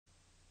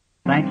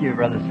Thank you,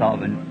 Brother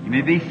Sullivan. You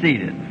may be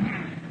seated.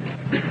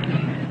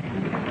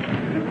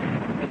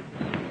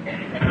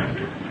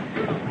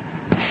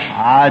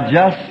 I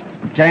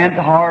just can't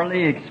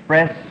hardly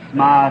express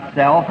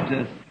myself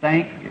to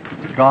thank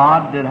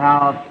God that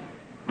how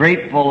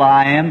grateful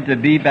I am to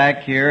be back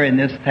here in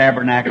this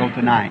tabernacle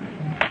tonight.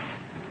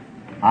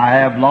 I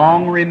have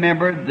long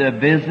remembered the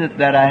visit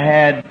that I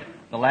had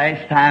the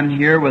last time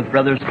here with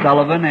Brother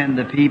Sullivan and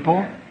the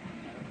people,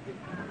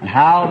 and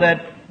how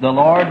that the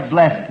Lord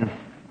blessed us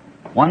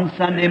one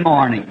Sunday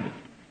morning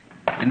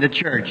in the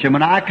church. And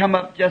when I come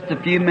up just a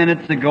few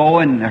minutes ago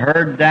and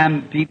heard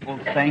them people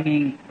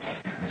singing,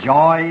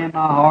 "Joy in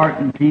my heart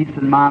and peace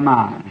in my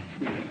mind,"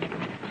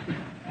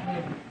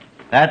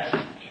 that's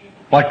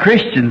what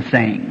Christians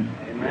sing,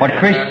 what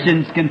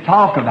Christians can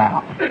talk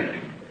about,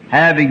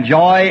 having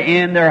joy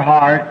in their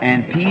heart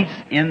and peace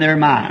in their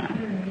mind.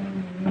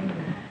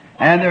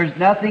 And there's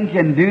nothing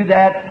can do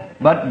that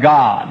but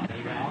God.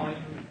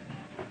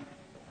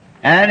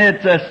 And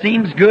it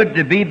seems good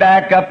to be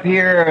back up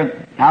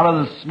here out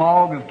of the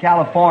smog of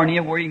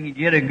California where you can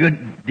get a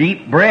good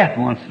deep breath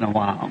once in a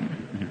while.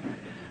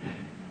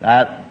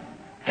 That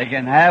they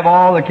can have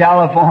all the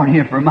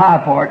California for my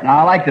part. Now,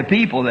 I like the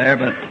people there,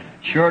 but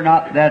sure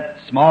not that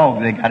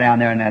smog they got down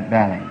there in that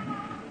valley.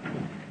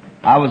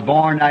 I was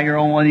born down here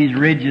on one of these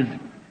ridges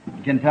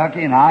in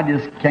Kentucky, and I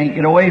just can't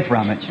get away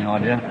from it, you know.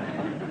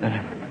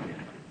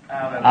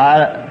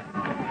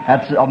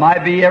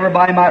 Might be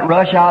everybody might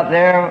rush out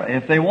there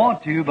if they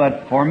want to,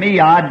 but for me,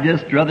 I'd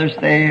just rather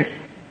stay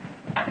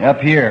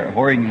up here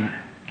where you can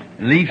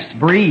at least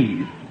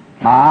breathe.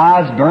 My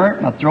eyes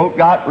burnt, my throat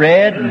got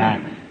red,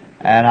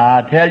 and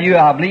I tell you,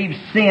 I believe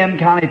sin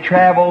kind of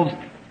travels.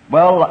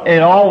 Well,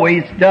 it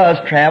always does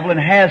travel and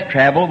has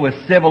traveled with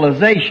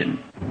civilization.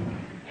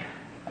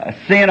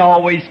 Sin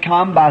always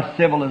comes by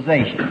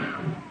civilization.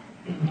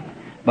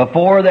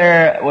 Before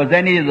there was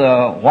any of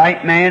the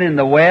white man in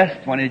the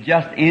West, when it was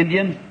just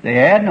Indians, they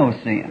had no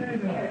sin.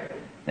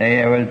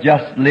 They was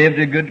just lived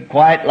a good,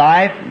 quiet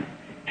life,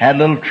 had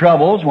little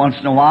troubles once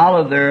in a while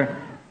of their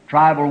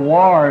tribal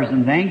wars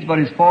and things, but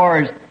as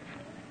far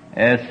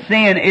as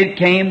sin, it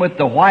came with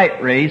the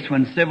white race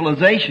when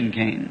civilization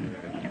came.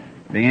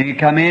 Began to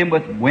come in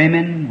with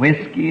women,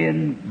 whiskey,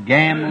 and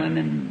gambling,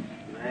 and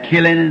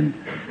killing,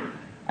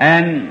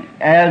 and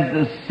as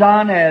the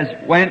sun has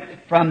went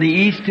from the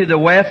east to the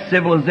west,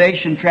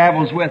 civilization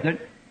travels with it.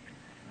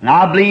 And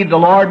I believe the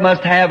Lord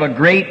must have a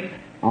great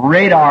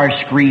radar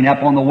screen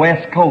up on the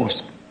west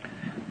coast,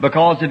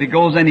 because if it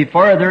goes any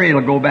further, it'll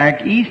go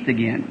back east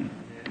again.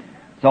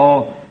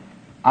 So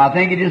I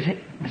think it just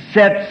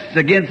sets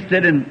against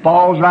it and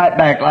falls right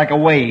back like a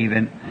wave.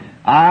 And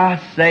I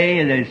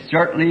say that it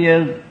certainly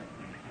is.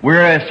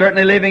 We're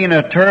certainly living in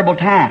a terrible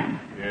time.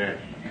 Yes.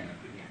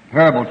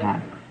 Terrible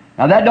time.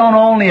 Now that don't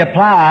only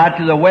apply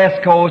to the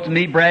West Coast and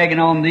me bragging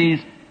on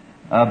these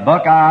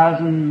Buckeyes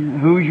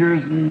and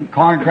Hoosiers and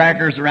corn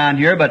crackers around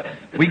here, but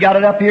we got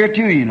it up here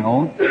too, you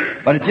know.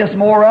 But it's just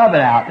more of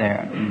it out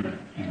there.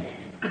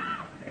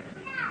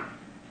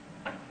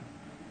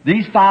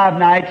 These 5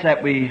 nights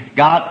that we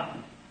got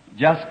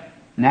just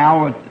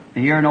now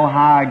here in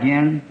Ohio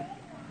again,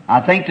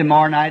 I think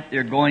tomorrow night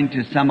they're going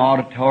to some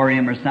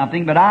auditorium or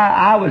something, but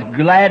I was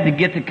glad to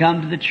get to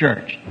come to the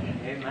church.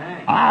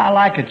 Amen. I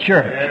like a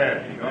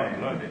church.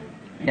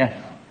 Yes.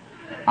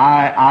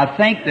 I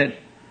think that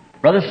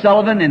Brother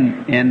Sullivan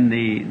in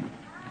the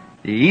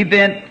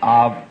event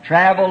of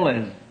travel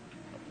is,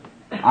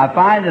 I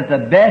find that the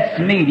best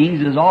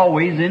meetings is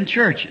always in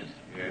churches.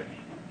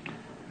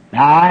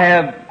 Now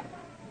I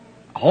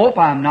hope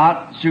I'm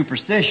not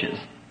superstitious.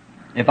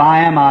 If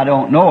I am, I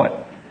don't know it.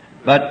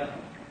 But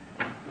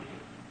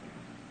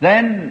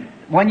then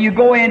when you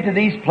go into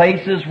these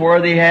places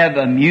where they have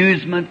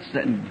amusements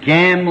and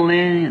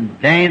gambling and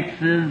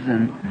dances,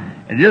 and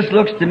it just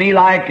looks to me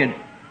like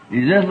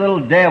these just little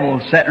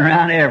devils sitting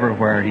around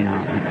everywhere, you know.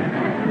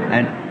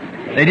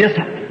 And they just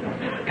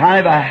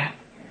kind of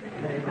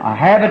a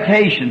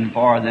habitation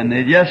for them.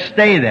 They just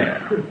stay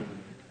there.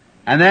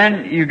 And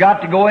then you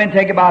got to go in and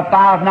take about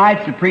 5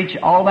 nights to preach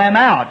all them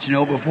out, you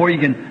know, before you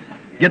can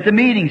get the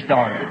meeting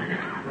started.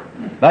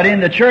 But in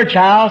the church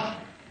house,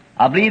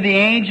 I believe the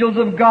angels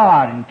of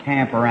God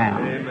encamp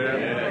around.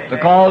 Amen.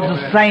 Because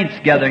the saints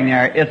gathering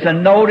there. It's a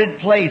noted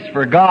place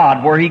for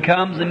God where He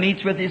comes and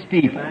meets with His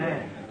people.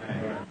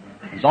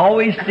 It's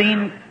always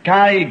seemed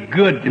kind of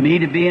good to me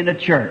to be in the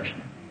church.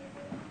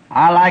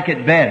 I like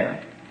it better.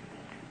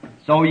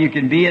 So you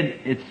can be,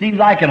 it seems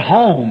like at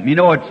home. You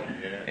know,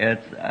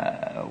 it's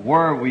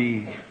where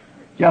we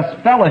just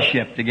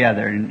fellowship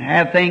together and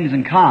have things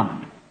in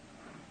common.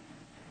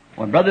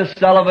 When Brother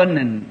Sullivan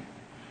and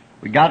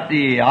we got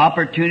the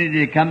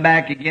opportunity to come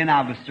back again,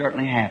 I was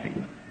certainly happy.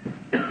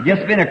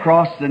 Just been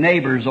across the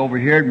neighbors over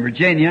here in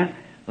Virginia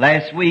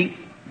last week,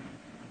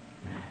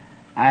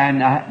 and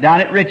down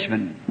at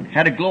Richmond.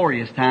 Had a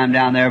glorious time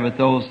down there with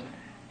those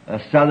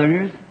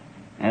Southerners,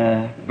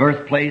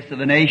 birthplace of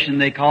the nation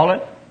they call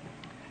it.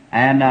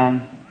 And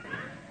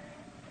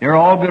they're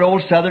all good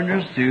old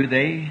Southerners too.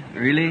 They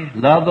really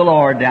love the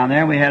Lord down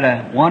there. We had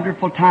a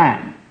wonderful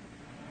time.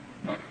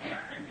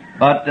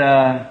 But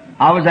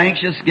I was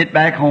anxious to get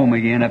back home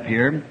again up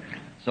here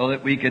so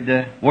that we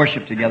could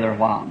worship together a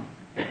while.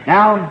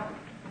 Now,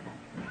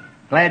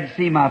 glad to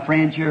see my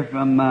friends here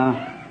from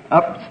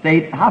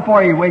upstate. How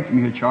far are you away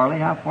from here, Charlie?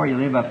 How far you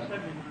live up?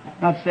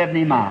 About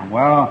 70 miles.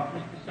 Well,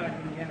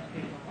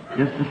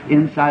 just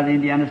inside the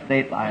Indiana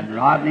state line.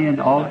 Rodney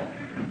and all.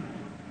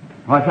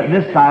 Well,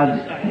 this side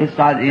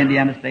of the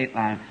Indiana state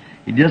line.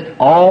 He just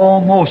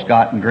almost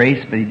got in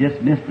grace, but he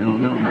just missed it a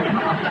little bit.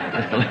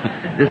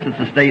 This is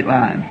the state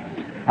line.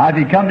 Now, if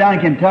you come down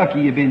to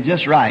Kentucky, you've been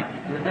just right.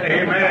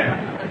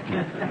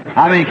 Amen.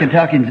 How many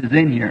Kentuckians is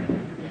in here?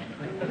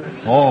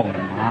 Oh,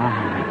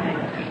 my.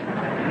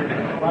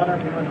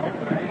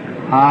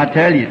 I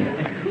tell you.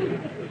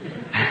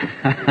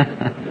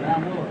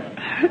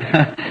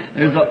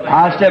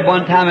 I said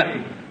one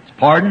time,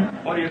 pardon?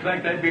 What do you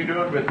think they'd be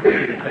doing with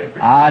me?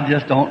 I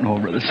just don't know,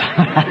 Brother.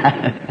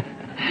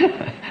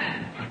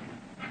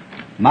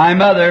 My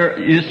mother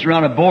used to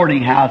run a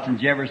boarding house in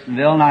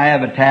Jeffersonville, and I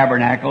have a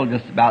tabernacle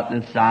just about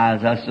this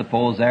size, I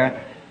suppose,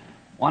 there.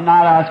 One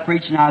night I was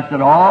preaching, I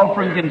said, all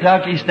from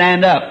Kentucky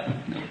stand up.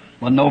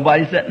 Well,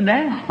 nobody's sitting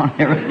down.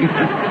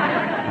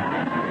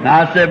 And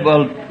I said,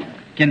 well,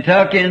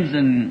 Kentuckians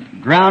and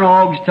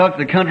groundhogs took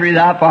the country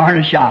that far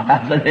in a shot.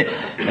 I said,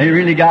 they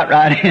really got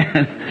right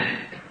in.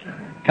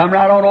 Come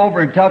right on over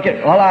and took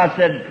it. Well, I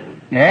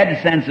said, they had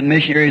to send some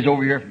missionaries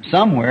over here from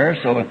somewhere,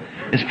 so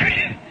it's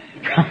pretty...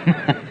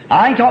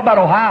 I ain't talking about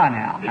Ohio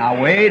now.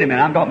 Now, wait a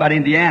minute. I'm talking about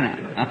Indiana.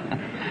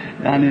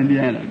 Down in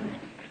Indiana.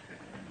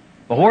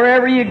 But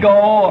wherever you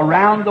go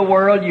around the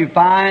world, you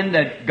find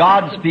that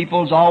God's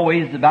people's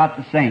always about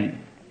the same.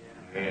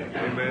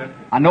 Amen.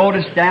 I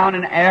noticed down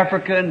in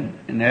Africa and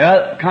in the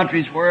other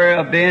countries where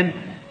I've been,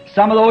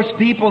 some of those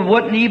people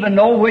wouldn't even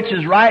know which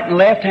is right and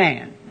left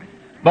hand.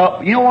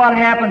 But you know what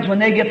happens when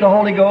they get the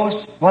Holy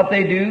Ghost? What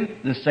they do?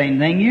 The same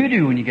thing you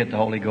do when you get the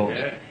Holy Ghost.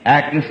 Yeah.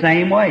 Act the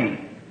same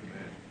way.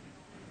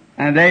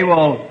 And they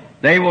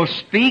will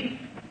speak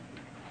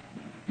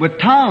with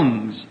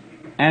tongues.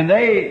 And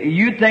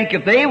you'd think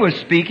if they were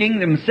speaking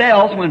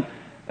themselves, when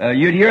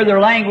you'd hear their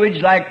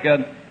language, like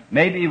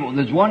maybe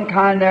there's one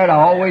kind there that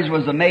I always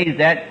was amazed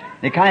at.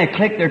 They kind of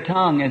click their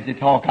tongue as they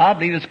talk. I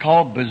believe it's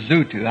called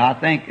Bazutu. I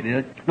think it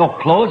is. No,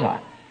 Cloza.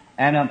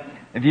 And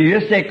if you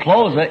just say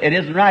Cloza, it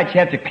isn't right. You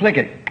have to click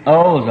it.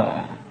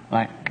 Oza.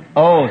 Like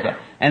Oza.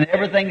 And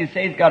everything they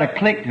say has got a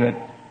click to it.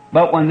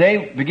 But when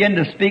they begin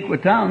to speak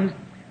with tongues,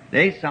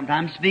 they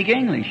sometimes speak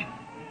English.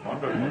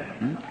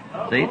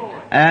 See?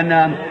 And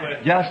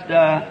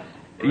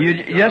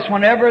just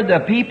whenever the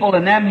people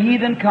in them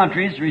heathen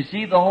countries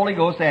receive the Holy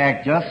Ghost, they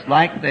act just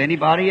like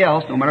anybody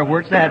else, no matter where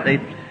it's at.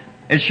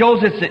 It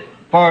shows it's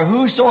for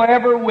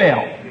whosoever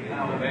will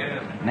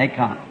may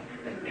come.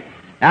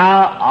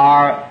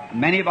 Now,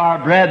 many of our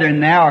brethren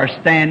now are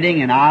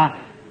standing, and I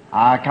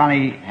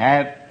kind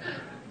of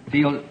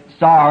feel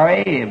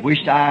sorry. I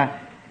wished I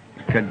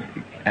could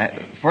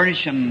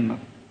furnish them a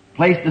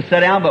place to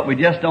sit down, but we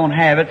just don't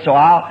have it, so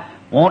I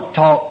won't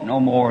talk no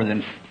more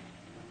than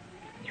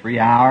 3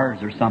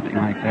 hours or something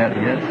like that,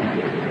 yes.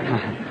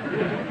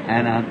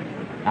 And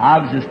I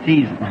was just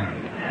teasing.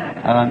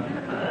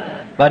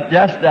 But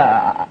just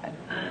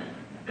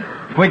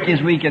quick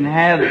as we can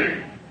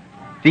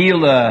feel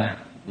the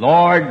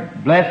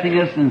Lord blessing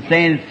us and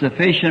saying it's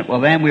sufficient,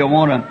 well then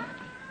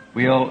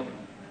we'll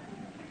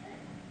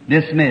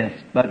dismiss.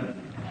 But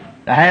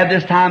to have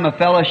this time of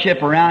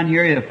fellowship around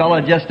here, the fellow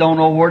just don't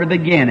know where to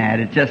begin at.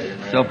 It's just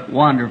so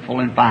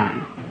wonderful and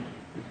fine.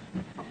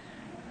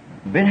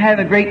 We've been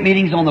having great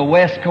meetings on the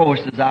West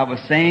Coast, as I was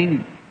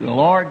saying. The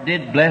Lord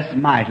did bless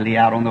mightily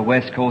out on the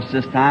West Coast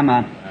this time.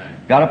 I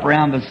got up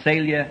around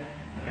Visalia,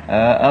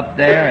 up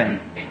there,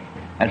 and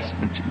that's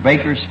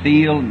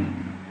Bakersfield and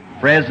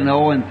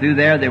Fresno, and through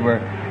there they were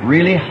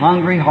really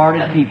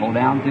hungry-hearted people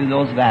down through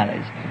those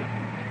valleys.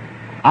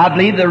 I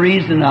believe the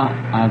reason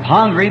I'm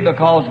hungry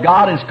because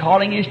God is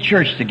calling His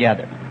church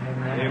together.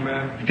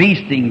 Amen.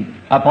 Feasting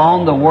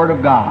upon the Word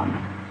of God.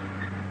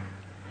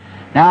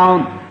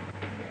 Now,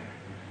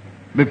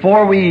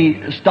 before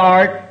we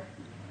start,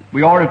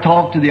 we ought to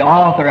talk to the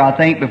author, I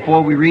think,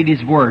 before we read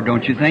his Word.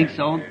 Don't you think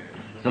so?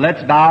 So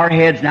let's bow our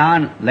heads now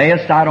and lay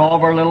aside all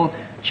of our little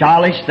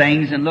childish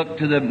things and look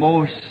to the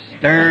most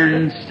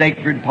stern,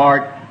 sacred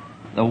part,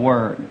 the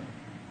Word.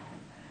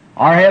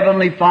 Our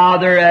Heavenly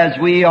Father, as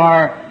we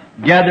are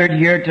gathered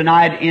here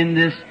tonight in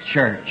this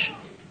church,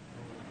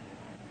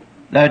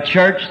 the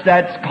church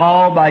that's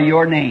called by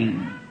your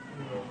name,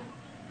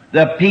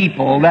 the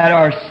people that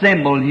are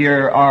assembled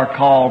here are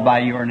called by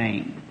your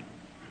name.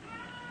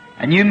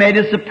 And you made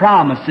us a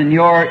promise in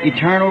your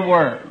eternal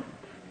word.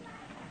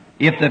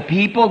 If the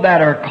people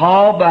that are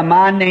called by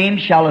my name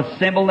shall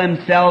assemble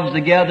themselves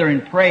together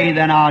and pray,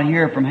 then I'll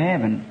hear from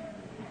heaven.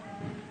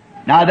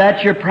 Now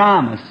that's your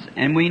promise,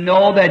 and we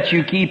know that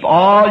you keep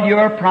all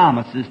your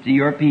promises to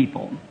your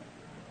people.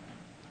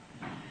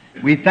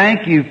 We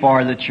thank you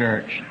for the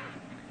church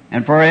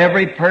and for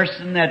every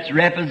person that's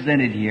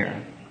represented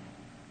here.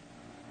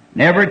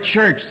 and every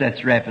church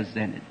that's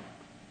represented.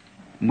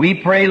 We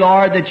pray,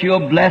 Lord, that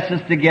You'll bless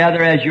us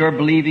together as Your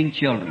believing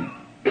children.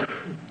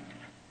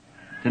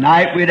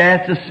 Tonight we'd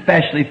ask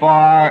especially for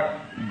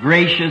our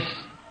gracious,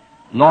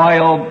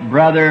 loyal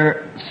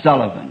brother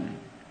Sullivan,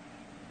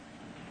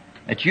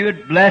 that You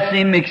would bless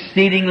him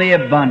exceedingly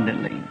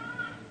abundantly,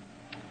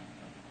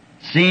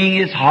 seeing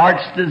his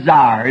heart's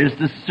desire is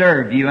to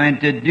serve You and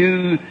to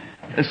do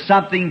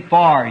something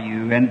for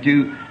You and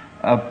to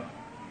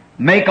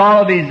make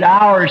all of his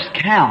hours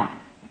count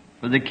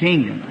for the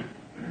kingdom.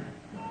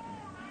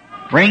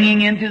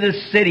 Bringing into the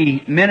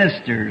city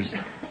ministers,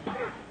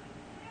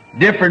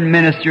 different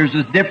ministers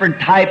with different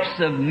types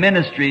of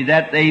ministry,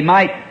 that they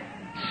might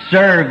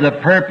serve the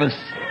purpose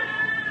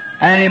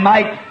and they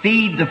might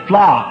feed the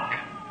flock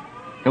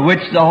to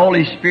which the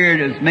Holy Spirit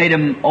has made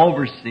him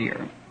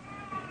overseer.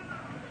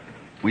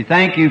 We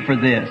thank You for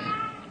this.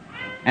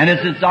 And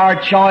as it's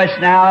our choice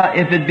now,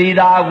 if it be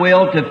Thy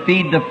will, to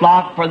feed the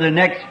flock for the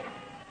next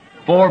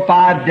 4 or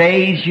 5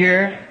 days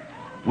here,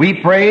 we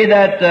pray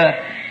that the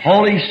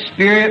Holy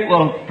Spirit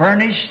will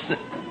furnish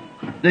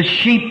the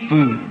sheep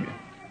food,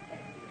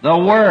 the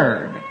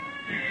Word,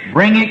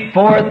 bring it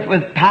forth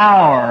with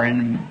power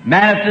and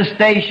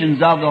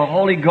manifestations of the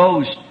Holy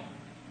Ghost.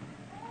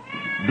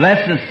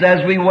 Bless us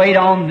as we wait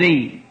on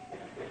Thee.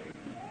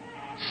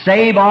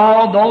 Save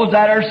all those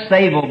that are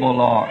savable,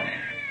 Lord.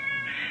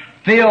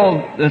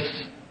 Fill this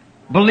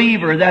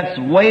believer that's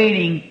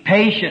waiting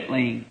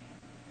patiently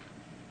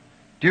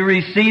to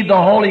receive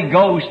the Holy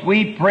Ghost.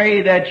 We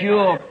pray that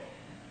You'll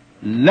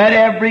let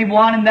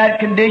everyone in that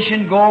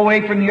condition go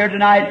away from here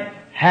tonight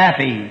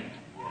happy,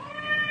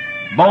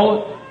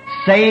 both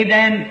saved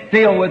and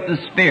filled with the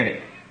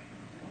Spirit.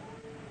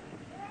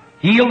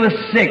 Heal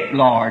the sick,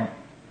 Lord.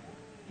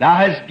 Thou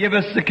hast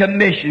given us the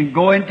commission.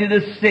 Go into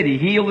the city.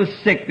 Heal the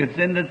sick that's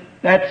in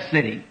that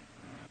city.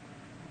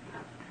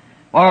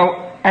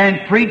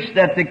 And preach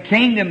that the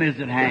kingdom is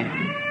at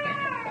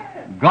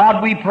hand.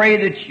 God, we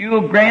pray that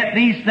You'll grant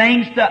these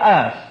things to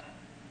us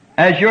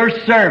as Your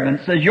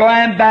servants, as Your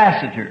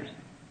ambassadors,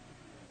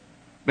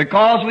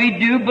 because we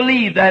do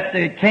believe that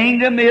the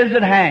kingdom is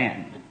at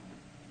hand.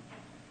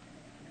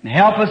 And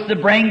help us to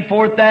bring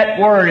forth that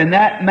Word in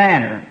that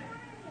manner,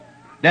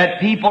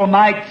 that people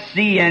might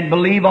see and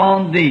believe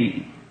on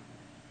Thee.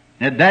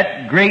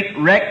 That great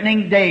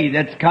reckoning day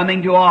that's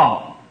coming to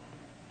all.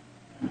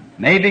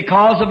 May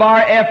because of our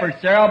efforts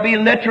there'll be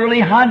literally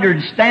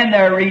hundreds stand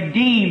there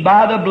redeemed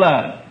by the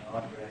blood.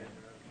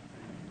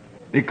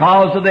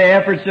 Because of the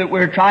efforts that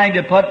we're trying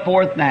to put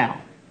forth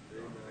now.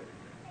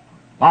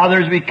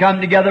 Father, as we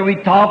come together, we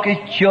talk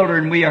as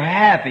children. We are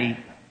happy.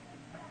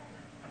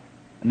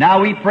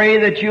 Now we pray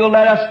that You'll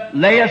let us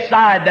lay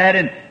aside that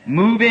and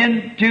move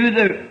into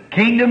the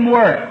kingdom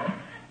work.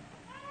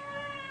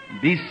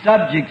 Be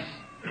subjects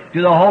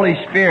to the Holy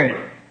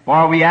Spirit.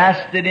 For we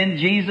ask it in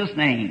Jesus'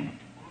 name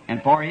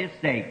and for His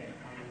sake.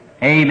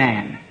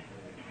 Amen.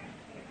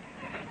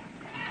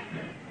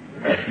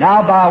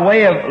 Now, by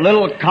way of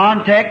little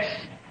context,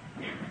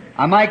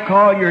 I might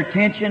call your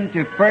attention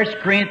to 1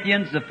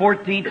 Corinthians, the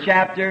 14th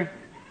chapter,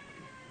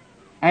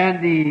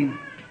 and the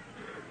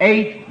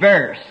 8th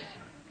verse.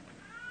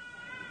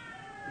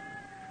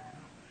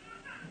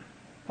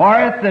 For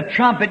if the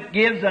trumpet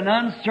gives an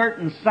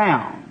uncertain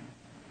sound,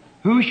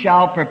 who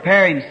shall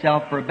prepare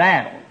himself for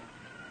battle?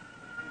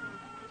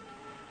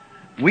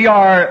 We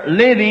are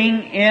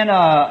living in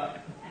an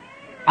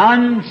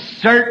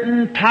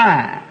uncertain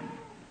time.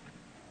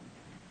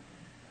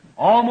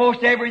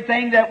 Almost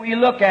everything that we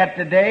look at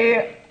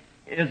today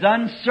is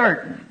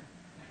uncertain.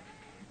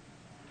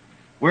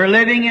 We're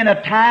living in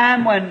a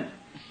time when it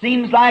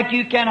seems like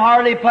you can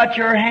hardly put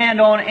your hand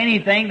on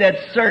anything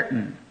that's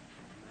certain.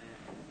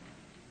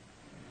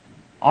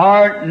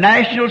 Our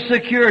national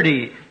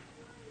security,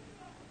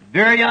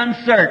 very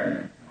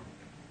uncertain.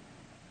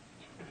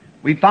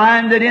 We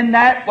find that in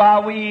that,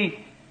 while the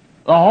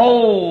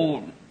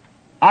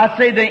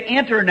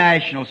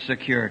international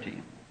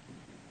security,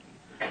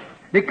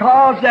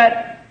 because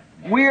that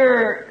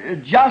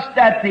we're just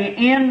at the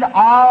end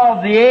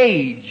of the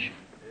age.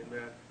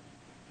 Amen.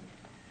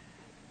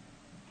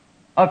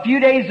 A few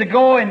days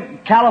ago in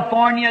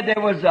California,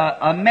 there was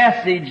a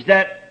message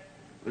that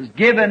was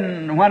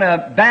given when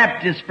a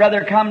Baptist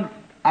brother come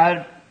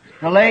to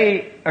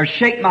lay or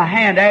shake my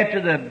hand after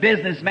the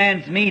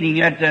businessman's meeting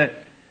at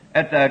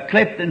the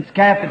Clifton's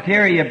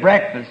cafeteria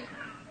breakfast.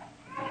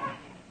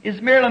 Is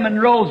Marilyn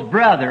Monroe's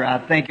brother, I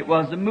think it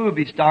was, the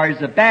movie star.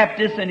 He's a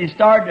Baptist, and he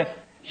started to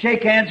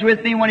shake hands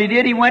with me. When he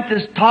did, he went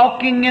to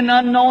talking in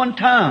unknown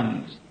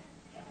tongues.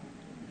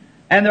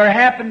 And there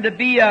happened to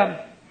be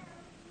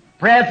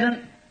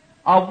present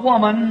a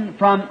woman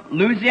from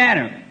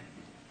Louisiana.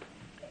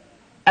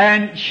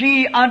 And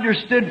she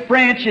understood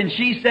French, and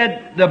she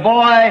said the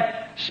boy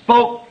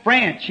spoke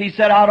French. She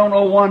said, I don't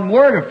know one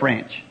word of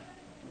French.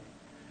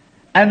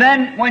 And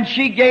then when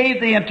she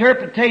gave the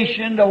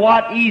interpretation to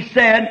what he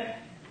said,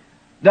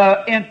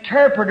 the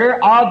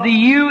interpreter of the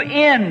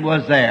UN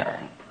was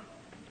there.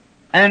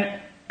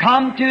 And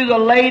come to the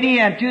lady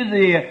and to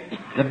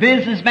the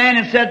businessman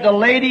and said the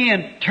lady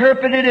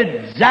interpreted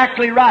it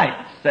exactly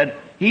right. Said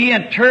he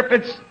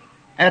interprets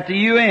at the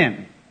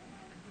UN,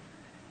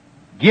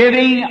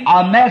 giving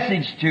a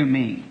message to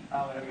me.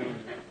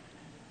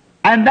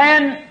 And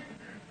then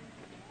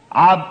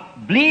I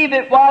believe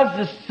it was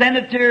the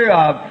senator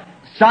of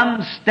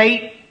some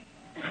state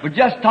was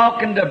just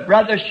talking to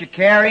Brother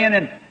Shakarian,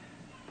 and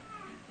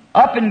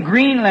up in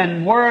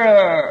Greenland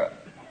where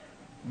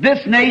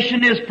this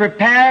nation is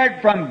prepared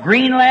from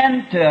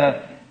Greenland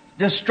to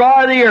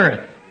destroy the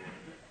earth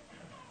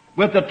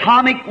with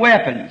atomic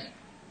weapons.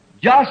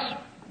 Just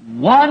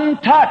one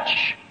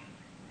touch,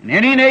 and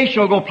any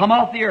nation will go plumb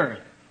off the earth.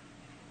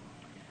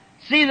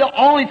 See, the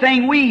only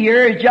thing we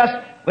hear is just,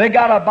 they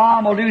got a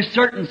bomb will do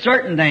certain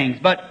things,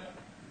 but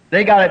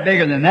they got it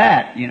bigger than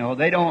that, you know.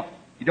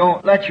 You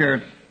don't let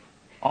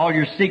all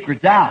your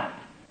secrets out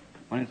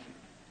when it's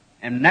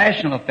in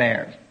national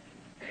affairs.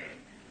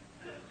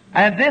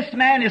 And this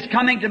man is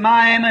coming to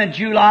Miami in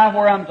July,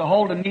 where I'm to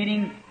hold a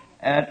meeting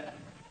at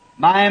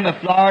Miami,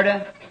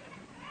 Florida.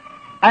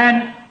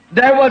 And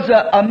there was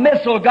a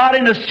missile got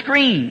in a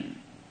screen.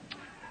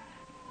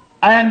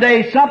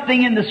 And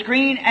something in the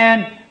screen,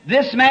 and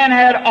this man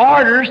had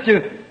orders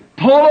to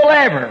pull a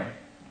lever.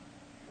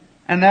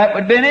 And that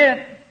would have been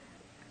it.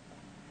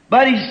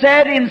 But he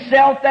said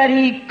himself that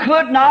he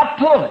could not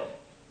pull it,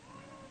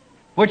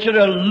 which would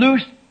have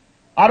loosed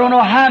I don't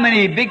know how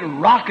many big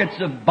rockets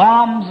of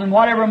bombs and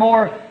whatever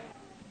more,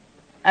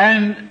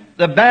 and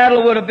the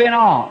battle would have been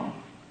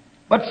on.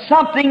 But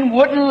something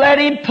wouldn't let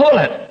him pull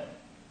it.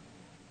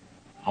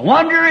 I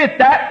wonder if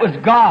that was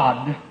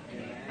God.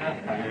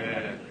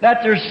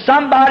 That there's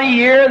somebody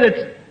here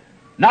that's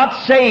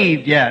not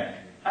saved yet.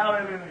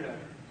 Hallelujah.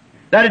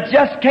 That it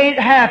just can't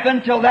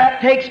happen till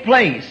that takes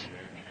place.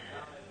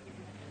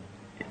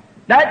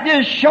 That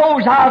just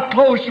shows how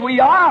close we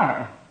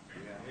are.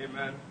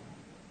 Amen.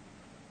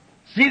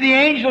 See, the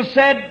angel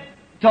said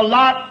to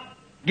Lot,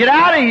 get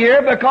out of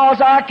here,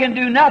 because I can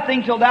do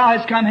nothing till thou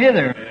hast come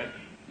hither.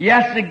 He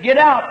has to get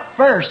out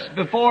first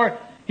before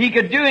he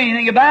could do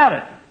anything about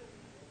it.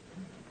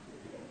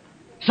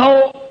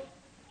 So,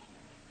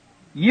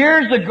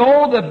 years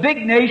ago, the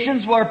big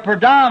nations were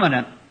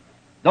predominant.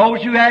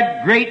 Those who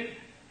had great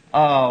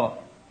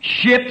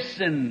ships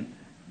and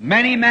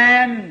many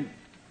men,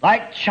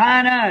 like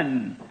China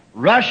and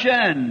Russia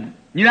and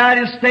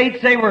United States,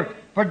 they were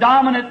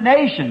predominant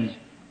nations.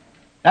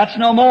 That's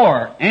no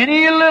more.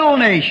 Any little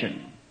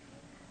nation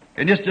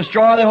can just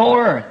destroy the whole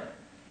earth.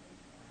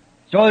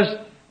 So there's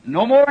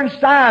no more in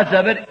size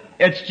of it.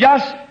 It's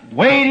just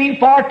waiting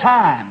for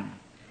time.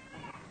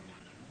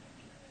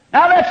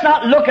 Now let's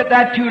not look at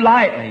that too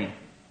lightly.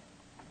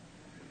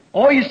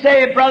 Oh, you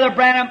say, Brother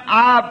Branham,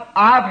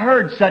 I've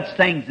heard such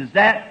things as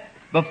that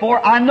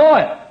before. I know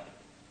it.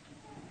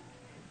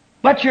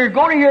 But you're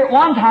going to hear it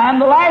one time,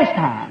 the last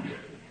time.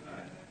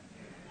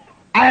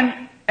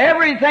 And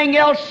everything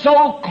else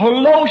so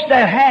close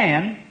at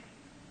hand,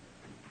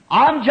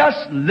 I'm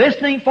just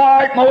listening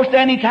for it most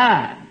any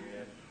time.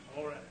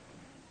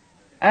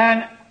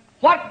 And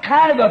what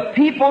kind of a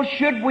people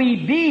should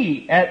we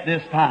be at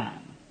this time?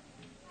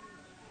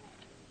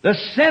 The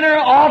sinner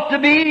ought to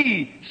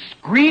be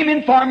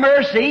screaming for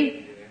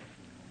mercy,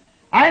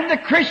 and the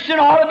Christian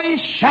ought to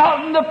be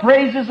shouting the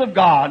praises of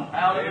God.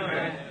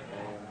 Amen.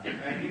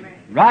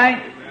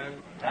 Right?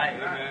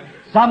 Amen.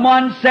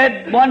 Someone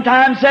said, one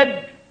time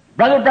said,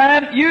 Brother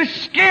Branham, you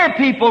scare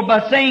people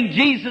by saying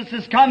Jesus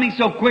is coming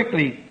so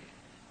quickly.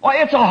 Well,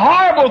 it's a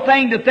horrible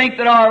thing to think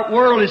that our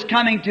world is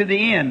coming to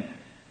the end.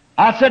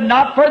 I said,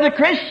 not for the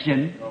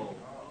Christian.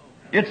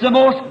 It's the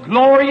most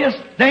glorious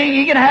thing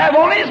he can have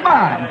on his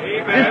mind,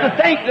 is to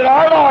think that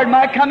our Lord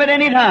might come at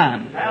any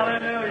time.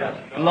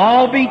 Hallelujah. It'll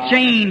all be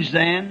changed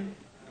then.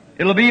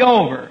 It'll be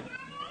over.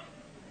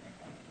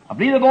 I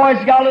believe the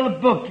boys got a little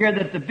book here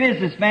that the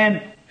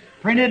businessman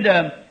printed,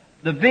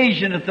 the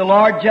vision that the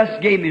Lord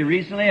just gave me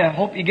recently. I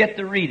hope you get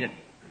to read it.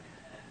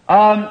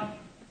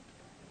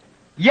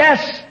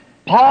 Yes,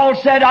 Paul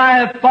said, I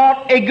have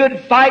fought a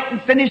good fight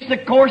and finished the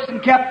course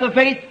and kept the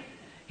faith.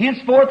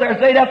 Henceforth there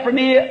is laid up for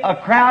me a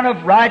crown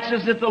of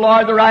righteousness that the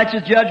Lord, the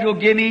righteous judge, will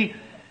give me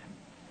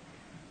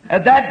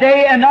at that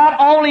day, and not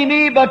only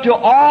me, but to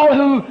all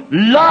who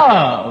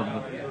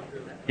love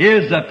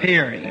His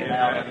appearing.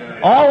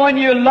 Oh, when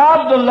you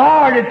love the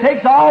Lord, it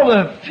takes all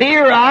the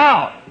fear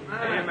out.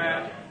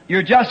 Amen.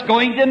 You're just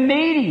going to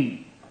meet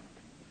Him.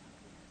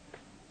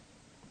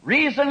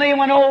 Recently,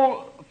 when an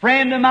old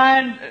friend of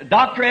mine,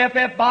 Dr.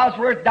 F.F.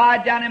 Bosworth,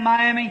 died down in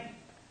Miami,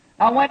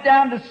 I went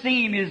down to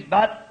see him. He was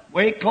about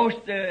way close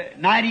to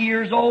 90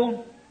 years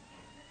old.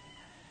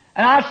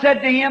 And I said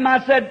to him,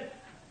 I said,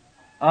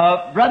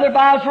 Brother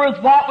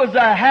Bosworth, what was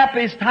the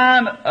happiest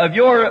time of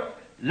your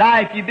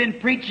life? You've been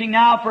preaching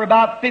now for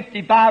about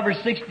 55 or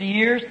 60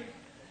 years.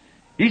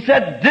 He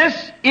said,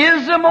 this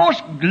is the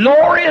most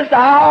glorious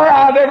hour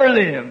I've ever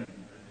lived.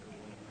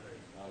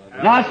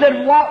 And I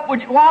said,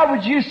 why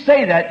would you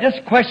say that?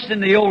 Just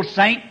question the old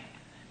saint.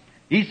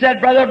 He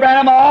said, Brother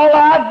Branham, all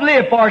I've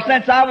lived for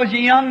since I was a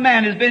young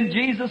man has been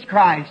Jesus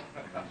Christ.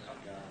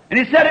 And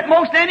he said, at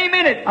most any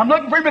minute, I'm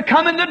looking for him to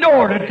come in the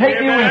door to take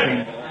me with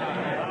him.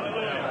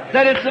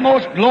 Said it's the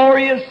most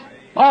glorious,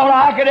 all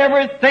I could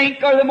ever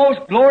think, or the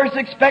most glorious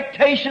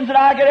expectations that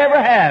I could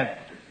ever have,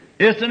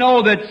 is to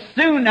know that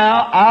soon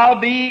now I'll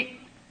be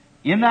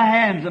in the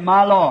hands of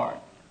my Lord,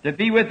 to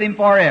be with Him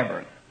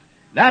forever.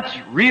 That's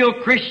real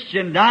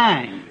Christian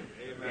dying.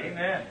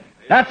 Amen.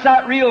 That's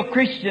not real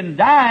Christian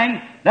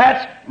dying.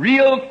 That's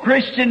real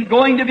Christian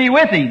going to be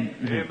with Him.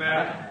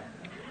 Amen.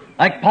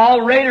 Like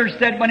Paul Rader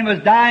said when he was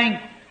dying,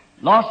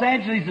 Los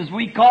Angeles, as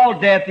we call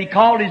death, he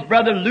called his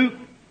brother Luke.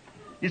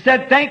 He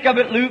said, think of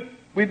it, Luke,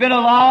 we've been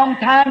a long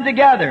time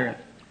together.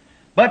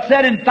 But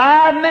said, in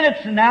 5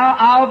 minutes from now,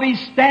 I'll be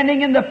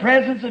standing in the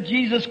presence of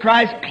Jesus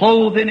Christ,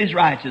 clothed in His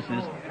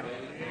righteousness.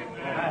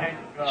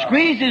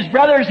 Squeezed his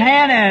brother's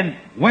hand and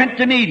went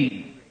to meet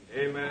him.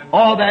 Amen.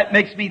 All that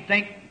makes me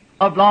think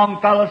of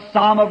Longfellow's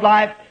Psalm of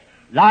Life.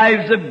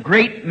 Lives of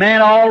great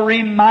men all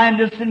remind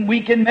us, and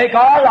we can make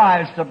our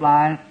lives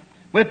sublime.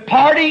 With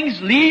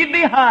partings leave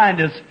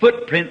behind us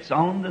footprints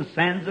on the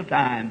sands of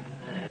time.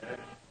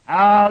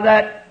 How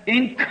that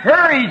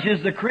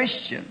encourages the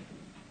Christian.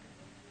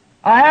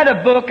 I had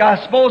a book,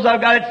 I suppose I've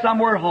got it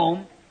somewhere at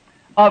home,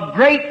 of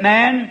great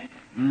men,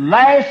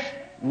 last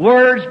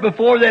words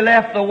before they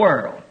left the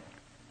world.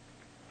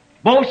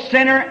 Both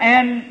sinner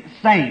and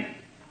saint.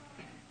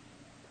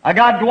 I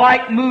got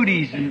Dwight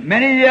Moody's and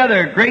many of the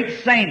other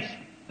great saints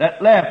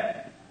that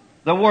left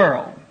the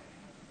world.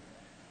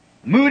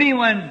 Moody,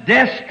 when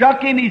death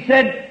struck him, he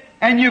said,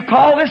 and you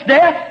call this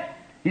death?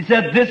 He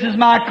said, this is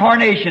my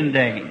coronation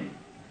day.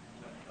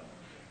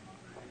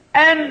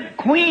 And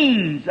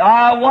queens,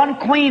 one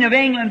queen of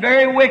England,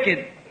 very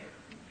wicked,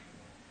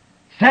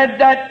 said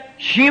that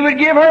she would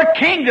give her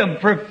kingdom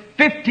for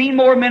 15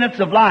 more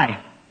minutes of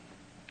life.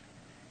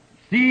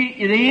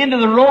 See, the end of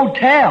the road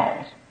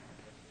tells.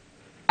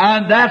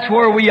 And that's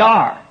where we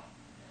are,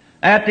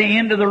 at the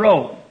end of the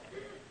road.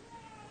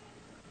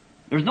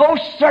 There's no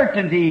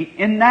certainty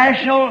in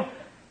national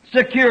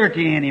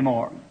security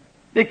anymore,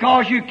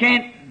 because you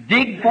can't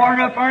dig far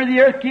enough under the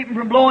earth, keep them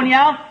from blowing you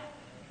out.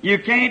 You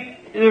can't,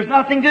 there's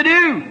nothing to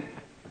do.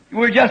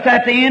 We're just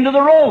at the end of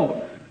the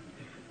road.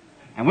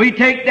 And we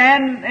take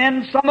then,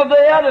 and some of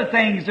the other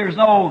things, there's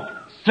no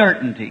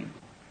certainty.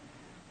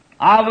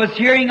 I was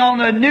hearing on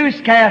the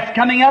newscast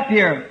coming up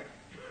here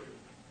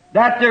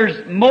that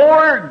there's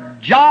more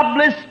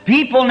jobless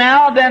people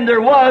now than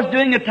there was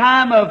during the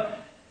time of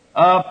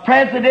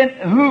President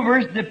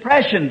Hoover's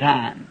Depression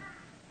time.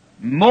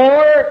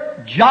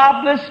 More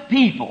jobless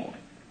people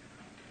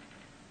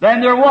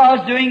than there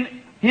was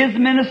during his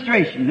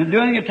administration. And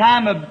during the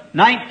time of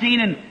 19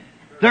 and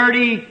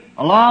 30,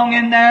 along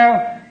in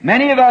there,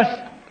 many of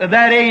us of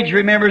that age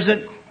remembers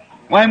it,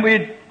 when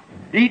we'd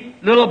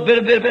eat little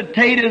bit of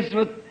potatoes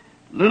with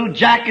little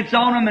jackets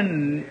on them,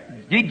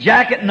 and big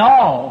jacket and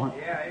all,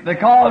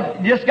 because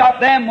you just got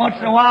them once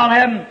in a while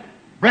having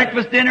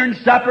breakfast, dinner, and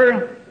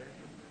supper.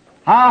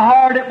 How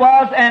hard it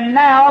was. And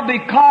now,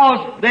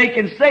 because they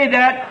can say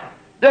that,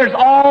 there's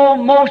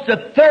almost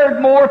a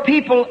third more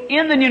people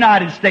in the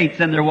United States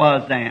than there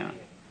was then.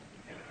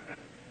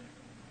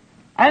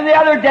 And the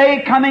other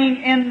day,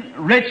 coming in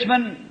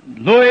Richmond,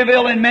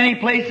 Louisville, and many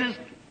places,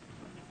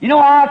 you know,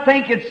 I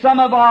think it's some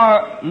of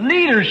our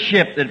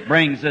leadership that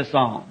brings this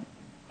on.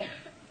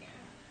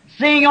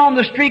 Seeing on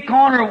the street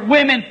corner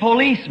women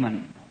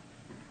policemen.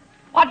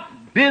 What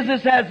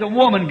business has a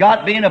woman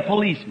got being a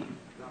policeman?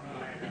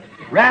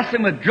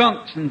 Wrestling with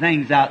drunks and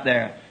things out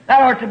there.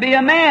 That ought to be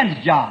a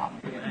man's job.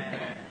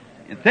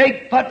 If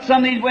they put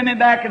some of these women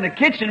back in the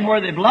kitchen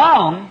where they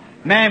belong,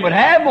 man would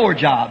have more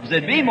jobs.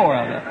 There'd be more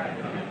of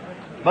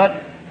it.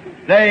 But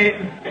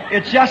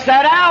it's just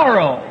that hour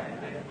old.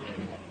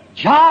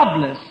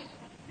 Jobless.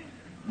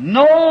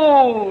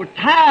 No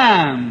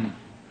time.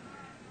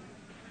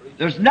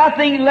 There's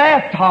nothing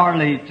left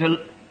hardly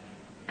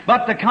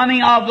but the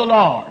coming of the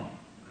Lord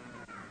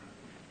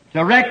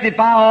to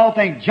rectify all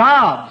things.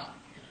 Jobs.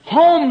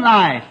 Home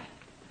life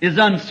is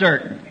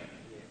uncertain.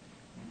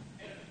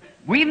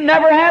 We've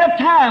never had a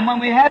time when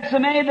we had so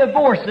many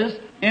divorces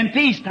in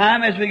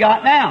peacetime as we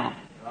got now.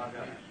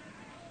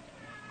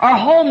 Our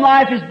home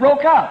life is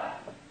broke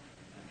up.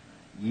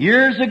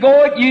 Years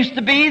ago it used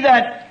to be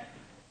that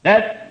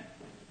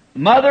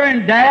mother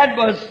and dad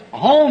was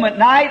home at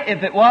night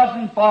if it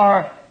wasn't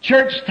for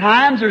church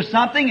times or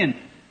something, and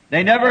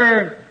they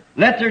never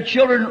let their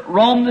children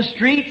roam the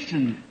streets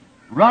and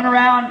run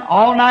around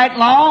all night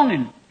long.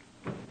 And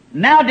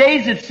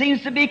nowadays it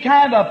seems to be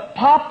kind of a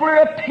popular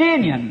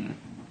opinion.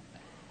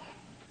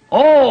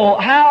 Oh,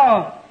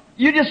 how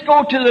you just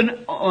go to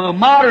the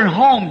modern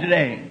home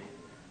today.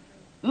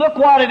 Look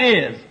what it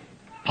is.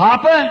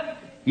 Papa,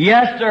 he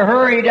has to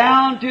hurry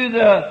down to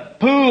the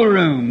pool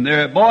room.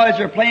 Their boys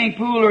are playing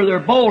pool or they're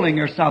bowling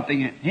or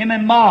something. Him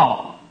and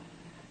Ma.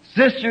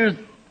 Sisters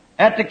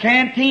at the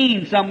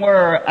canteen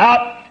somewhere,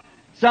 out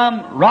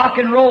some rock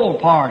and roll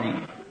party.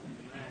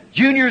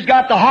 Junior's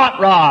got the hot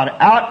rod,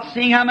 out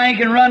seeing how many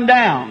can run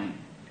down.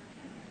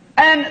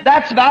 And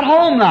that's about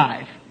home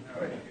life.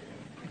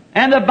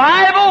 And the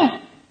Bible,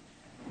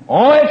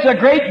 Oh, it's a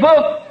great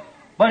book,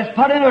 but it's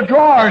put in a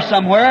drawer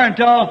somewhere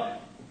until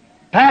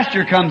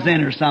pastor comes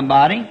in or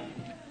somebody.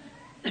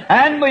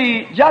 And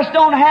we just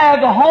don't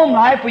have the home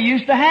life we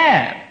used to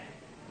have.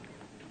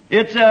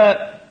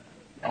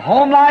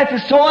 Home life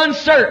is so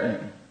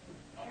uncertain.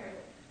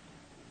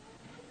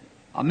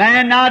 A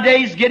man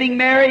nowadays getting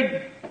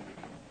married,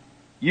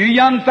 you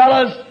young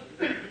fellas,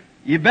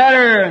 you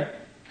better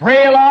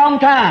pray a long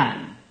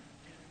time.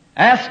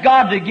 Ask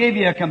God to give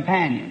you a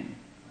companion.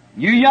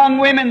 You young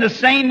women the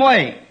same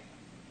way.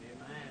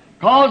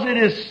 Because it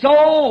is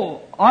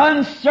so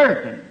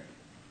uncertain.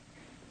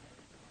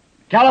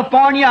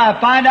 California, I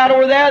find out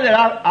over there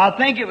that I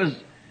think it was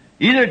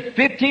either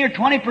 15 or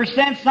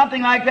 20%,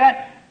 something like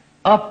that,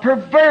 of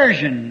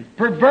perversion,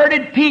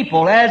 perverted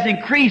people has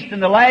increased in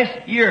the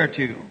last year or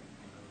two.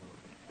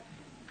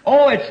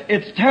 Oh,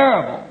 it's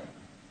terrible.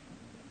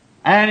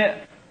 And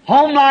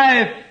home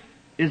life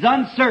is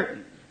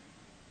uncertain.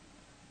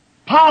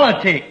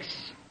 Politics,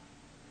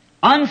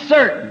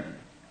 uncertain.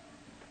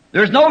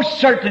 There's no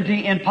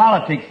certainty in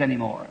politics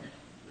anymore.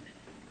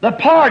 The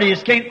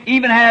parties can't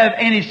even have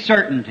any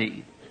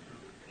certainty.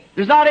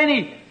 There's not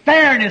any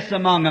fairness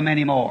among them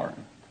anymore.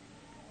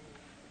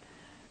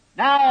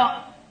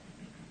 Now,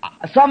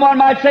 someone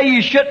might say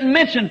you shouldn't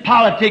mention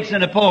politics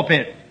in the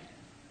pulpit.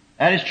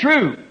 That is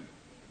true.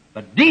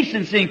 But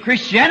decency and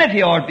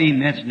Christianity ought to be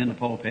mentioned in the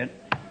pulpit.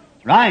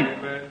 That's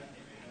right.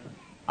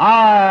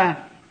 I'm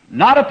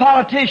not a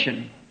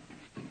politician.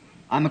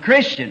 I'm a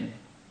Christian.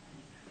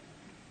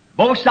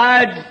 Both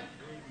sides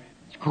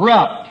is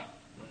corrupt.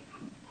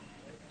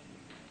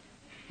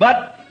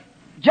 But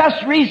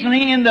just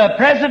recently in the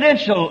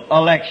presidential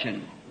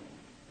election,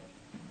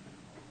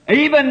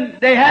 even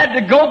they had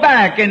to go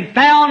back and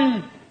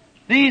found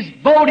these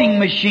voting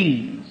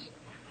machines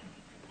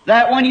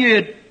that when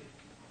you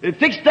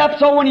fixed up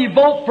so when you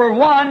vote for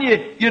one,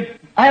 you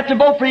have to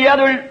vote for the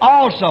other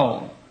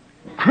also.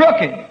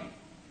 Crooked.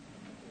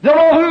 They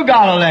don't know who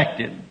got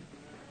elected.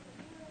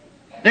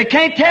 They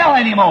can't tell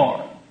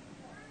anymore.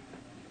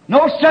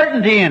 No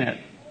certainty in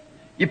it.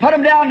 You put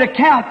them down to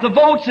count the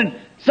votes and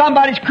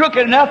somebody's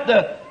crooked enough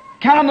to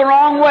count them the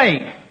wrong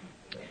way.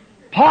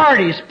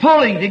 Parties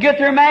pulling to get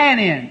their man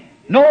in.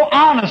 No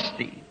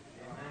honesty.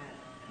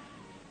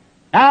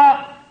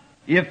 Now,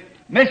 if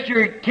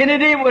Mr.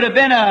 Kennedy would have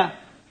been a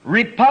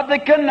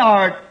Republican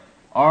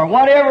or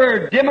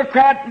whatever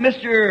Democrat,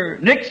 Mr.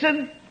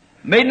 Nixon,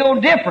 made no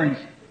difference.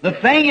 The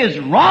thing is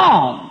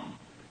wrong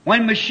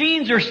when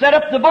machines are set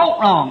up to vote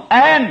wrong.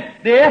 And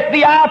the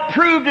FBI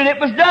proved that it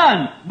was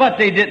done, but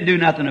they didn't do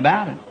nothing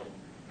about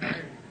it.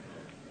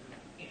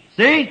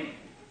 See?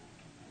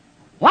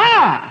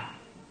 Why?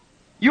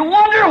 You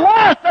wonder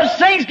why such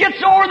things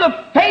get over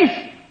the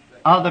face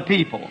of the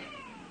people.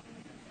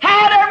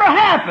 How it ever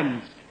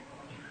happens?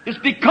 It's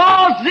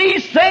because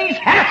these things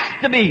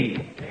has to be.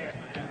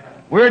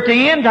 We're at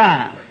the end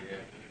time.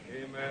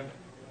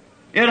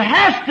 It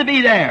has to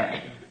be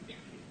there.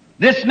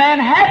 This man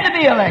had to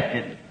be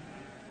elected.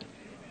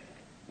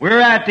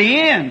 We're at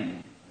the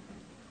end.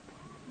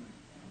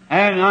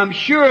 And I'm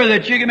sure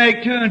that you can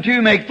make 2 and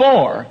 2 make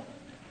 4.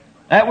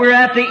 That we're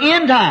at the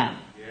end time.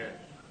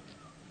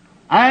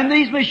 And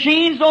these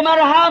machines, no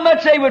matter how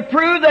much they would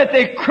prove that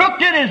they're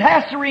crooked, it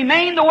has to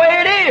remain the way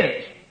it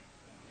is.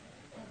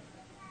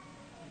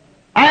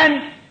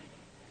 And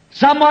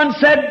someone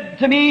said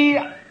to me,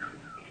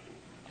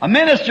 a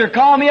minister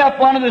called me up,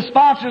 one of the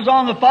sponsors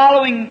on the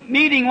following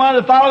meeting, one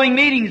of the following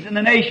meetings in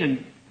the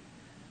nation,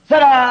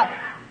 said, I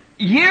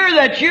hear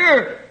that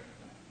you're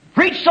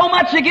preach so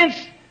much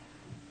against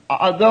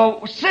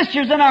the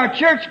sisters in our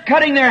church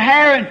cutting their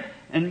hair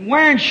and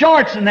wearing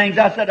shorts and things.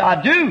 I said,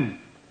 I do.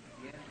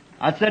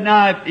 I said,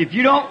 now, if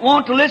you don't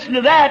want to listen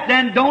to that,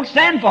 then don't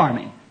stand for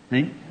me.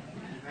 See?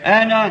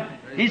 And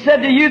he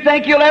said, do you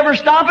think you'll ever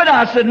stop it?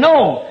 I said,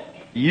 no.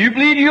 You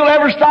believe you'll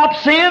ever stop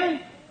sin?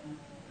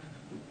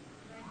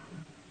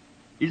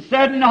 He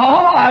said, no.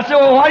 I said,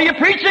 well, what are you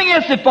preaching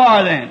against it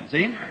for then?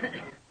 See?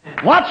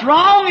 What's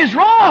wrong is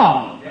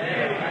wrong.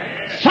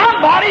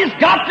 Somebody's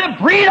got to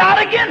breathe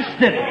out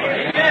against it.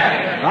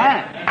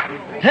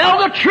 Right?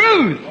 Tell the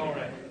truth.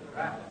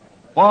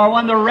 For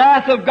when the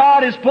wrath of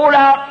God is poured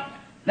out,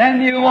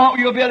 then you'll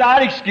be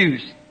without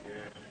excuse.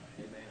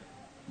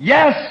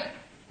 Yes,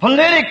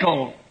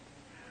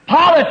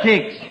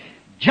 politics,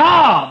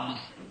 jobs,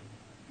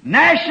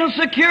 national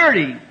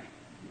security,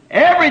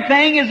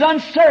 everything is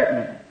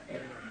uncertain.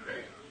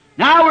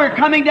 Now we're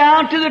coming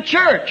down to the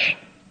church.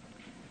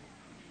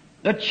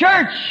 The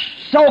church,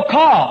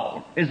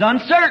 so-called, is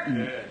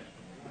uncertain.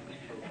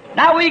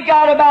 Now we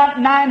got about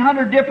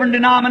 900 different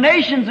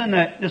denominations in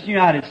this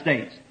United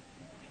States.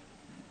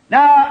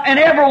 Now, and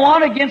every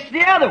one against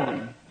the other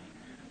one.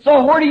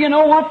 So what do you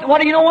know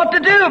what to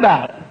do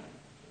about it?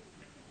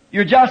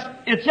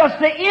 It's just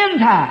the end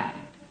time.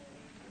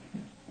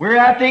 We're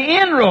at the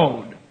end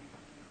road.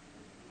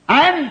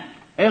 And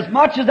as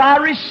much as I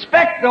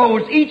respect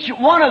each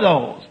one of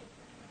those,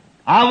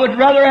 I would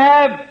rather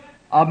have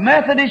a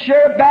Methodist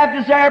here,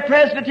 Baptist here,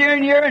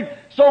 Presbyterian here, and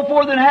so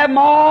forth, than have them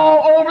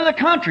all over the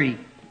country.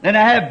 Then they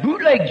have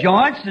bootleg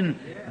joints and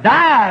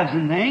dives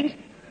and things.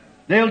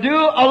 They'll do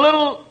a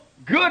little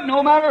good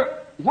no matter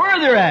where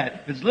they're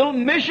at. If it's little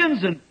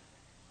missions and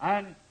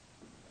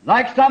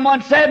like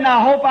someone said, and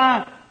I hope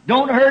I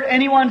don't hurt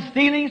anyone's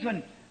feelings,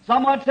 when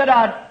someone said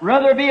I'd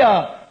rather be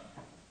a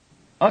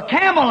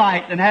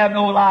Campbellite than have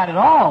no light at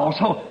all.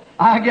 So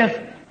I guess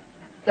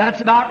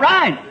that's about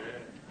right.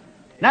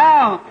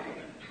 Now,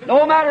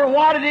 no matter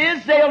what it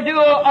is, they'll do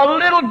a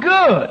little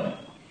good.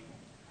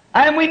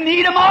 And we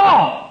need them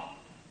all.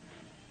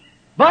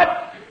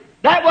 But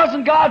that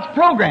wasn't God's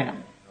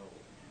program.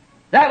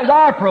 That was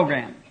our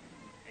program,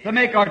 to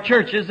make our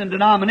churches and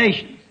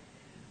denominations.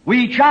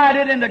 We tried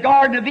it in the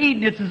Garden of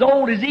Eden. It's as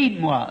old as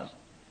Eden was.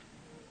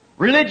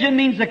 Religion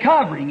means a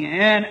covering,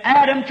 and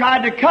Adam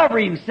tried to cover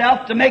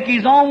himself to make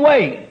his own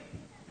way.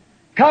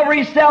 Cover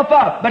himself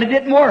up, but it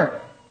didn't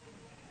work.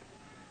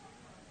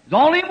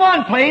 There's only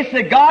one place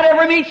that God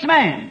ever meets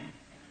man.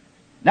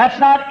 That's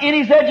not in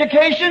his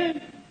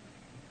education.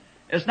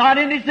 It's not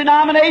in his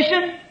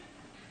denomination,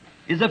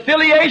 his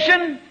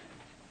affiliation.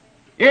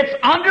 It's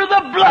under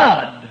the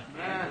blood.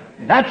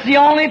 That's the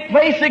only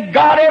place that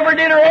God ever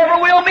did or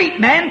ever will meet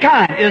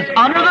mankind, is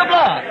under the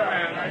blood.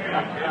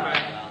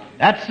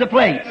 That's the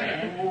place.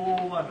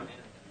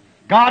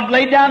 God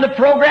laid down the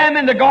program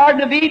in the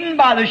Garden of Eden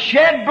by the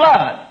shed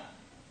blood.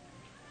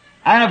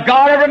 And if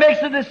God ever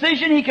makes a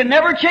decision, He can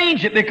never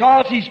change it,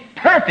 because He's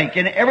perfect,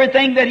 and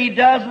everything that He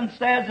does and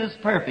says is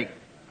perfect.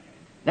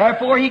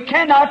 Therefore, He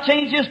cannot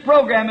change His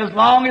program as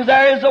long as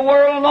there is a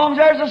world, as long as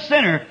there is a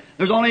sinner.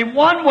 There's only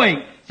one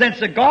way, since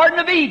the Garden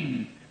of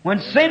Eden, when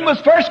sin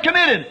was first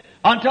committed,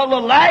 until the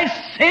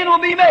last sin will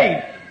be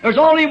made. There's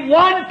only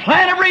one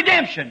plan of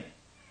redemption.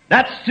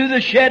 That's through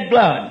the shed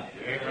blood.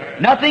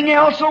 Nothing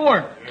else will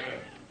work.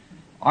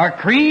 Our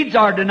creeds,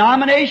 our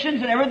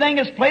denominations, and everything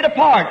has played a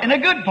part, and a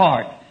good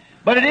part.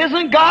 But it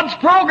isn't God's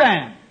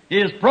program.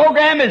 His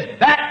program is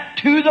back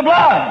to the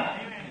blood.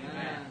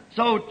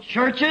 So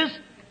churches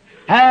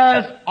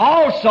has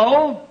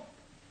also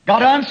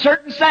got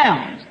uncertain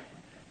sounds.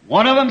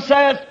 One of them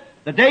says,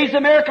 the days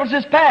of miracles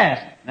is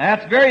past. Now,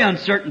 that's very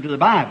uncertain to the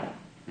Bible.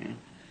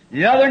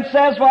 The other one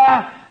says,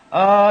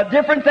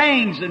 different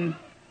things, and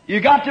you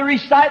got to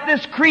recite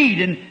this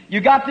creed, and you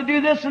got to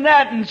do this and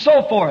that, and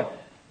so forth.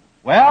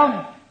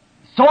 Well,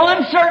 so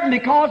uncertain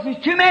because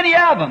there's too many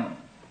of them.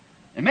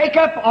 They make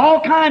up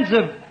all kinds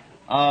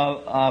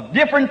of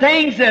different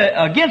things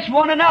against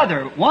one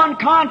another. One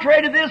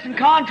contrary to this and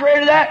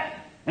contrary to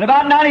that, and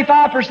about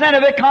 95%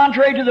 of it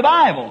contrary to the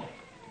Bible.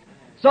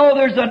 So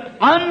there's an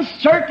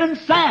uncertain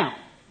sound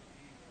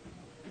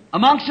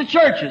amongst the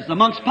churches,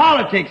 amongst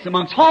politics,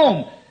 amongst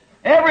home.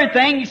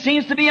 Everything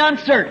seems to be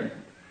uncertain.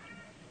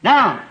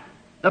 Now,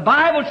 the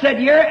Bible said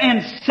here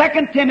in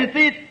 2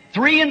 Timothy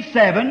 3 and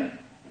 7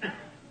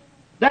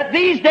 that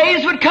these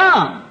days would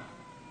come.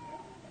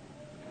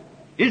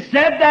 It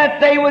said that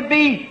they would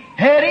be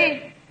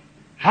heady,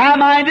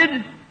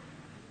 high-minded,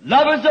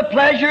 lovers of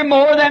pleasure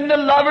more than the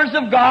lovers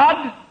of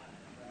God.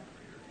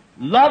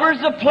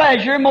 Lovers of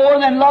pleasure more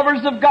than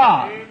lovers of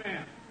God.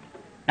 Amen.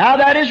 Now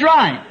that is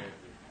right.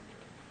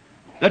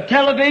 The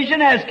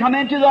television has come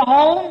into the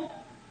home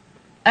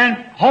and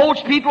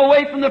holds people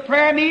away from the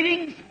prayer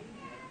meetings.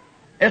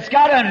 It's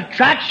got an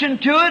attraction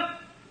to it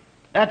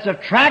that's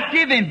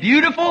attractive and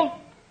beautiful.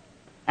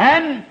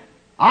 And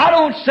I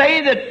don't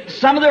say that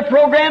some of their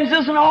programs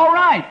isn't all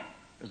right.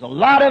 There's a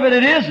lot of it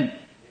that isn't.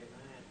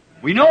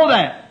 We know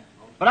that.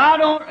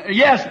 But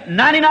yes,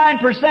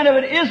 99%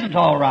 of it isn't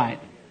all right.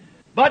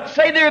 But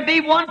say there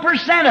be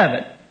 1% of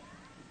it.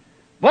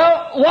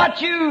 Well,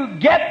 what you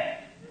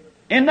get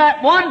in that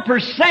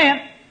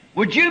 1%,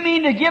 would you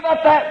mean to give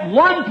up that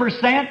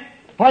 1%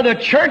 for the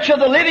church of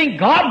the living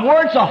God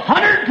where it's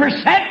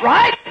 100%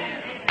 right?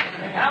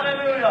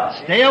 Hallelujah.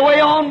 Stay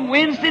away on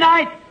Wednesday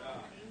night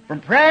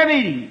from prayer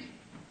meetings.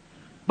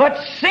 But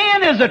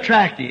sin is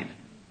attractive.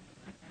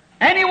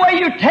 Any way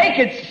you take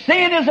it,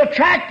 sin is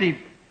attractive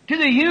to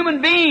the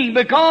human being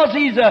because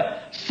he's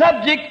a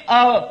subject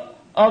of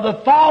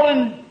the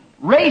fallen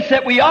race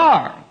that we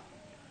are.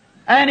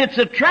 And it's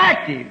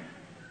attractive.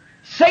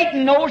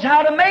 Satan knows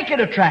how to make it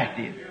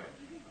attractive.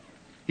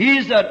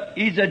 He's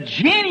a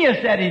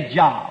genius at his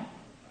job.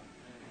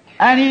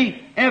 And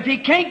if he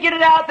can't get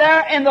it out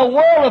there in the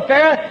world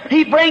affair,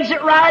 he brings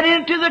it right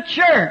into the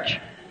church.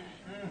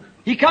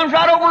 He comes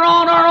right over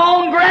on our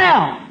own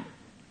ground.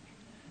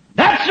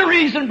 That's the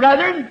reason,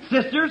 brethren,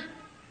 sisters,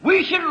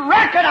 we should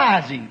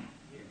recognize him.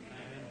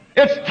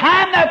 It's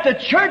time that the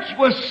church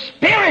was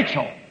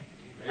spiritual.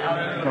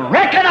 To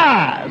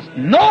recognize,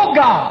 know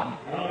God.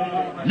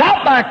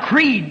 Not by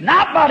creed,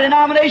 not by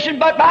denomination,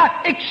 but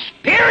by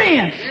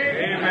experience.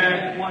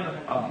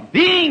 Amen.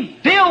 Being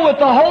filled with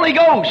the Holy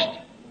Ghost.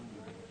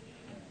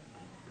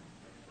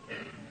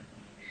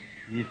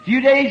 A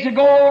few days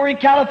ago over in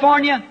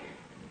California,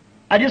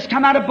 I just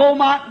come out of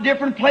Beaumont,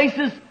 different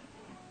places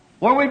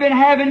where we've been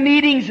having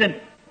meetings, and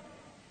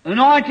the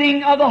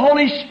anointing of the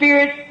Holy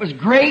Spirit was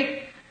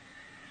great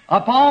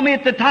upon me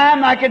at the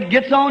time, like it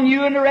gets on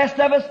you and the rest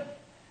of us.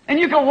 And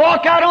you can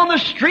walk out on the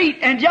street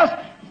and just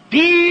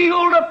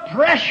feel the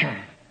pressure.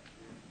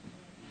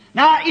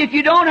 Now, if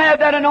you don't have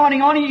that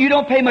anointing on you, you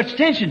don't pay much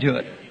attention to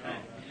it.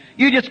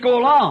 You just go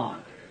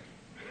along.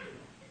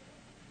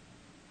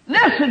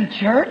 Listen,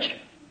 church.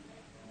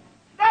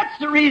 That's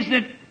the reason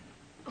that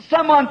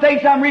someone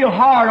thinks I'm real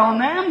hard on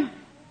them.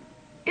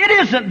 It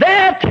isn't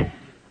that.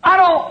 I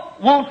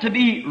don't want to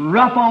be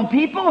rough on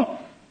people.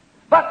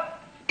 But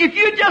if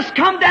you just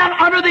come down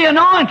under the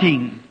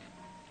anointing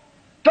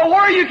to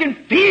where you can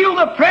feel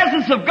the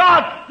presence of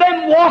God,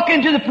 then walk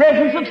into the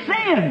presence of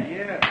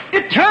sin.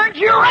 It turns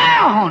you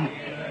around.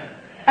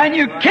 And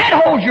you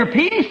can't hold your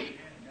peace.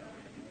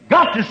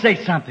 Got to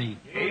say something.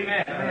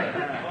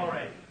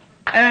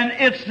 And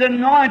it's the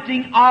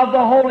anointing of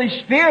the Holy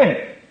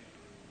Spirit.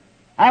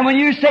 And when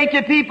you say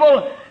to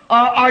people,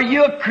 are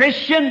you a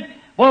Christian?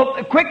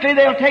 Well, quickly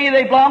they'll tell you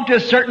they belong to a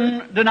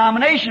certain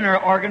denomination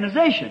or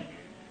organization.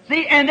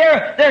 See, and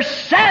they're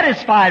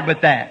satisfied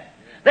with that.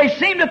 They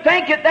seem to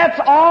think that that's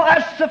all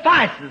that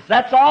suffices.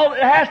 That's all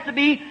it has to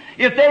be.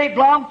 If they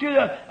belong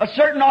to a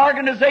certain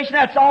organization,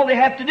 that's all they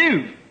have to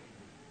do.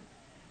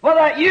 Well,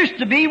 that used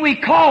to be, we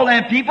call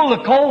them people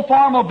the cold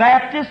form of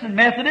Baptists and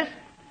Methodists.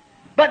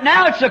 But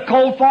now it's a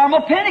cold form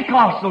of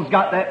Pentecostals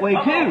got that way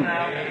too.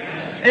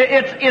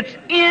 It's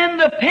in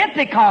the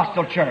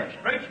Pentecostal church.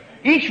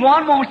 Each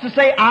one wants to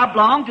say, I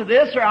belong to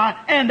this or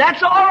and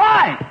that's all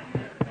right.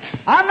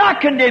 I'm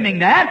not condemning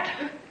that.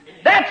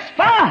 That's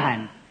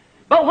fine.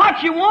 But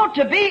what you want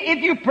to be,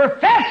 if you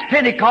profess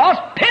Pentecost,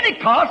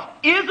 Pentecost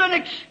is an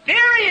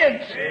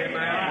experience.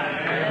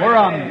 Amen. Where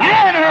a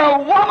man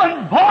or a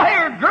woman, boy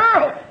or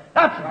girl,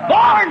 that's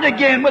born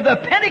again with a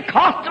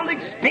Pentecostal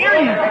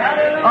experience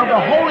of the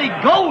Holy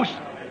Ghost.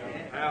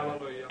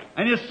 Hallelujah.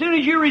 And as soon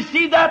as you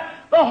receive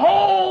that, the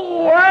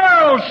whole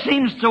world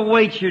seems to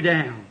weight you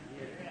down.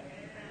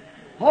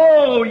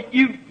 Oh,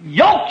 you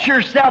yoked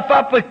yourself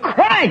up with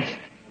Christ.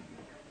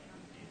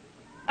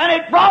 And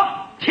it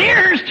brought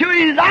tears to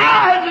his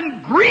eyes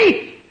and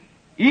grief,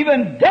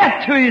 even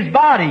death to his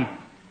body.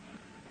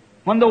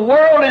 When the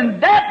world in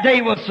that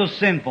day was so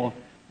sinful,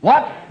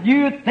 what do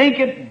you think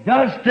it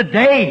does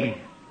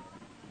today?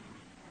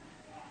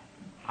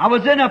 I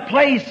was in a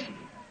place,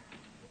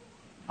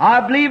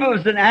 I believe it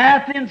was in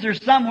Athens or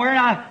somewhere,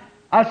 and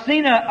I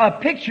seen a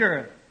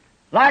picture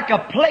like a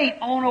plate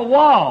on a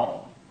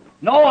wall.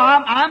 No,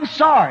 I'm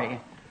sorry.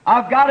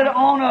 I've got it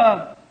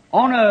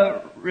on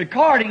a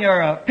recording or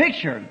a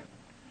picture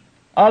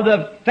of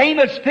the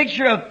famous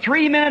picture of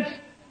 3 minutes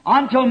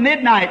until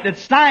midnight that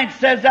science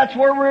says that's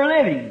where we're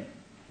living.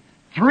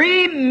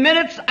 3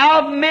 minutes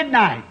of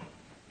midnight.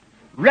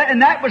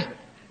 And that was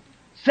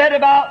said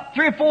about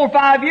 3 or 4 or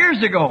 5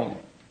 years ago.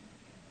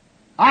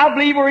 I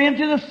believe we're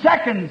into the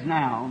seconds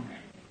now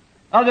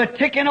of the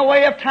ticking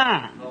away of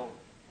time.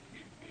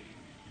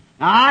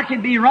 Now, I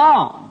can be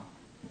wrong,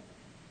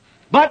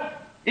 but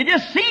it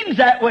just seems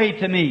that way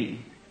to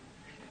me.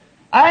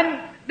 And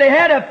they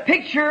had a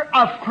picture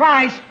of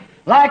Christ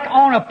like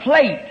on a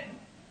plate,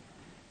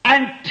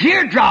 and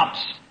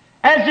teardrops,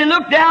 as he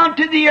looked down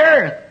to the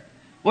earth,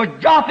 were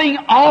dropping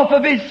off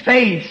of his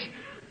face.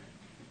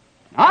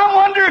 I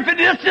wonder if it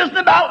just isn't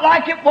about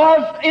like it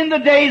was in the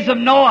days of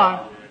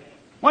Noah,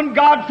 when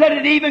God said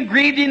it even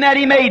grieved him that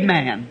he made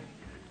man.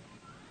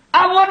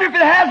 I wonder if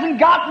it hasn't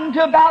gotten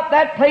to about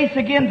that place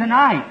again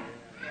tonight.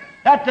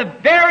 That the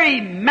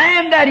very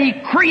man that he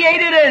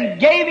created and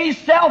gave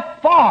himself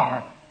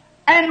for,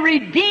 and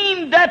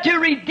redeemed that, to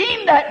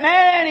redeem that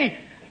man, he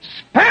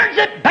spurns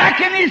it back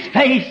in his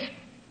face.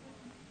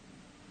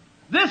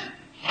 This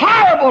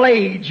horrible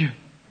age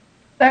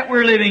that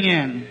we're living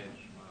in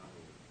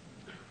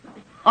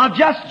of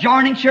just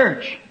joining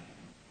church.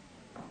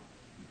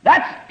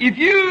 That's, if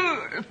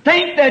you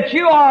think that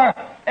you are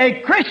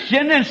a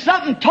Christian and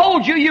something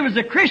told you you was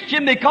a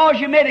Christian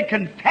because you made a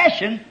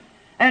confession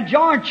and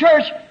joined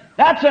church,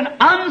 that's an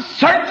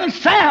uncertain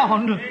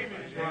sound.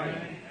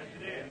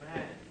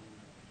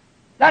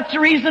 That's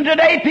the reason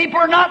today people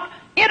are not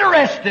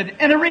interested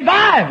in a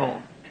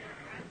revival.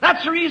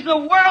 That's the reason the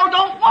world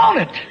don't want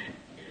it.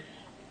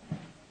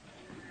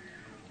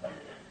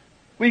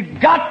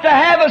 We've got to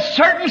have a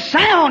certain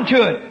sound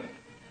to it.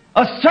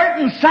 A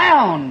certain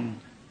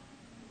sound.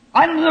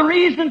 And the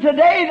reason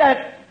today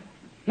that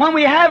when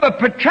we have a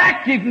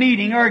protracted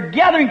meeting or a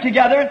gathering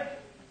together,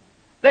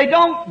 they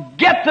don't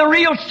get the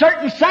real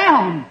certain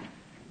sound.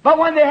 But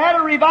when they had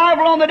a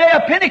revival on the day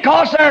of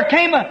Pentecost, there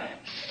came a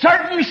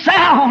certain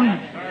sound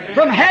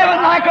from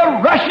heaven like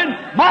a rushing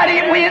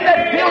mighty wind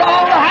that filled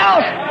all the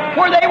house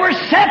where they were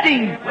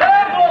sitting.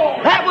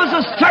 That was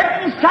a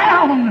certain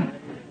sound.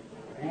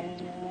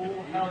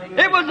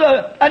 It was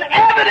an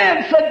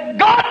evidence that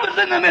God was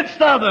in the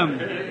midst of them.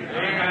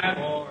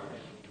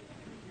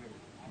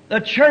 The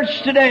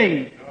church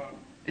today,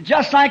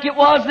 just like it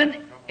was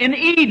in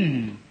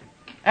Eden,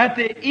 at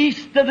the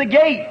east of the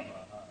gate,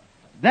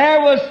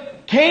 there was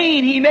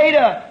Cain. He made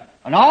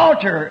an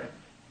altar.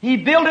 He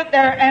built it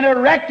there and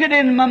erected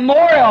in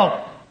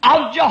memorial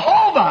of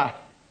Jehovah.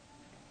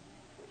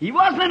 He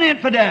wasn't an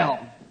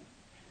infidel.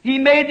 He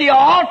made the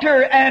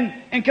altar and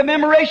in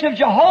commemoration of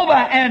Jehovah,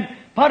 and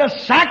put a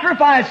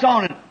sacrifice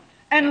on it,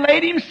 and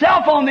laid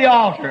himself on the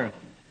altar,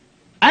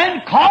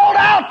 and called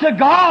out to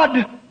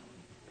God.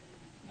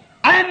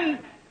 And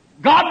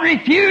God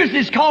refused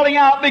his calling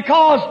out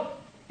because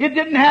it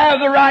didn't have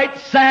the right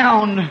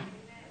sound.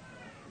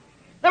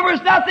 There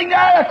was nothing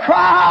there to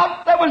cry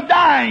out that was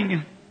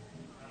dying.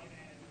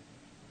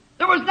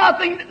 There was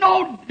nothing,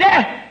 no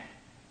death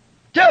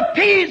to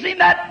appease him.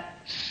 That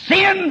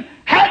sin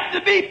had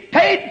to be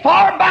paid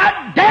for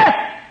by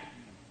death.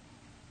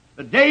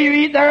 The day you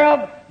eat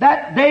thereof,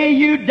 that day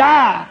you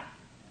die.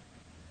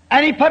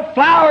 And he put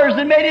flowers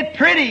and made it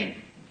pretty.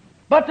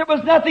 But there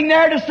was nothing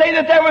there to say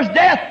that there was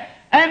death.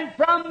 And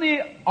from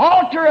the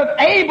altar of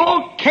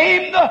Abel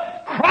came the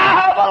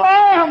cry of a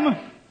lamb.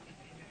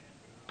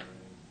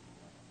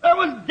 There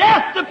was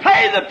death to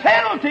pay the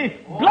penalty.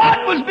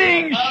 Blood was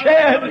being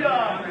shed.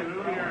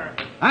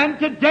 And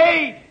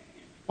today,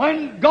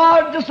 when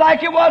God, just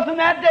like it was in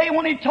that day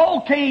when he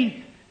told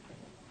Cain,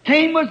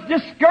 Cain was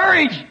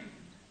discouraged.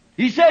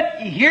 He said,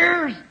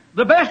 here's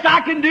the best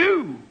I can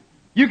do.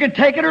 You can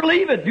take it or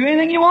leave it. Do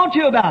anything you want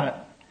to about it.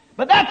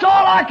 But that's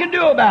all I can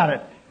do about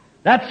it.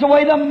 That's the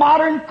way the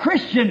modern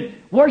Christian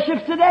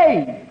worships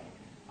today.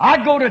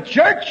 I go to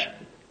church.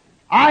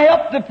 I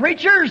help the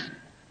preachers.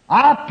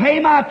 I pay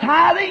my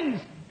tithings.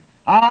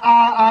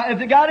 If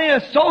they got in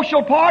a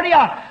social party,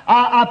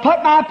 I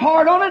put my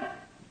part on it.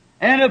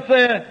 And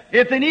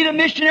if they need a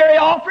missionary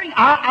offering,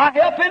 I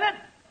help in it.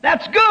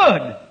 That's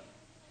good.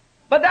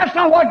 But that's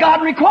not what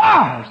God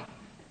requires.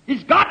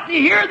 He's got to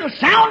hear the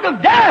sound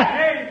of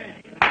death.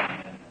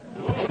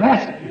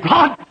 That's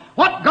God.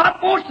 What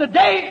God wants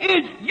today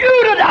is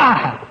you to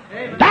die.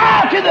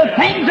 Die to the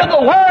things of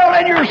the world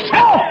and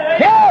yourself.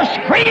 He'll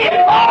scream,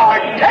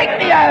 Lord, take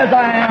me as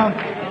I am.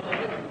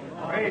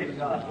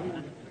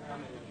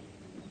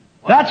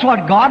 That's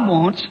what God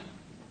wants.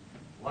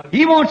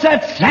 He wants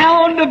that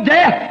sound of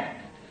death.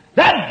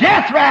 That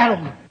death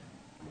rattle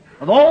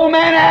of old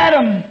man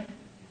Adam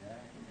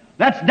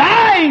that's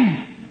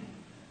dying.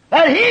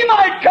 That he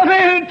might come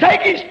in and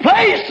take his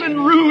place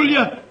and rule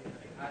you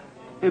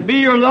and be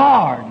your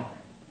Lord.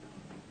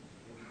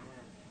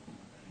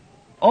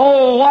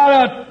 Oh, what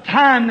a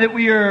time that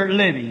we are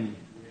living.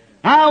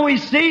 Now we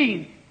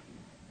see,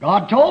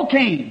 God told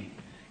Cain,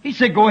 he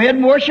said, go ahead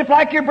and worship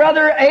like your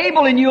brother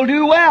Abel and you'll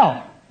do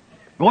well.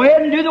 Go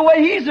ahead and do the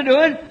way he's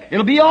doing.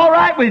 It'll be all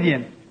right with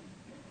you.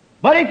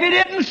 But if he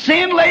didn't,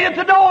 sin laid at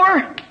the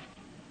door.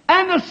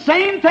 And the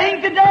same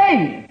thing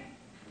today.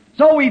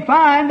 So we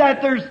find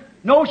that there's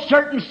no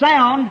certain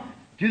sound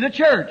to the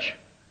church.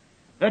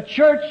 The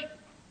church,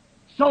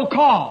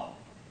 so-called.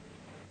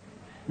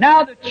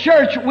 Now the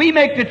church, we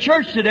make the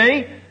church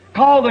today,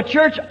 call the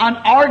church an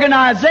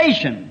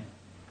organization.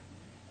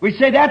 We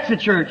say that's the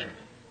church.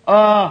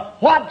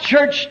 What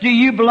church do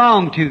you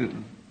belong to?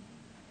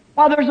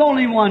 Well, there's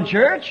only one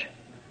church.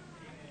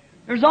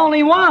 There's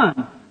only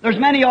one. There's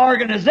many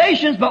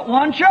organizations, but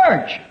one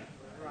church.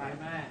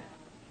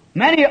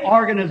 Many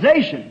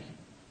organizations.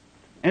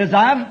 And as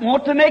I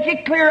want to make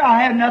it clear,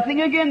 I have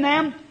nothing against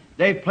them.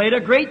 They've played a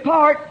great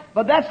part,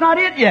 but that's not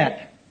it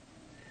yet.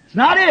 It's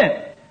not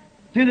it.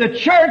 To the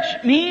church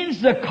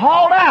means the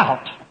called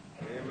out,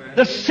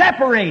 the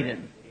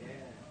separated.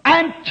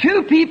 And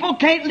two people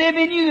can't live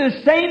in you at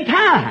the same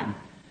time.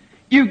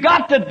 You've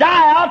got to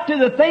die out to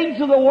the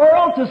things of the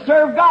world to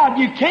serve God.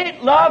 You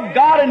can't love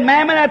God and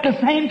mammon at the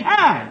same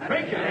time.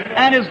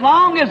 And as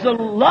long as the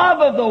love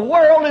of the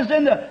world is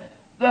in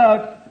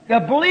the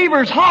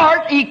believer's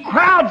heart, he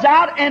crowds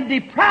out and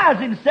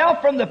deprives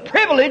himself from the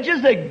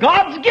privileges that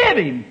God's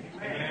given him.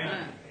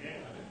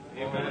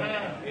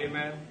 Amen.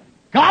 Amen.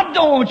 God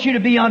don't want you to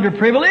be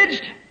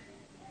underprivileged.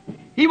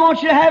 He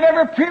wants you to have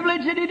every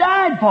privilege that He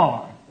died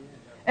for.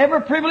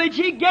 Every privilege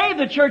He gave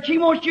the church, He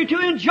wants you to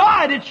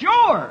enjoy it. It's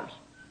yours.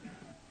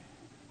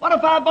 What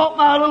if I bought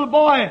my little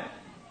boy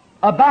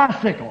a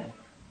bicycle?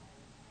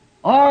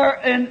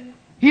 And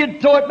he'd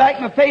throw it back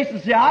in my face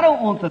and say, I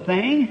don't want the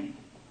thing.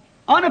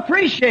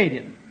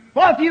 Unappreciated.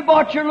 What if you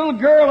bought your little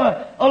girl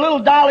a little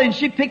dolly and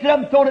she picked it up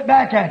and throwed it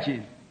back at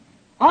you?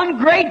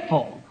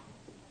 Ungrateful.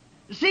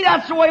 See,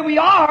 that's the way we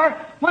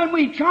are when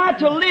we try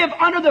to live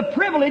under the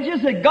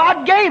privileges that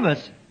God gave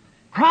us.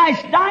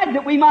 Christ died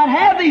that we might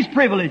have these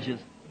privileges.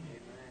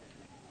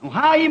 Well,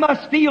 how you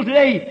must feel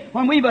today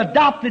when we've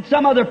adopted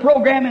some other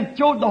program and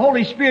thrown the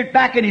Holy Spirit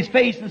back in His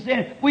face and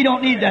said, we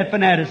don't need that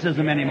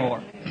fanaticism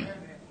anymore.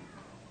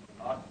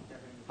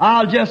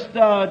 I'll just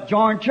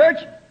join church.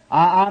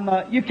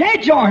 You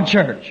can't join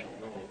church.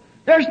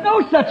 There's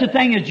no such a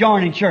thing as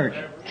joining church.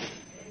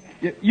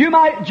 You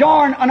might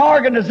join an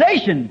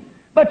organization,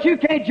 but you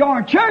can't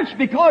join church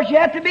because you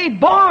have to be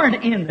born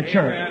in the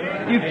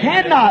church. You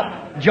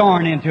cannot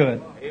join into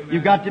it.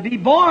 You've got to be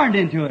born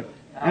into it.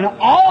 And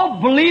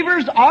all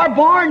believers are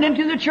born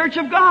into the church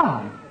of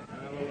God.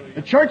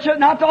 The church,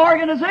 not the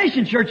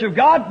organization church of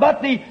God,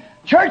 but the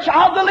church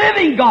of the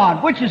living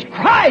God, which is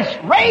Christ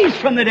raised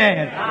from the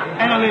dead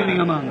and living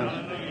among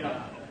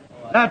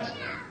us.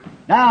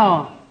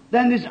 Now,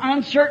 then there's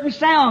uncertain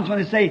sounds when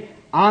they say,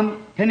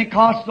 I'm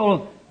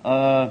Pentecostal,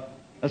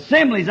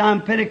 Assemblies,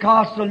 I'm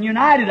Pentecostal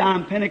United,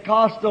 I'm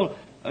Pentecostal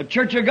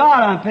Church of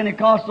God, I'm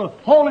Pentecostal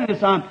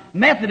Holiness, I'm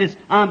Methodist,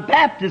 I'm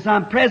Baptist,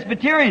 I'm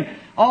Presbyterian.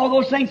 All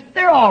those things,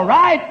 they're all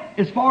right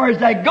as far as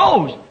that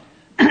goes.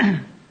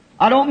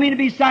 I don't mean to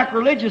be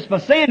sacrilegious by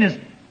saying this.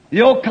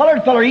 The old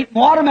colored feller eating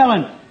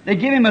watermelon, they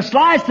give him a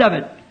slice of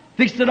it,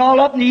 fixed it all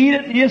up and he eat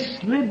it and he just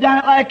slid down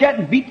it like that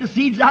and beat the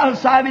seeds out of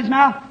the side of his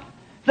mouth.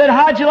 Said,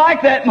 how'd you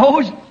like that,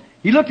 Mose?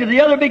 He looked at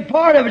the other big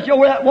part of it,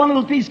 where that one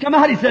little piece come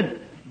out. He said,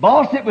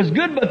 boss, it was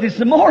good, but there's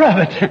some more of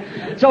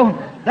it. So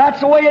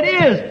that's the way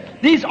it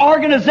is. These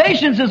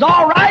organizations is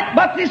all right,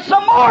 but there's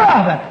some more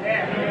of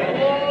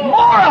it.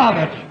 More of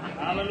it.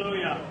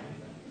 Hallelujah.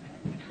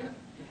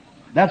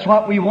 That's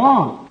what we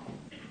want.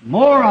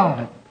 More of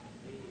it.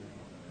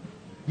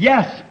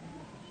 Yes.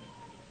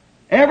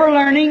 Ever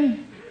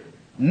learning,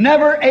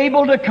 never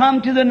able to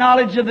come to the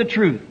knowledge of the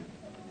truth.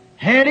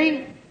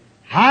 Heady,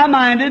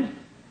 high-minded,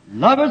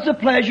 lovers of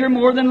pleasure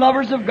more than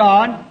lovers of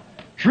God,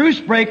 truce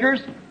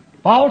breakers,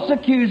 false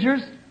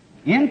accusers,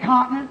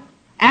 incontinent,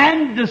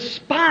 and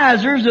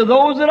despisers of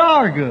those that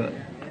are good.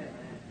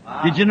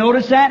 Did you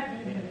notice that?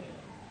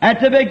 At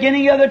the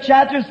beginning of the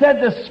chapter it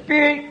said the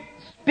Spirit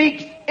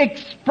speaks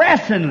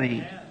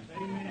expressly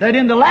that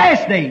in the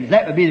last days,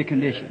 that would be the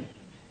condition.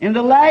 In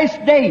the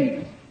last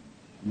days,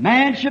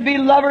 man should be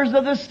lovers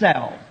of the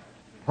self,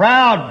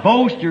 proud,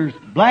 boasters,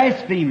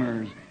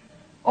 blasphemers,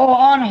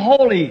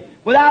 unholy,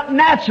 without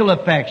natural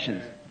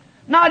affections.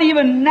 Not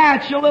even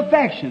natural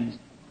affections.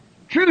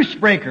 Truce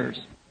breakers,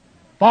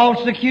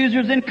 false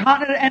accusers,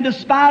 incontinent, and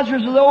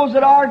despisers of those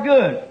that are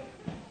good.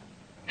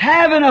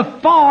 Having a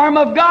form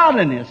of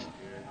godliness.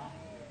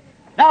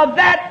 Now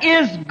that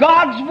is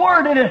God's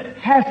Word and it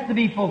has to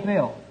be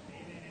fulfilled.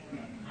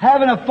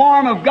 Having a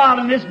form of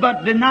godliness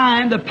but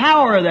denying the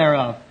power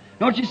thereof.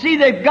 Don't you see,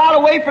 they've got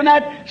away from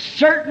that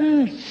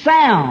certain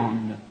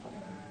sound.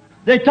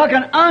 They took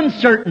an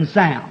uncertain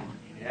sound.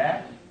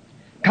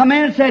 Come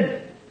in and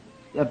said,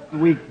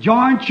 we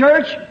joined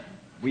church,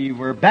 we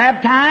were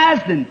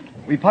baptized, and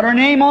we put our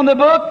name on the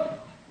book.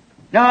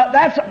 Now,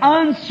 that's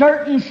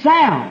uncertain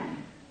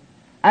sound.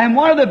 And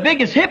one of the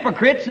biggest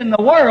hypocrites in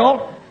the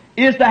world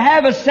is to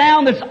have a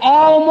sound that's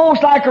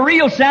almost like a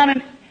real sound,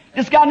 and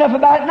it's got enough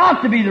about it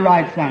not to be the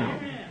right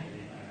sound.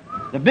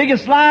 The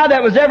biggest lie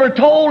that was ever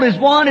told is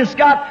one that's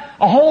got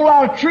a whole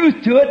lot of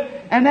truth to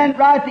it, and then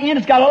right at the end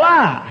it's got a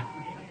lie.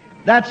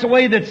 That's the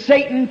way that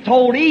Satan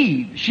told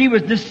Eve. She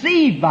was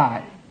deceived by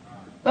it.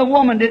 The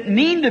woman didn't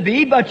mean to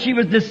be, but she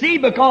was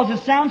deceived because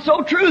it sounds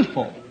so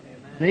truthful.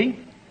 See?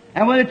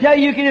 And when they tell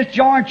you can just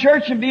join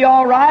church and be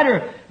all right,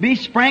 or be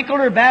sprinkled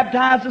or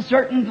baptized a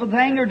certain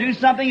thing or do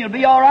something, it'll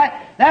be all right.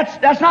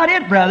 That's not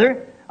it,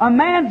 brother. A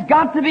man's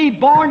got to be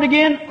born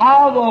again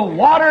of the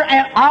water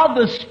and of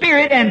the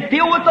Spirit and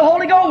filled with the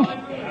Holy Ghost.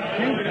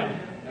 See?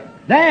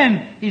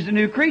 Then he's a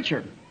new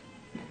creature.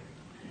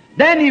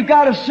 Then you've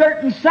got a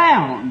certain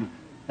sound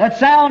that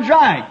sounds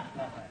right.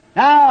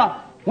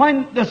 Now,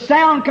 when the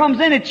sound comes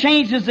in, it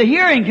changes the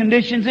hearing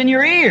conditions in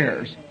your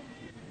ears.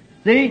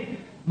 See?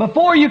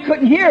 Before you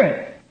couldn't hear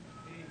it.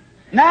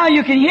 Now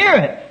you can hear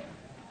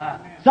it.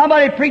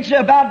 Somebody preached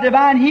about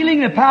divine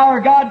healing, the power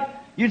of God.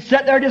 You'd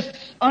sit there just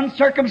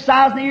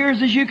uncircumcised in the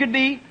ears as you could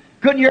be.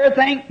 Couldn't hear a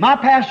thing. My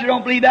pastor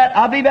don't believe that.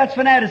 I believe that's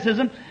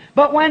fanaticism.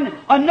 But when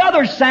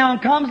another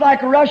sound comes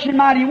like a rushing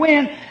mighty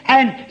wind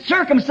and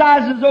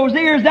circumcises those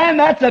ears, then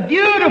that's a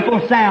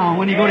beautiful sound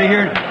when you go to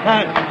hear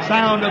that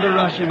sound of the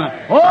rushing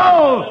mighty.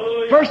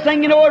 Oh, first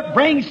thing you know, it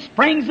brings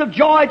springs of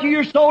joy to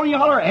your soul and you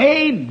holler,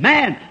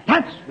 amen.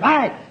 That's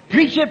right.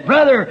 Preach it,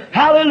 brother.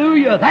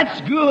 Hallelujah. That's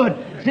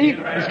good. See,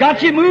 it's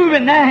got you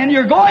moving now and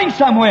you're going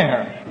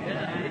somewhere.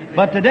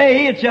 But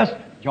today it's just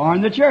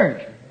join the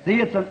church.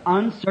 See, it's an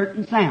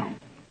uncertain sound.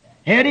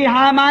 Heady,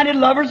 high-minded,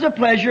 lovers of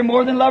pleasure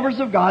more than lovers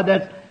of God.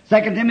 That's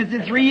 2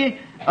 Timothy 3,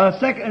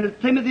 2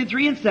 Timothy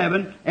 3 and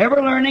 7.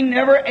 Ever learning,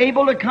 never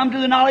able to come to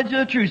the knowledge of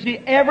the truth. See,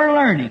 ever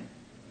learning.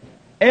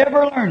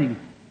 Ever learning.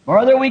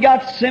 Brother, we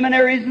got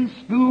seminaries and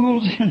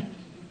schools and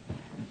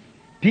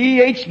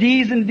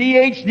PhDs and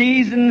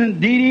DHDs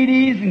and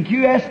DDDs and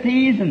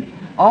QSTs and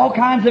all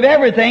kinds of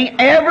everything.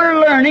 Ever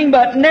learning,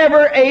 but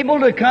never able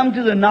to come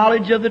to the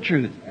knowledge of the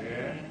truth.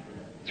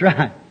 That's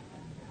right.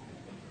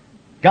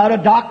 Got a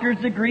doctor's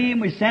degree, and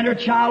we send our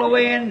child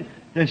away in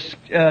the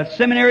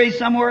seminary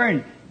somewhere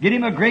and get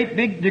him a great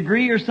big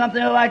degree or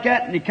something like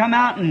that, and he come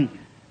out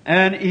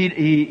and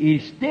he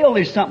still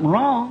there's something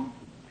wrong.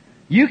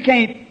 You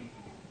can't.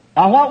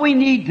 Now, what we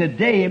need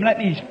today, and let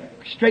me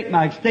straighten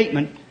my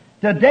statement.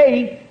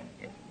 Today,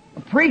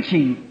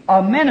 preaching,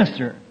 a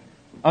minister,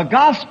 a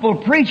gospel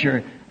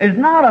preacher is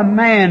not a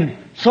man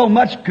so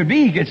much could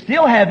be. He could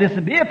still have this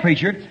and be a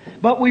preacher,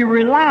 but we're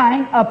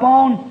relying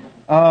upon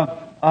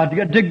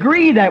a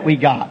degree that we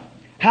got.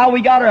 How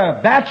we got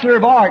a Bachelor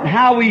of Art and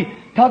how we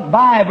took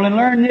Bible and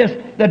learned this.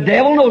 The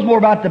devil knows more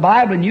about the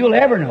Bible than you'll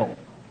ever know.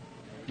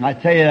 I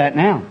tell you that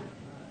now.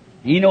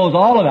 He knows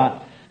all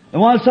about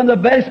it. Some of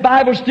the best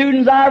Bible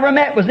students I ever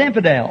met was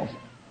infidels.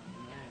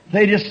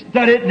 They just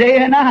studied day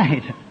and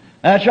night.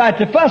 That's right,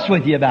 to fuss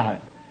with you about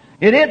it.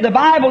 It is, the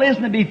Bible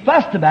isn't to be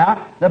fussed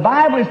about. The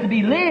Bible is to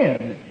be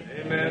lived.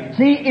 Amen.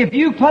 See, if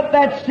you put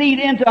that seed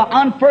into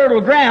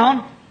unfertile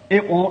ground,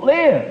 it won't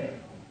live.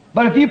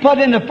 But if you put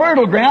it into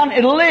fertile ground,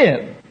 it'll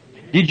live.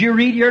 Did you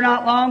read here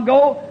not long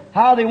ago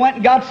how they went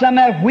and got some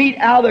of that wheat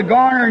out of the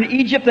garner in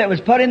Egypt that was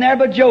put in there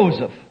by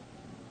Joseph?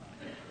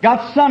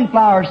 Got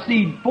sunflower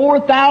seed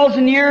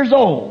 4,000 years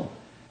old.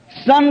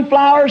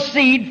 Sunflower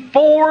seed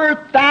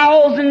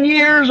 4,000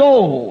 years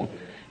old.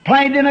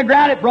 Planted in the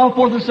ground, it brought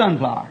forth a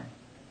sunflower.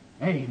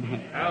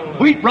 Amen.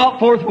 Wheat brought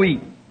forth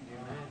wheat.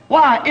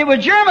 Why? It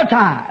was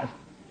germatized.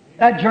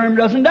 That germ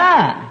doesn't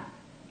die.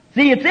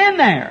 See, it's in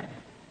there.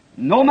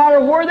 No matter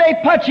where they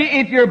put you,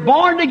 if you're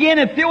born again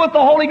and filled with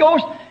the Holy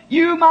Ghost,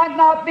 you might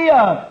not be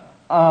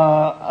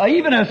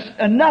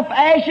enough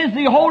ashes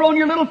to hold on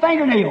your little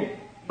fingernail.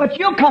 But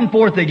you'll come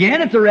forth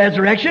again at the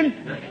resurrection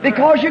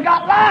because you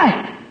got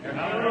life.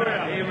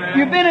 Amen.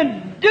 You've been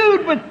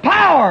endued with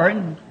power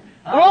and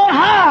on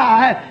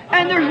high,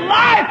 and there's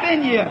life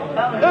in you.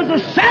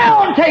 There's a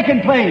sound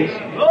taking place.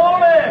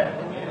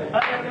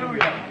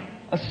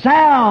 A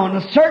sound,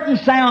 a certain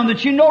sound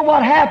that you know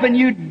what happened.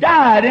 You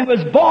died and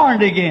was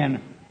born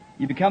again.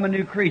 You become a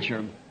new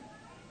creature.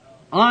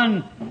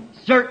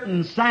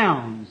 Uncertain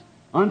sounds.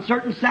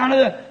 Uncertain sound of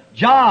the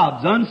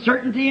jobs.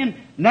 Uncertainty in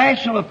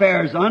national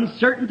affairs.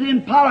 Uncertainty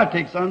in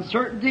politics.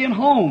 Uncertainty in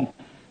home.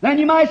 Then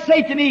you might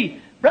say to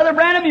me, Brother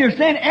Branham, you're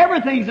saying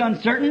everything's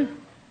uncertain.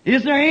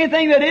 Is there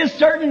anything that is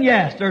certain?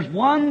 Yes, there's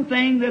one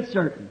thing that's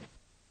certain.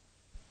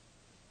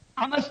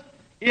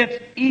 It's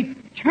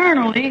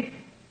eternally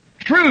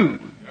true.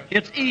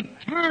 It's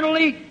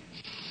eternally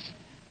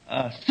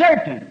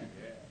certain.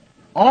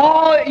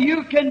 Oh,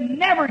 you can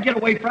never get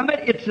away from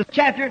it. It's a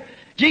chapter.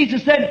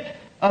 Jesus said,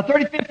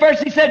 35th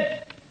verse, He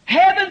said,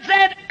 heavens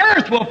and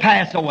earth will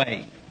pass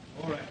away,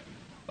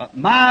 but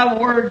my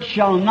word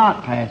shall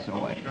not pass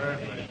away.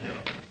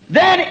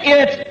 Then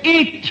it's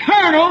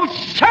eternal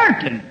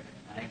certain.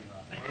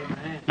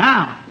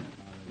 Now,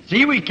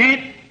 see, we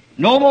can't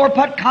no more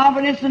put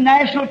confidence in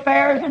national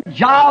affairs and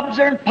jobs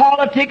or in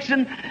politics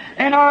and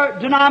our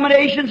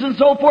denominations and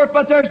so forth,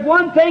 but there's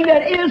one thing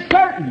that is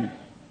certain.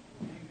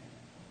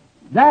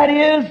 That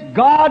is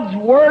God's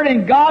Word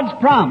and God's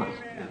promise.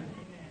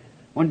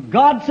 When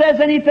God says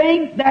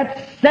anything,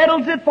 that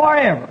settles it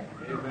forever.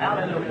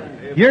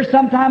 Here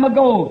some time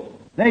ago,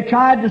 they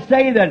tried to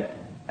say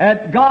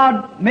that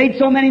God made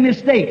so many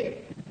mistakes.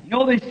 You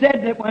know, they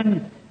said that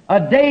when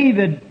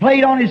David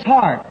played on his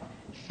harp,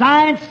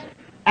 science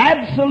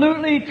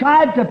absolutely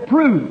tried to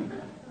prove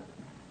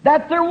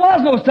that there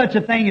was no such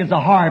a thing as a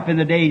harp in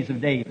the days of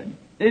David.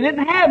 They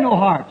didn't have no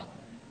harps.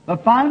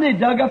 But finally they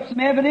dug up some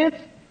evidence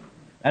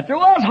that there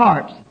was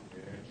harps.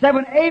 Said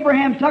when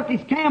Abraham took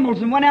his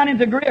camels and went out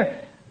into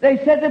Greer, they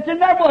said that there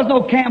never was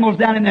no camels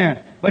down in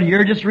there. But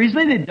here just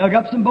recently they dug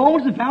up some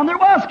bones and found there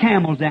was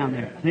camels down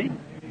there. See?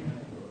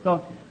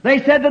 So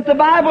they said that the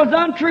Bible is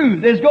untrue.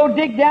 They just go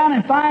dig down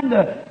and find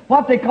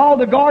what they call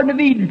the Garden of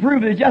Eden,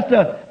 prove it's just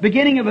a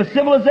beginning of a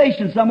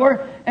civilization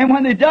somewhere. And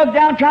when they dug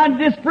down trying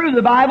to disprove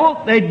the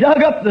Bible, they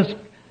dug up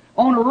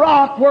on a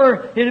rock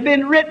where it had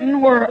been written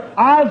where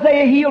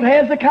Isaiah healed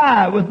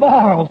Hezekiah with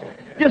boils,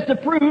 just to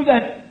prove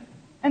that.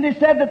 And they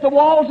said that the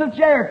walls of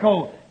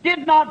Jericho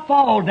did not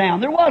fall down.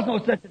 There was no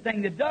such a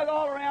thing. They dug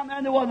all around there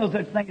and there was no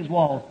such thing as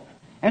walls.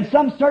 And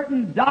some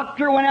certain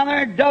doctor went out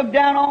there and dug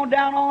down,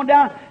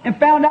 and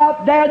found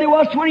out there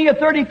was 20 or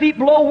 30 feet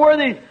below where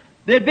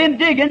they'd been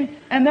digging,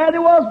 and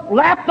there was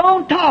lapped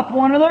on top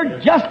one another,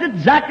 just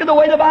exactly the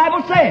way the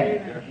Bible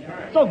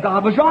said. So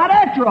God was right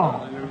after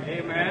all.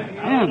 Amen.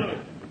 Yeah.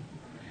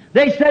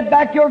 They said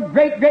back your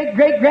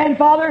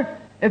great-great-great-grandfather,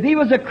 if he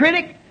was a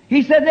critic,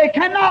 he said there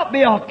cannot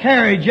be a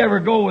carriage ever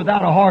go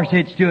without a horse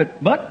hitched to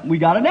it. But we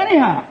got it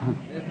anyhow.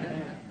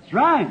 That's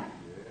right.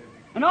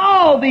 And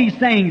all these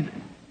things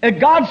that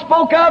God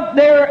spoke of,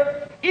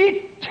 they're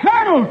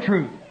eternal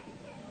truth.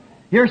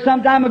 Here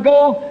some time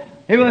ago,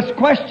 it was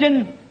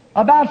questioned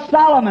about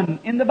Solomon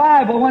in the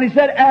Bible when he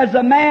said, as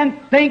a man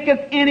thinketh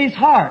in his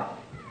heart,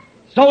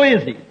 so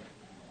is he.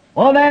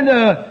 Well, then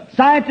the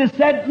scientists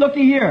said,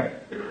 looky here,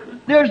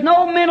 there's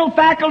no mental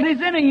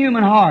faculties in a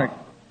human heart.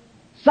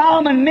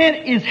 Solomon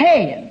meant his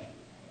head.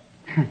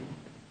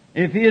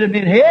 If he'd have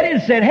been head,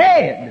 he'd said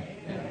head.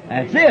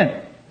 That's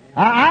it.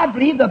 I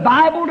believe the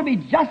Bible to be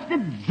just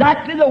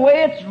exactly the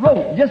way it's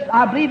wrote.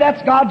 I believe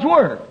that's God's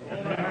Word.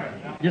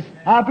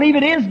 I believe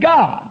it is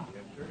God.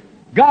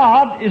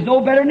 God is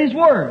no better than His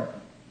Word.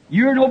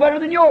 You're no better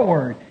than your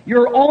Word.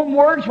 Your own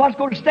Word's what's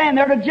going to stand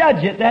there to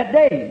judge it that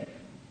day.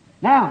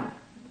 Now,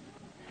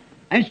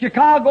 in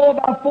Chicago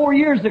about 4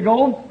 years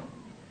ago,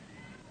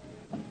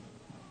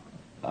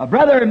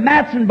 Brother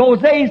Matson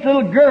Bose's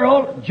little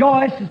girl,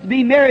 Joyce, is to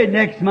be married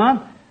next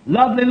month.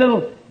 Lovely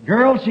little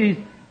girl. She's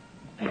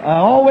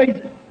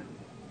always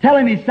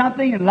telling me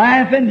something and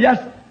laughing,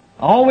 just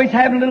always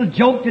having a little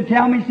joke to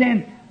tell me,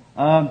 saying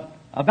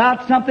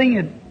about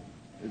something.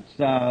 It's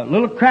a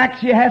little crack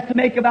she has to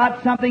make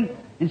about something.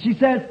 And she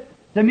says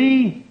to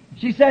me,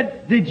 she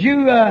said, did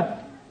you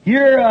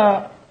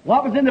hear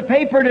what was in the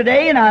paper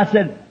today? And I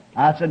said,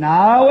 I said,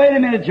 now, wait a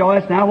minute,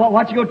 Joyce. Now,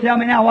 what you going to tell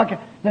me now? I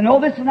said, no,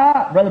 this is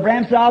not. Brother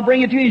Branham said, I'll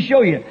bring it to you and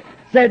show you.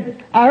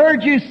 Said, I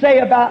heard you say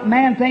about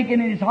man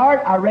thinking in his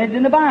heart. I read it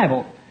in the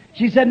Bible.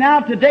 She said,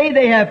 now, today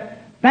they have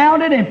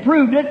found it and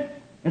proved it.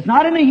 It's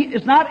not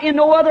in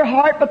no other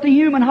heart but the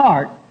human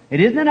heart. It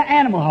isn't in an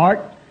animal heart.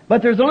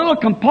 But there's a little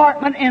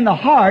compartment in the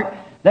heart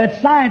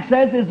that science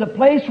says is the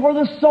place where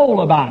the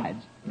soul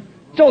abides.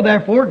 So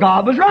therefore,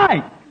 God was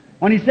right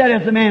when He said,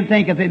 as a man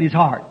thinketh in his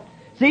heart.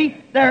 See,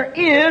 there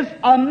is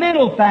a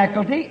mental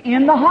faculty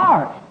in the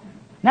heart.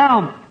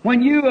 Now,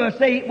 when you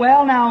say,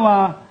 well,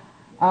 now,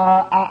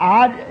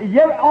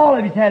 all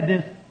of you had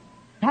this.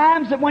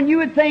 Times that when you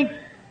would think,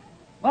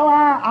 well,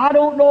 I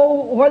don't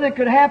know whether it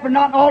could happen,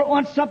 not all at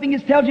once, something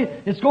just tells you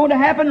it's going to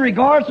happen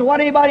regardless of what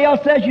anybody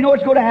else says, you know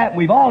it's going to happen.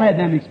 We've all had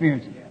them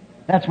experiences.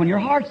 That's when your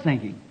heart's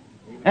thinking.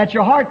 That's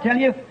your heart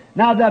telling you.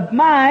 Now, the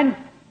mind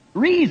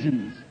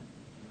reasons,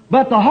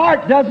 but the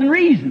heart doesn't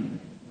reason.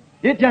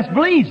 It just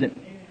believes it.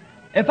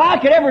 If I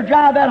could ever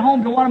drive that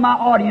home to one of my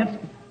audience,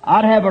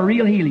 I'd have a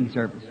real healing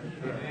service.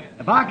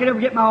 If I could ever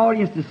get my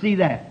audience to see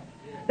that.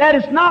 That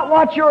is not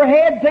what your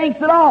head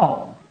thinks at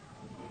all.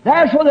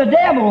 That's where the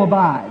devil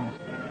abides.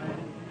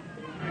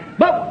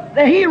 But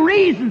he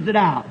reasons it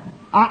out.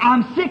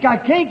 I'm sick, I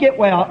can't get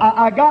well,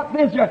 I got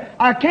this, or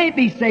I can't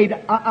be saved,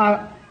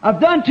 I've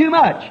done too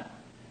much.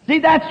 See,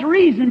 that's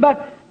reason,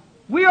 but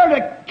we are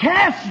to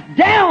cast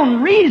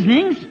down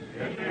reasonings.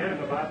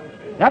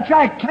 That's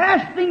right,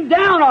 casting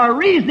down our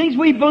reasonings,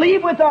 we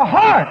believe with our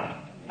heart.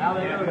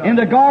 Hallelujah. In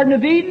the Garden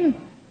of Eden,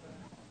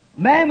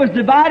 man was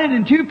divided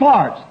in two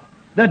parts.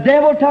 The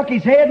devil took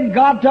his head and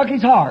God took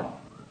his heart.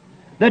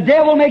 The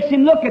devil makes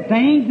him look at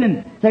things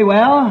and say,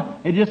 well,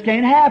 it just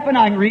can't happen,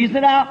 I can reason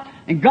it out.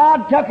 And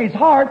God took his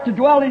heart to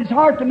dwell in his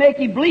heart to make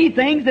him believe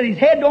things that his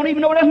head don't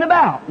even know nothing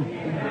about.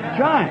 That's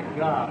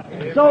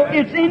right. So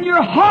it's in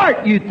your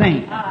heart you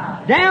think.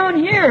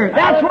 Down here,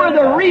 that's where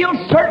the real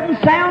certain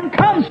sound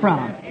comes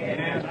from.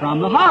 It's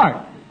from the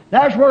heart.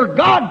 That's where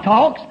God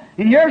talks,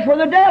 and here's where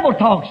the devil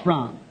talks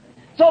from.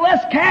 So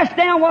let's cast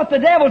down what the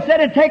devil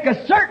said and take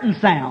a certain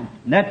sound.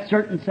 And that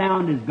certain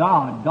sound is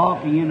God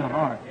talking in the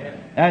heart.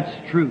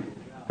 That's true.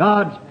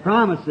 God's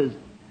promises.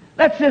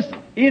 Let's just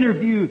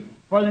interview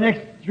for the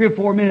next 3 or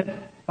 4 minutes,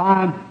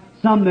 find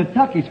some that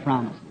took His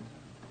promises.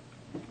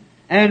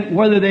 And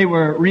whether they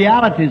were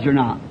realities or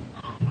not.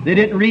 They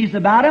didn't reason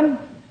about them.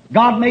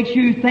 God makes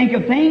you think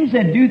of things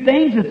and do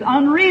things that's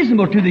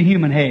unreasonable to the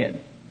human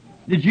head.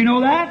 Did you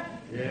know that?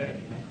 Yes.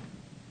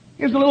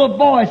 Here's a little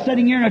boy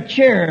sitting here in a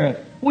chair,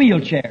 a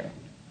wheelchair.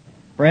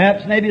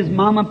 Perhaps maybe his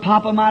mom and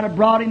papa might have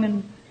brought him,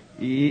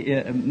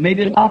 and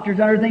maybe the doctor's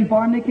done everything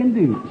for him they can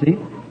do. See?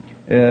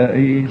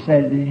 He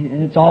said,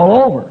 it's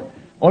all over.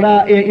 Well,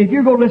 now, if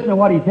you're going to listen to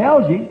what he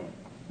tells you,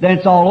 then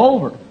it's all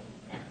over.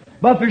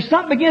 But if there's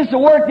something begins to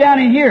work down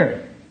in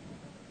here,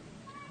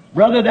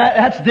 brother,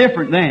 that's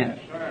different then.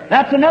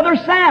 That's another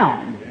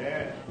sound.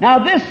 Now,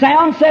 this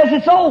sound says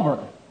it's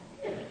over.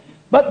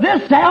 But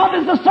this sound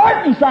is a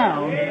certain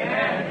sound.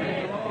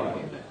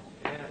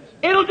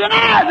 It'll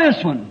deny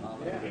this one.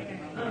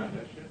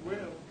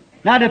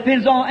 Now, it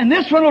depends on, and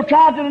this one will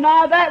try to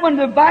deny that one,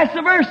 and vice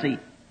versa.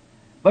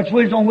 But it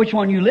depends on which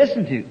one you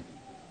listen to.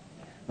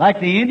 Like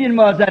the Indian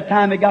was that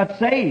time he got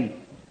saved.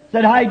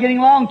 Said, how are you getting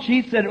along,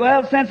 Chief? Said,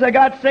 well, since I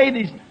got saved,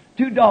 these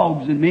 2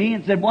 dogs in me.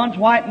 And said, one's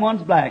white and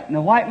one's black. And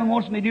the white one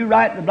wants me to do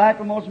right, and the black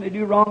one wants me to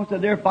do wrong. So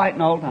they're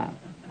fighting all the time.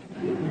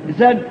 He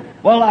said,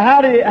 well,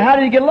 how do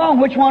you get along?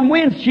 Which one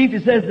wins, Chief? He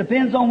says,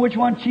 depends on which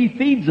one Chief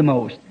feeds the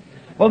most.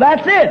 Well,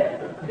 that's it.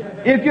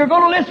 If you're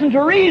going to listen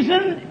to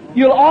reason,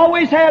 you'll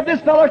always have this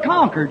fellow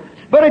conquered.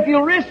 But if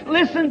you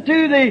listen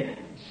to the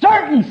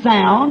certain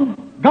sound,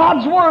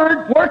 God's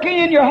Word working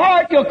in your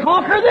heart, you'll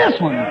conquer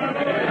this one.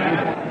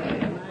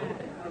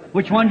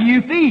 Which one do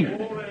you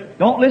feed?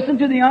 Don't listen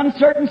to the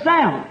uncertain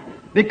sound.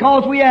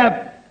 Because we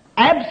have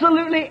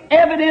absolutely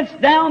evidence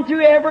down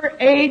through every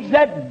age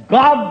that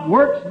God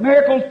works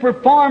miracles,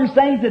 performs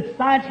things that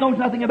science knows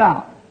nothing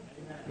about.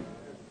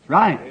 That's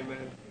right.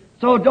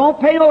 So don't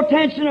pay no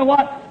attention to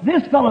what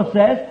this fellow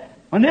says.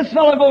 When this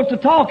fellow goes to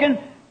talking,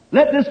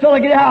 let this fellow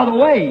get out of the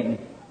way.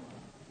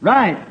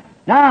 Right.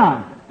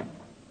 Now,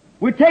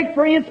 we take,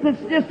 for instance,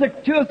 just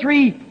 2 or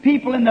 3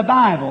 people in the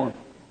Bible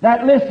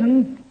that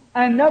listen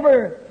and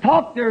never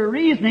talk their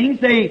reasonings.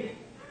 They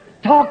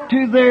talk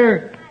to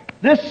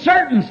this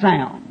certain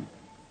sound.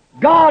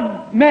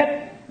 God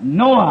met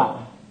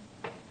Noah.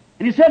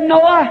 And He said,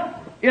 Noah,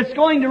 it's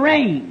going to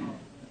rain.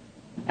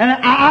 And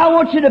I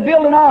want you to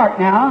build an ark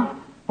now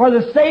for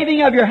the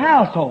saving of your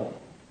household.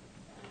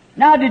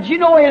 Now, did you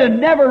know it had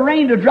never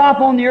rained a drop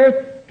on the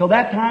earth till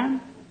that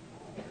time?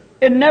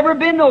 It had never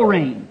been no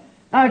rain.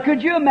 Now,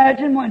 could you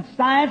imagine when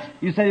science,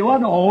 you say it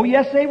wasn't? Oh,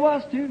 yes, they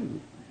was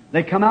too.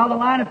 They come out of the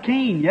line of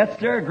Cain. Yes,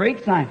 sir,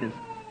 great scientists.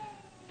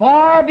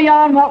 Far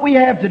beyond what we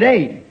have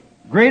today.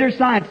 Greater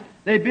science.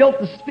 They built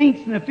the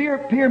Sphinx and the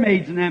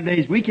pyramids in them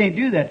days. We can't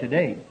do that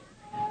today.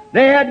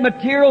 They had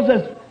materials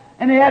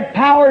and they had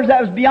powers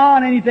that was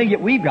beyond anything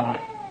that we've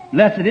got.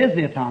 Unless it is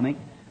the atomic.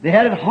 They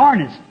had it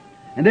harnessed.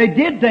 And they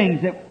did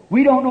things that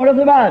we don't know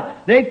nothing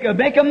about. They could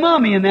make a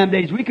mummy in them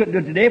days. We couldn't do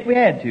it today if we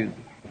had to.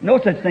 No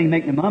such thing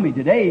making a mummy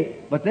today,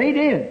 but they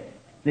did.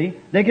 See?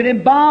 They could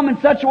embalm in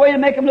such a way to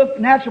make them look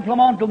natural plumb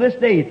on till this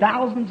day,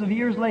 thousands of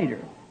years later.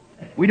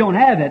 We don't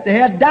have that. They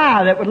had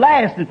dye that would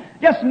last, and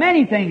just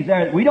many things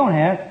there that we don't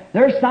have.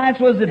 Their science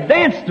was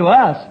advanced to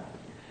us.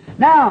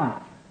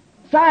 Now,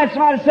 science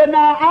might have said,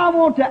 now I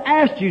want to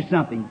ask you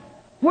something.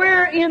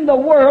 Where in the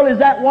world is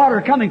that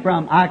water coming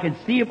from? I can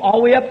see it all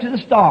the way up to the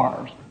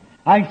stars.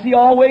 I can see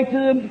all the way to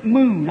the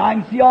moon. I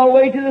can see all the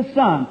way to the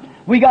sun.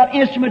 We got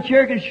instruments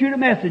here that can shoot a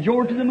message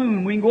over to the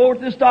moon. We can go over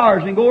to the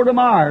stars. We can go over to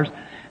Mars.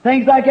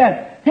 Things like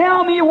that.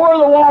 Tell me where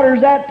the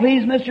water's at,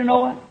 please, Mr.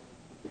 Noah.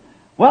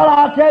 Well,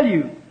 I'll tell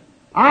you.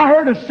 I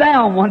heard a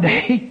sound one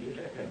day,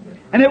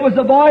 and it was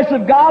the voice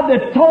of God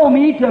that told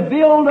me to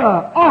build an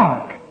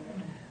ark.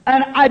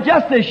 And I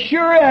just as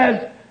sure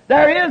as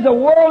there is a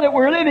world that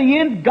we're living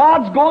in,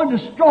 God's going to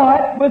destroy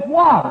it with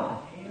water.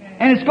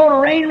 And it's going to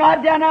rain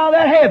right down out of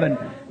that heaven.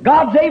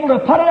 God's able to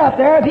put it up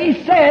there. If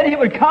He said it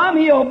would come,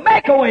 He'll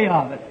make a way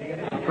of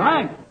it.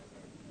 Right?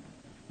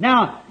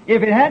 Now,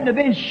 if it hadn't have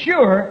been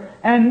sure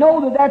and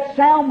know that that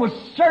sound was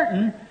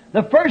certain,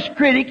 the first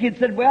critic had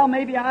said, well,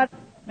 maybe I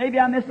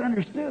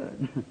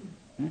misunderstood.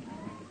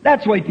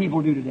 That's the way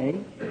people do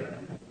today.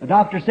 The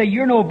doctors say,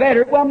 you're no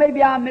better. Well,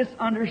 maybe I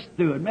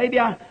misunderstood. Maybe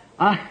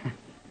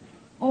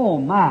oh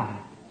my.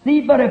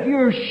 See, but if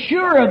you're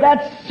sure of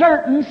that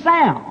certain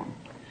sound,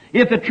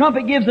 if the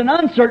trumpet gives an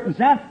uncertain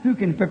sound, who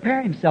can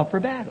prepare himself for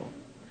battle?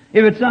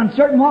 If it's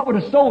uncertain, what would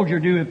a soldier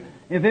do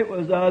if it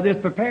was this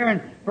preparing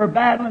for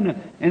battle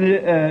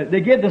and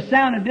they give the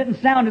sound and it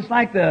didn't sound just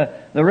like the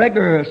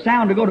regular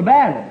sound to go to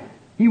battle?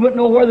 He wouldn't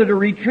know whether to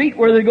retreat,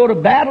 whether to go to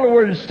battle, or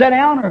whether to sit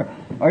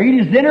down, or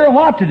eat his dinner, or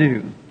what to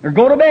do, or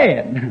go to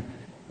bed.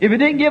 If it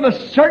didn't give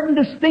a certain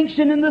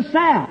distinction in the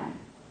sound.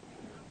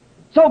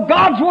 So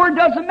God's Word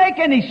doesn't make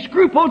any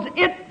scruples.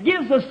 It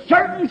gives a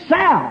certain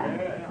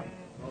sound.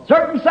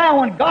 Certain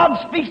sound. When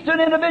God speaks to an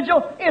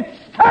individual, it's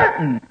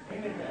certain.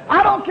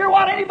 I don't care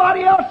what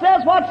anybody else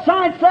says, what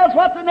science says,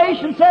 what the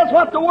nation says,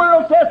 what the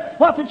world says,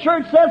 what the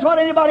church says, what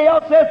anybody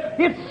else says.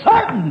 It's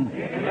certain.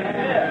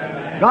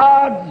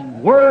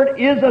 God's Word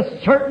is a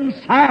certain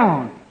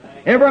sound.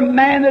 Every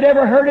man that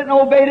ever heard it and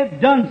obeyed it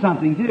done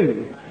something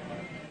too.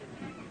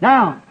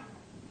 Now,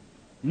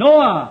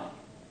 Noah,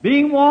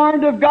 being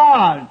warned of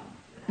God,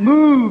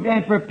 moved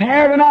and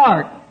prepared an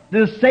ark,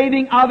 the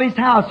saving of his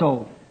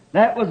household.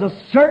 That was a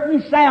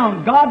certain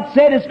sound. God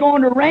said it's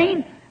going to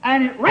rain,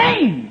 and it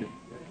rained.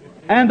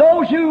 And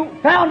those who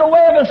found a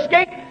way of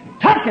escape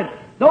took it.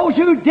 Those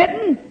who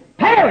didn't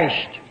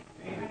perished.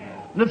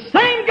 The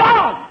same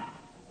God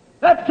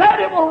that said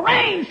it will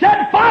rain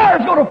said fire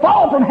is going to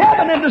fall from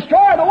heaven and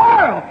destroy the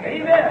world.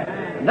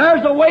 Amen.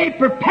 There's a way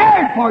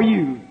prepared for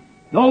you.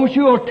 Those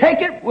who will take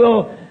it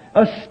will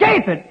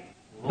escape it.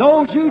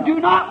 Those who do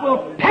not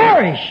will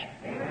perish.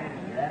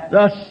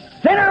 The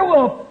sinner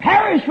will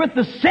perish with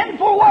the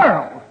sinful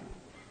world.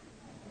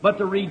 But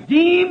the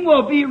redeemed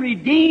will be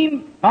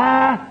redeemed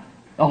by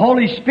the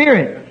Holy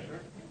Spirit.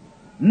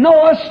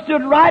 Noah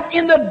stood right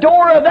in the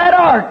door of that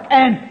ark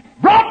and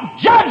brought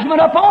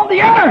judgment upon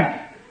the earth.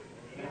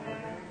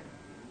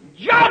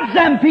 Judge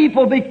them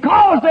people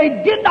because they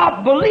did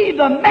not believe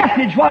the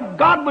message, what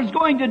God was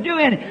going to do,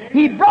 and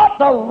He brought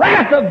the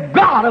wrath of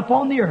God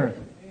upon the earth.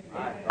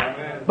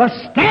 But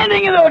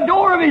standing in the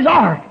door of His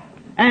ark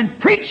and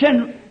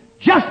preaching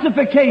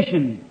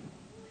justification,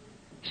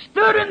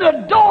 stood in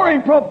the door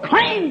and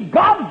proclaimed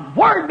God's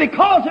Word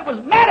because it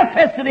was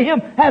manifested to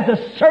him as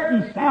a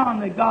certain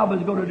sound that God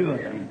was going to do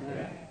it.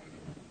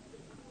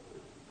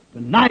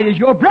 Tonight is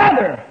your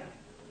brother.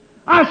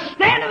 I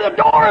stand in the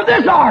door of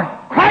this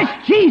ark,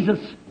 Christ Jesus,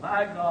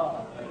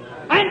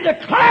 and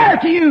declare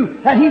to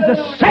you that He's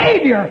a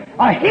Savior,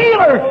 a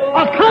healer,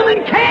 a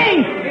coming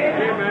King.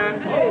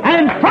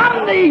 And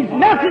from these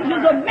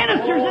messages of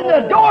ministers in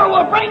the door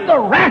will bring the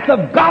wrath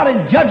of God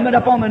and judgment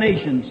upon the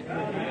nations,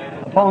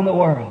 upon the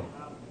world.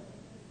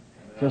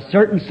 It's a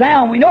certain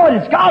sound. We know it.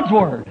 It's God's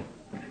Word.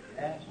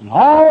 And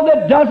all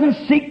that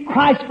doesn't seek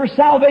Christ for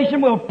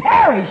salvation will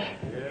perish.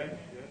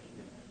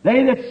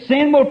 They that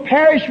sin will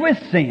perish with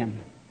sin.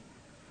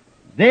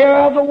 They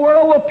of the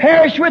world will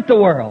perish with the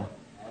world.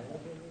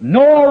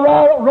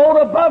 Noah wrote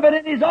above it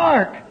in his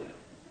ark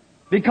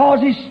because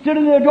he stood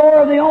in the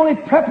door of the only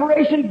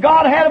preparation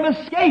God had of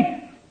escape.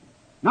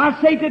 And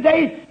I say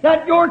today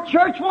that your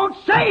church won't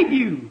save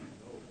you.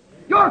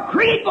 Your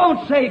creed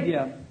won't save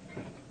you.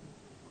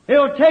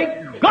 It'll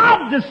take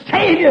God to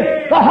save you,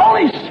 the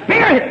Holy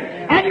Spirit,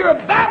 and you're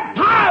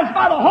baptized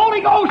by the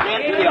Holy Ghost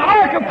into the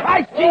ark of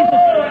Christ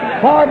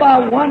Jesus. For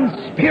by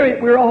one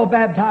Spirit we're all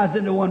baptized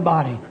into one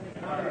body.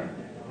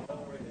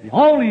 The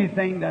only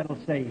thing that'll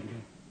save you.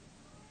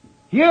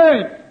 Hear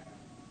it.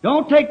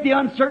 Don't take the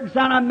uncertain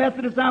sound. I'm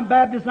Methodist, I'm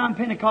Baptist, I'm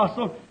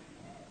Pentecostal.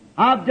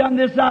 I've done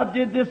this, I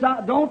did this.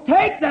 Don't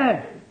take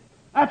that.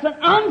 That's an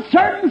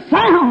uncertain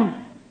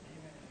sound.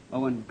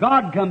 But when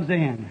God comes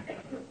in,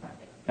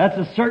 that's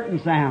a certain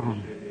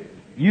sound.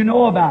 You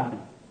know about it.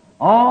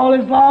 All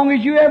as long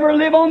as you ever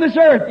live on this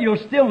earth, you'll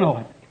still know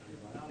it.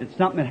 It's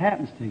something that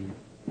happens to you.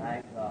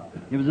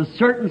 It was a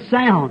certain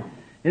sound.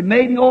 It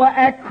made Noah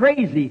act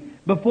crazy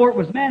before it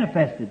was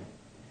manifested,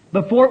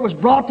 before it was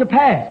brought to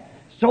pass.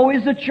 So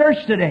is the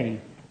church today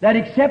that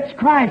accepts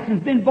Christ and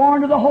has been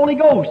born of the Holy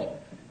Ghost.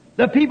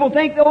 The people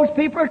think those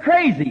people are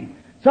crazy.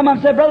 Someone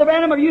said, Brother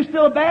Branham, are you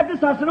still a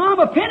Baptist? I said, no, I'm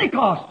a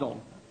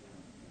Pentecostal.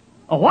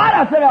 A what?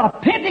 I said, a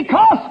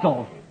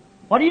Pentecostal.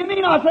 What do you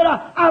mean? I said,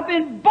 I've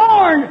been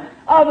born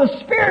of the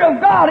Spirit of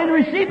God and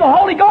received the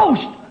Holy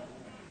Ghost.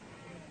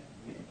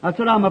 I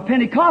said, I'm a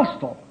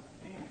Pentecostal.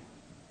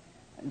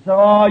 He said,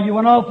 oh, you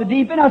went off the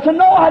deep end? I said,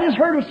 no, I just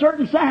heard a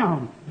certain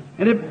sound.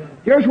 And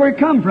here's where it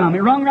come from. It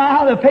rung right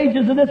out of the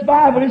pages of this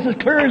Bible. It's as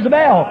clear as a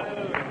bell.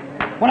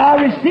 When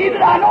I received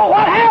it, I know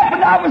what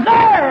happened. I was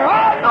there.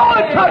 I know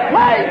it took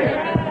place.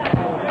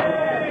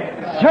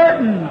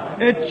 Certain.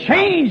 It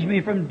changed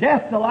me from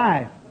death to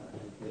life.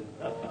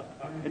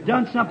 It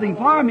done something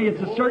for me.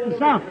 It's a certain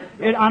sound.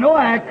 I know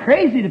I act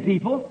crazy to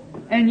people,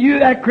 and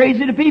you act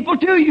crazy to people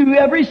too. You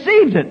have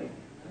received it.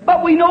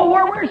 But we know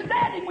where we're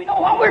standing. We know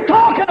what we're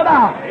talking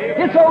about.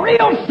 It's a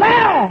real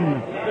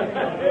sound.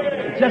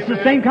 It's just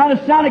the same kind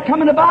of sound that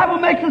come in the Bible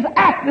makes us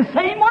act the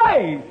same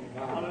way.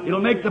 It'll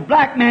make the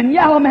black man,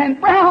 yellow man,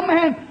 brown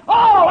man,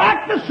 all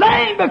act the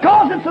same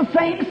because it's the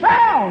same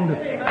sound.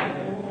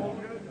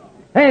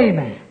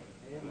 Amen.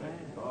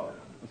 A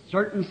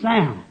certain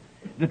sound.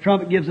 The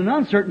trumpet gives an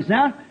uncertain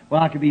sound.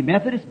 Well, I could be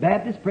Methodist,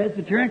 Baptist,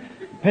 Presbyterian,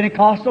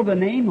 Pentecostal, the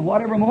name,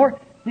 whatever more.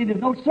 See,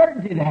 there's no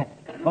certainty to that.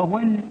 But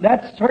when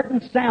that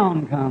certain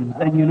sound comes,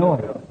 then you know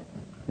it.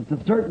 It's a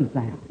certain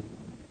sound.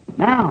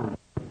 Now,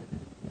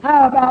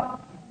 how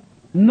about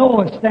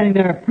Noah standing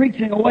there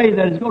preaching away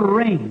that it's going to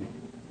rain?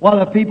 Well,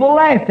 the people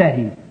laughed at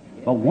him.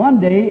 But one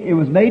day it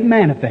was made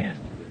manifest.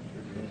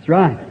 That's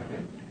right.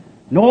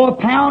 Noah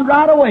pounded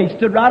right away,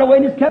 stood right away,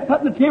 and just kept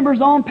putting the timbers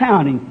on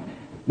pounding.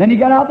 Then he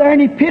got out there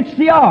and he pitched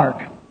the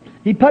ark.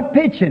 He put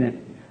pitch in it.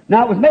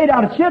 Now, it was made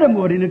out of shittim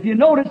wood, and if you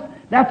notice,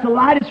 that's the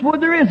lightest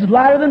wood there is. It's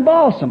lighter than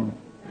balsam.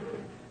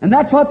 And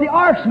that's what the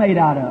ark's made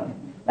out of.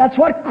 That's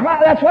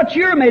what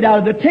you're made out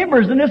of, the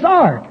timbers in this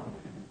ark.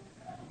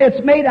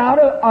 It's made out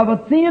of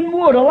a thin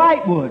wood, a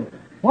light wood.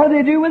 What do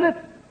they do with it?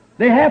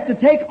 They have to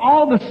take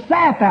all the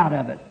sap out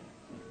of it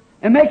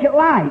and make it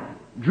light.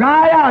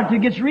 Dry it out until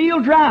it gets real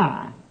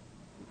dry.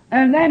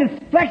 And then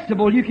it's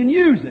flexible. You can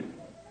use it.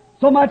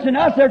 So much in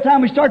us, every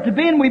time we start to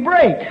bend, we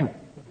break.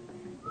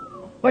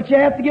 But you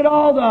have to get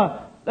all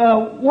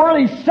the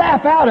worldly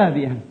sap out of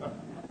you.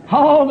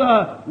 All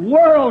the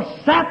world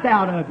sapped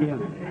out of you.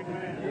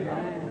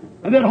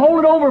 And then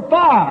hold it over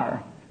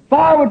fire.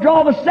 Fire will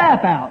draw the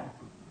sap out.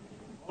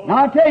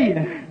 Now I'll tell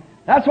you,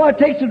 that's what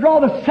it takes to draw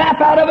the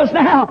sap out of us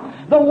now.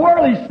 The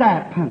worldly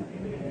sap.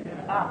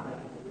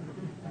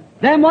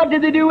 Then what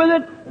did they do with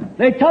it?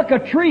 They took a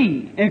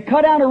tree and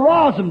cut out a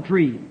rosin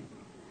tree.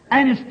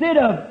 And instead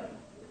of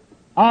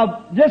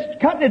just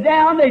cutting it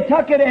down, they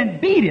took it and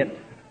beat it.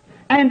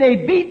 And they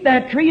beat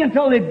that tree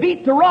until they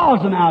beat the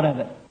rosin out of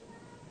it.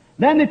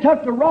 Then they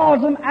took the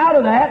rosin out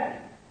of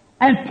that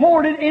and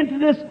poured it into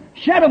this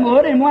shittim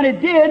wood, and when it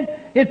did,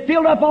 it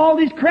filled up all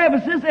these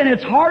crevices, and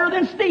it's harder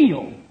than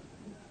steel.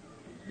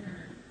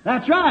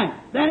 That's right.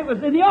 Then it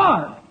was in the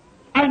ark.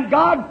 And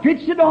God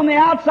pitched it on the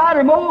outside,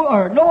 or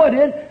Noah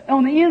did,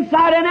 on the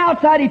inside and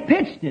outside, He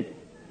pitched it.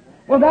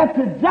 Well, that's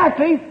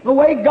exactly the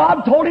way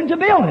God told Him to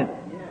build it.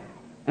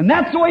 And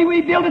that's the way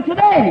we build it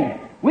today.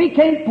 We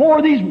can't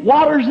pour these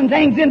waters and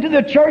things into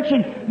the church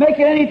and make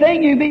it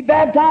anything. You can be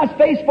baptized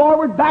face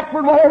forward,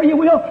 backward, whatever you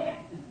will.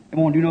 It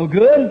won't do no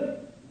good.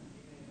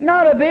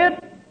 Not a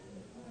bit.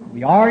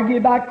 We argue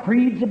about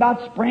creeds,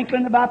 about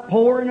sprinkling, about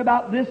pouring,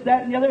 about this,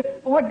 that, and the other.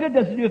 Well, what good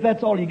does it do if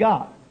that's all you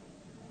got?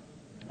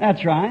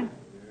 That's right.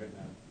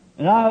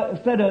 And I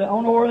said, I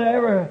don't know where they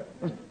ever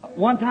was.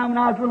 One time when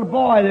I was a little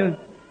boy, there was,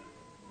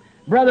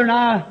 brother and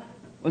I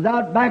was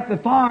out back at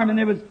the farm,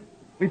 and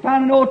we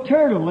found an old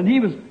turtle, and he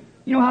was,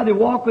 you know how they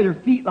walk with their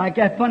feet like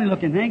that, funny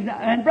looking things.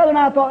 And brother and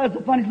I thought that's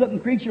the funniest looking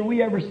creature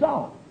we ever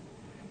saw.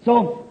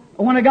 So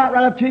when I got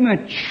right up to him, I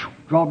went,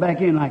 draw back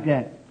in like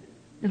that.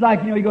 It's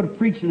like, you go to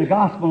preaching the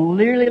gospel and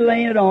literally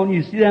laying it on,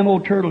 you see them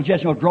old turtles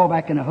just, draw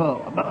back in the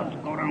hull.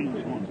 Go down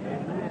this one.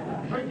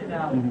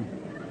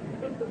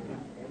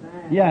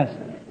 Mm-hmm. Yes.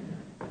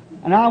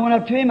 And I went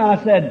up to him and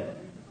I said,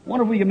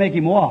 wonder if we could make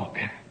him walk.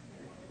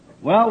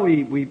 Well,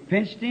 we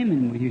pinched him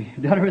and we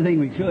done everything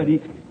we could.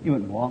 He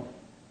wouldn't walk.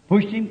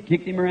 Pushed him,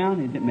 kicked him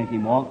around, it didn't make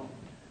him walk.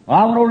 Well,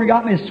 I went over and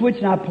got me a switch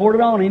and I poured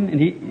it on him, and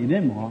he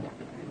didn't walk.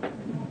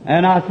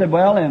 And I said,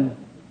 well,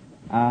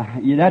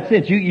 that's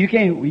it. You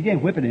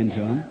can't whip it into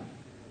him.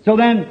 So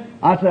then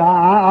I said,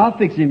 I'll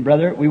fix him,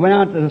 brother. We went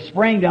out to the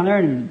spring down there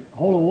and a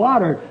hole of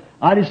water.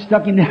 I just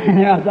stuck him down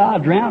there. I said, I'll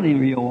drown him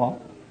if he'll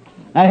walk.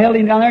 I held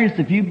him down there, just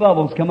a few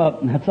bubbles come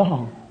up, and that's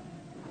all.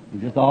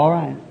 Just all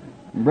right.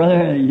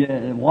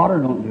 Brother, water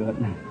don't do it.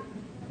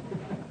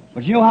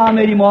 But you know how I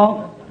made him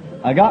walk?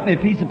 I got me a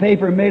piece of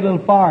paper and made a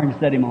little fire and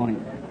set him on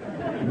it.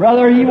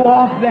 Brother, he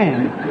walked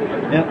then.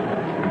 Yep.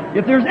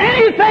 If there's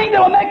anything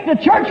that'll make the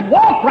church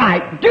walk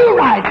right, do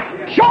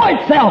right, show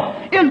itself,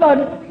 is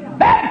the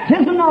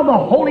baptism of the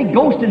Holy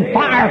Ghost and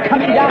fire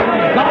coming down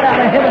from God out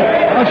of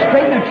heaven to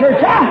straighten the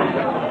church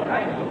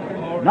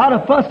out. Not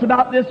a fuss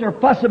about this or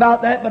fuss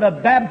about that, but a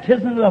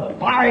baptism of the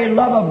fiery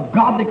love of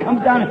God that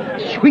comes down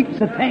and sweeps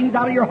the things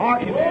out of your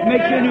heart and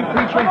makes you a new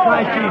creature in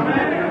Christ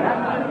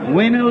Jesus.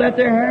 Women will let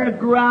their hair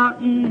grow out,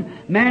 and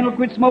man will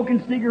quit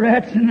smoking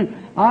cigarettes, and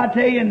I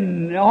tell you,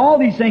 and all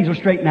these things will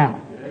straighten out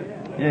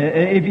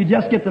if you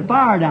just get the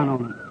fire down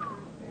on it.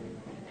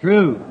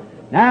 True.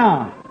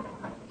 Now,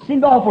 it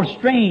seemed awful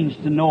strange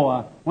to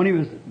Noah when he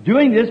was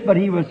doing this, but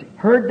he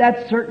heard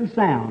that certain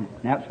sound.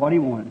 That's what he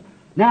wanted.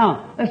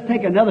 Now, let's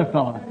take another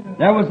fellow.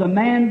 There was a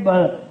man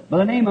by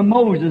the name of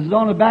Moses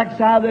on the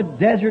backside of the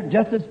desert,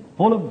 just as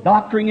full of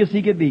doctrine as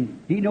he could be.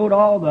 He knowed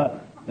all the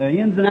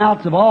ins and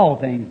outs of all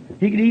things.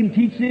 He could even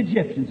teach the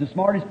Egyptians, the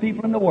smartest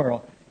people in the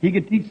world. He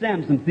could teach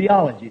them some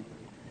theology.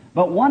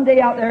 But one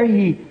day out there,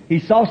 he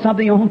saw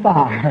something on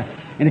fire,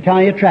 and it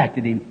kind of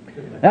attracted him.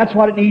 That's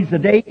what it needs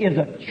today, is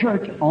a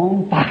church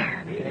on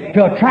fire.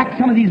 To attract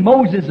some of these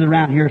Moses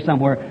around here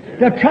somewhere.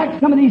 To attract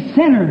some of these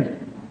sinners.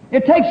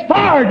 It takes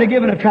fire to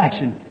give an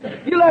attraction.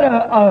 You let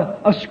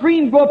a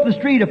scream go up the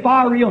street, a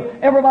fire reel,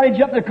 everybody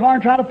jump in their car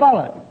and try to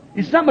follow it.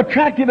 There's something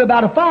attractive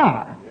about a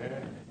fire.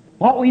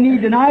 What we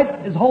need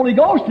tonight is Holy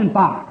Ghost and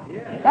fire.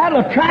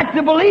 That'll attract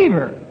the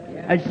believer.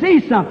 I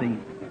see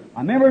something. I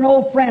remember an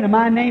old friend of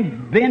mine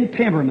named Ben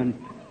Pemberman.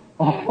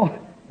 Oh,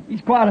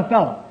 he's quite a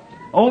fellow.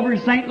 Over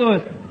in St.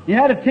 Louis. He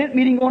had a tent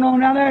meeting going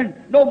on down there, and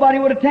nobody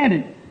would attend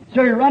it.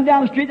 So he run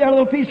down the street there, a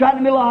little piece right in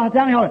the middle of the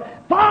town, and he hollered,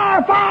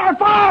 "Fire, fire,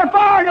 fire,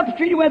 fire!" And up the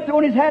street he went,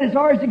 throwing his hat as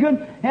hard as he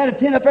could. Had a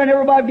tent up there, and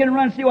everybody began to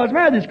run and see what's the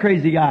matter with this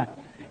crazy guy.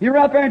 He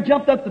ran up there and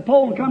jumped up the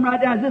pole and come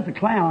right down. Is this a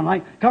clown?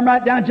 Like, come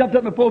right down, jumped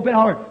up the pulpit and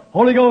hollered,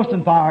 "Holy Ghost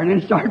and fire," and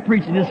then started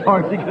preaching as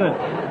hard as he could.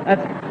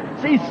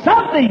 See,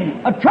 something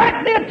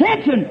attract the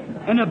attention.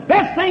 And the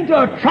best thing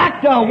to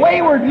attract a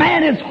wayward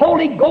man is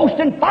Holy Ghost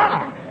and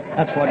fire.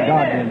 That's what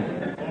God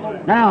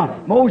did. Now,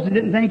 Moses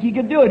didn't think he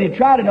could do it. He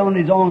tried it on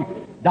his own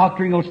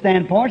doctrinal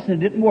standpoints,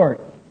 and it didn't work.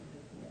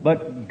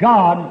 But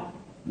God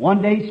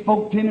one day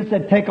spoke to him and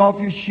said, "Take off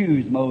your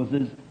shoes,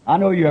 Moses. I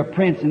know you're a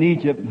prince in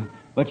Egypt,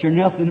 but you're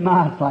nothing in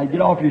my sight.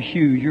 Get off your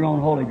shoes. You're on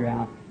holy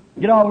ground.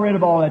 Get all rid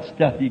of all that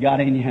stuff you got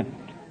in you."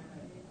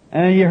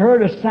 And he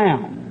heard a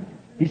sound.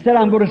 He said,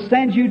 "I'm going to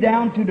send you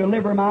down to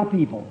deliver my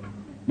people."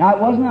 Now,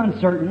 it wasn't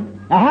uncertain.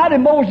 Now, how did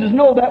Moses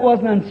know that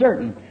wasn't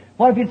uncertain?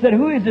 What if he said,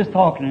 "Who is this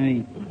talking to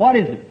me? What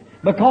is it?"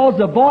 Because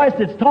the voice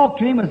that's talked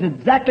to him was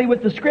exactly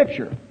with the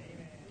Scripture.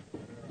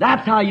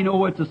 That's how you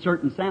know it's a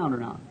certain sound or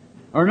not,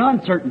 or an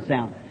uncertain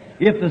sound.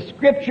 If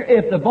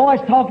the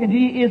voice talking to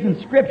you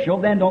isn't scriptural,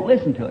 then don't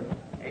listen to it.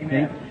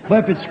 Amen. See?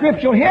 But if it's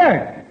scriptural,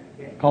 hear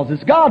it, because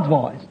it's God's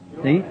voice.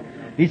 See?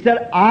 He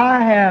said,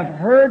 "I have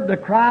heard the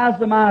cries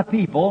of my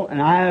people,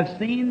 and I have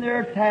seen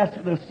their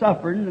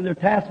suffering, and their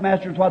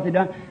taskmasters what they've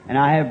done, and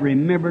I have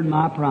remembered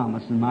my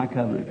promise and my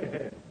covenant."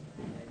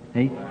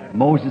 See?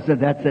 Moses said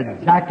that's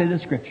exactly the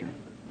Scripture.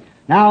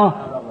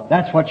 Now,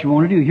 that's what you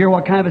want to do. Hear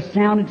what kind of a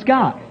sound it's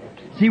got.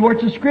 See where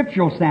it's a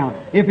scriptural sound.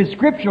 If it's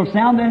scriptural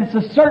sound, then it's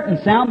a certain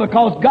sound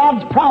because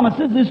God's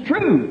promises is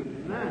true.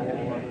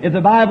 If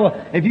the Bible,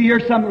 if you hear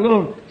some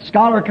little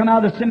scholar come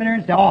out of the seminary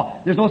and say, "Oh,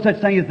 there's no such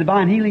thing as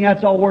divine healing,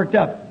 that's all worked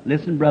up."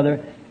 Listen,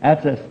 brother,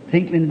 that's a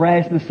tinkling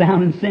brass and a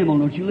sounding cymbal.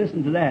 Don't you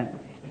listen to that.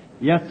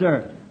 Yes,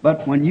 sir.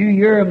 But when you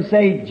hear them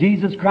say,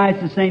 "Jesus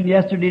Christ the same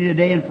yesterday,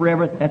 today, and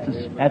forever," that's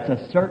a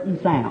certain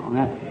sound.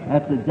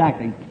 That's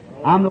exactly.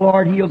 "I'm the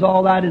Lord, heals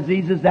all thy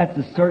diseases," that's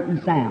a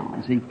certain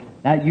sound. See,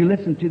 that you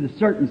listen to the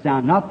certain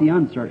sound, not the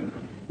uncertain.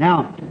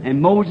 Now,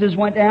 and Moses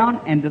went down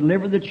and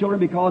delivered the children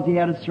because he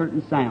had a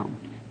certain sound.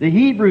 The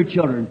Hebrew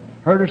children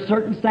heard a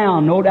certain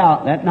sound, no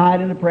doubt, that night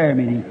in the prayer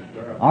meeting.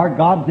 Our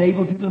God's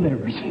able to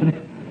deliver us.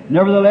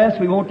 Nevertheless,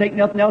 we won't take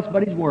nothing else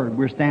but His Word.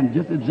 We're standing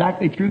just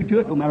exactly true to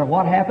it. No matter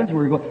what happens,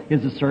 we're going.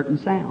 It's a certain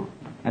sound.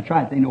 That's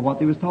right. They know what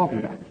they was talking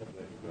about.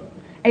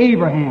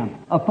 Abraham,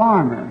 a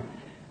farmer,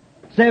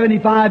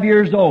 75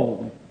 years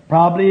old,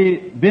 probably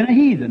been a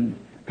heathen,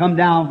 come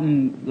down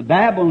from the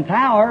Babylon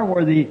Tower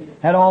where they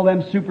had all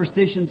them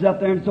superstitions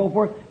up there and so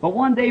forth. But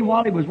one day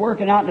while he was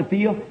working out in the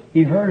field,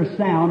 he heard a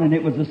sound, and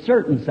it was a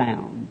certain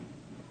sound.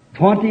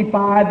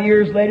 25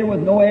 years later,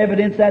 with no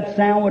evidence that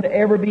sound would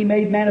ever be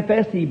made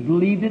manifest, he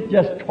believed it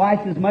just twice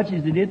as much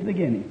as he did at the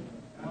beginning.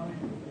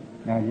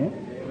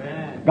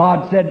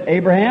 God said,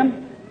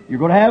 "Abraham, you're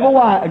going to have a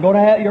wife.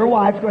 Your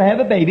wife's going to have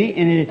a baby,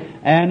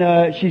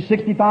 and she's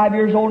 65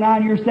 years old now,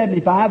 and you're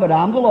 75. But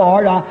I'm the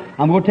Lord.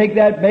 I'm going to take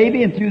that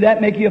baby, and through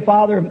that make you a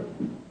father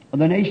of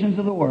the nations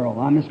of the world.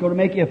 I'm just going to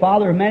make you a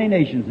father of many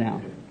nations now."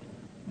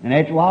 And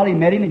after a while, he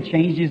met him and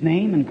changed his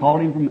name and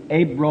called him from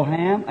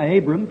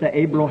Abram to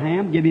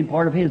Abraham, giving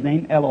part of his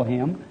name,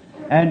 Elohim.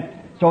 And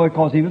so,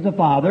 because he was a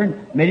father, and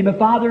made him a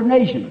father of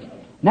nations.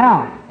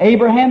 Now,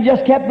 Abraham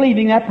just kept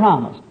believing that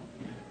promise.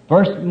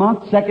 First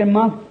month, second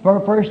month,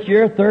 for first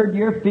year, third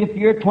year, fifth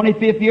year,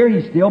 25th year,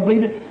 he still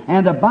believed it.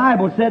 And the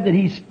Bible said that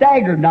he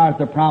staggered not at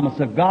the promise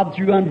of God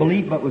through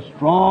unbelief, but was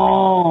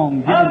strong,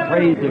 giving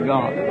praise to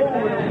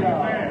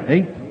God.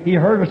 See? He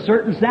heard a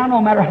certain sound,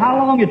 no matter how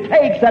long it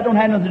takes, that don't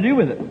have nothing to do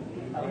with it.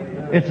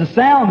 It's the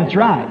sound that's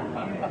right,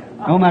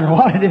 no matter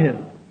what it is.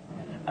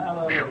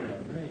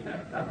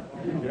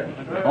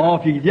 Oh,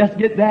 if you could just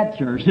get that,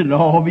 church, it'll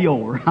all be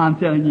over. I'm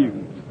telling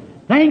you.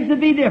 Things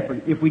would be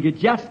different if we could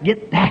just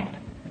get that.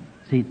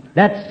 See,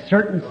 that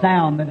certain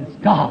sound that it's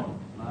God.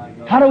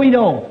 How do we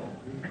know?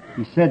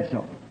 He said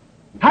so.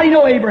 How do you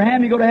know,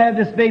 Abraham, you're going to have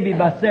this baby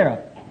by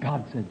Sarah?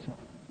 God said so.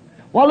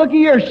 Well, look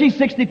here, she's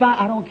 65.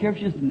 I don't care if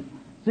she's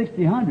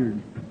 60,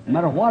 100, no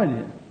matter what it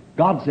is.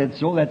 God said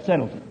so, that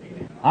settles it.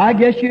 I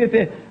guess you, if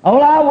it, oh,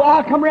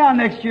 I'll come around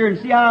next year and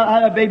see how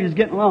that baby's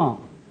getting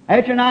along.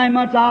 After 9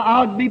 months,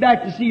 I'll be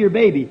back to see your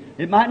baby.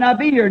 It might not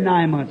be here in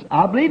 9 months.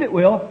 I believe it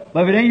will,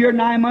 but if it ain't here in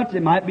 9 months,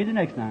 it might be the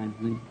next 9.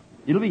 See?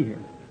 It'll be here.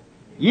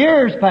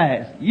 Years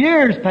passed.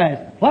 Years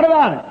passed. What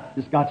about it?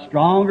 Just got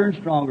stronger and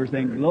stronger,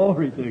 saying,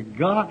 glory to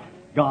God.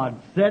 God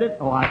said it.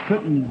 Oh, I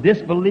couldn't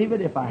disbelieve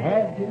it if I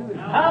had to.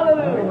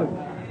 Hallelujah.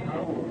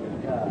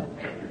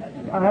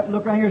 I have to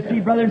look around here and see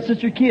brother and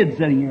sister kids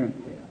sitting here.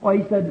 Well,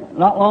 he said,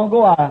 not long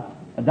ago, a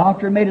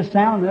doctor made a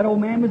sound and that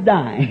old man was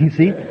dying.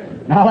 See?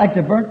 And I like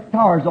to burn the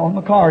tires off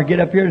my car, get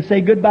up here to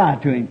say goodbye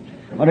to him.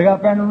 When I got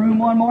up there in the room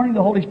one morning,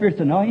 the Holy Spirit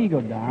said, no, he ain't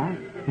going to die.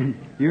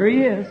 Here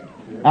he is.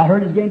 I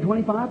heard he's gained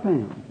 25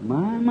 pounds.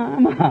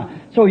 My.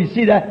 So you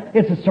see that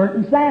it's a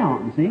certain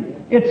sound, see?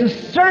 It's a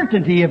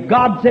certainty. If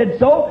God said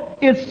so,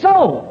 it's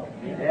so.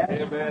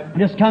 Amen.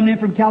 Just coming in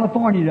from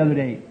California the other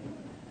day.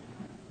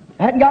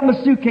 I hadn't got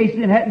my suitcase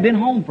in, hadn't been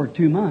home for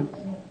 2 months.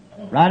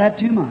 Right at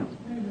 2 months.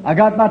 I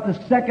got about the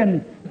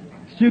second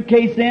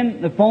suitcase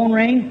in, the phone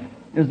rang.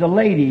 There's a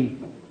lady.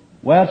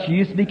 Well, she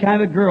used to be kind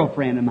of a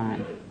girlfriend of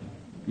mine.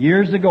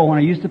 Years ago when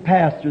I used to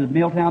pastor the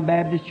Middletown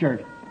Baptist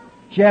Church.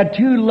 She had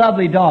 2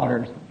 lovely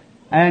daughters,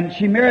 and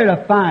she married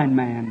a fine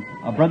man,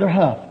 a Brother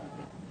Huff.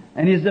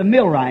 And he's a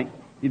millwright.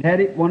 He'd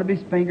had one of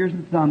his fingers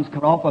and thumbs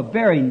cut off, a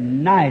very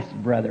nice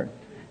brother.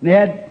 And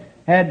they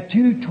had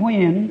 2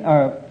 twins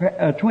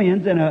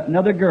and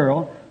another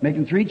girl,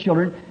 making 3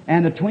 children,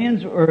 and the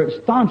twins were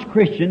staunch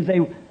Christians.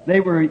 They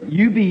were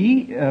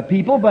UB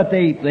people, but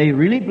they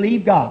really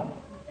believed God.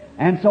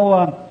 And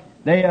so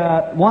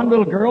one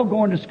little girl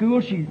going to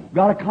school, she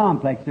got a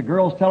complex. The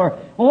girls tell her,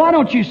 well, why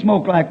don't you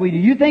smoke like we do?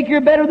 You think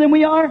you're better than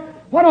we are?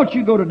 Why don't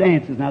you go to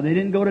dances? Now, they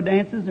didn't go to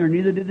dances, or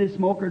neither did they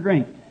smoke or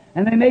drink.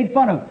 And they made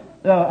fun of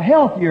the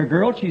healthier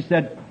girl. She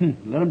said,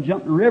 let them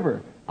jump in the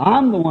river.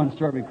 I'm the one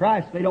serving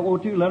Christ. If they don't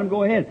want to, let them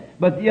go ahead.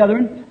 But the other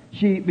one,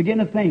 she began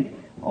to think,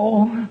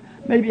 oh,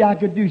 maybe I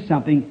could do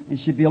something. And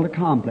she built a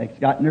complex,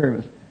 got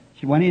nervous.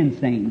 She went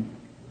insane.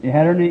 They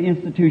had her in the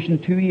institution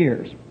 2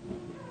 years.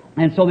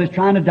 And so they're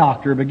trying to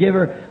doctor her, but give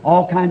her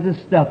all kinds of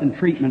stuff and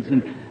treatments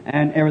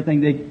and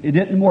everything. It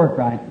didn't work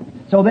right.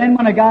 So then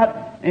when I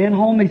got in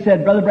home, he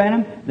said, Brother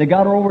Branham, they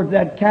got her over to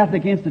that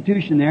Catholic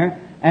institution there,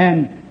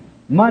 and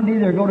Monday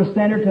they're going to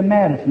send her to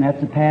Madison.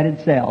 That's a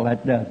padded cell.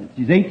 That does it.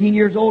 She's 18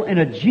 years old and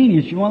a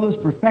genius. She's one of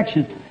those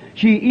perfections.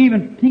 She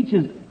even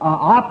teaches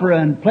opera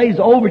and plays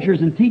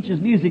overtures and teaches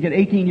music at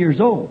 18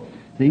 years old.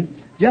 See?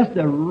 Just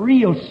a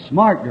real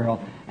smart girl.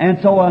 And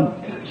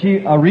so she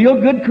a real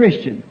good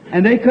Christian.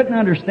 And they couldn't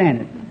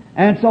understand it.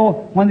 And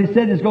so when they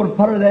said it's going to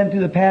put her then to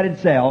the padded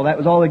cell, that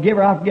was all they give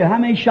her. I forget how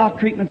many shock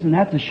treatments, and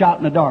that's a shot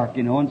in the dark,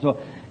 you know. And so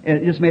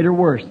it just made her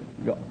worse.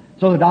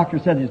 So the doctor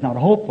said there's not a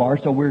hope for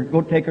her, so we're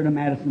going to take her to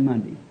Madison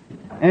Monday.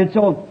 And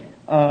so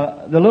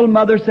the little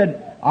mother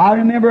said, I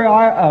remember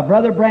our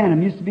Brother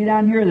Branham used to be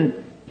down here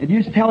that it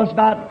used to tell us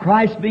about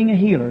Christ being a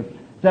healer.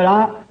 Said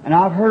and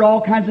I've heard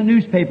all kinds of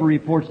newspaper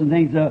reports and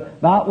things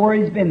about where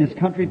he's been, this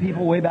country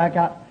people way back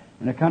out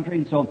in the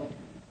country.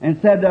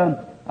 And said,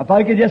 if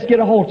I could just get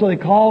a hold. So they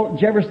called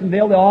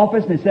Jeffersonville, the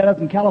office, and they said us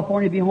in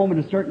California be home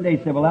at a certain day.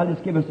 They said, well, that'll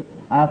just give us,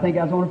 I think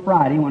I was on a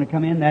Friday. Want to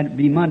come in? That'd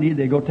be Monday.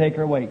 They'd go take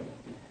her away.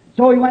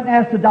 So he went and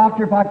asked the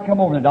doctor if I could come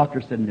over. The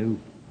doctor said, no.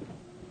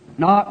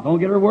 No, don't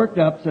get her worked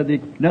up.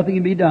 Said nothing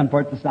can be done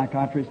for it, the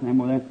psychiatrist and them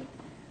with that.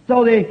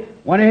 So they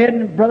went ahead,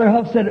 and Brother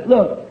Huff said,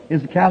 look,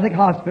 it's a Catholic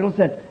hospital,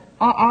 said,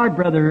 our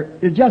brother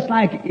is just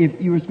like if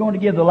he was going to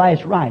give the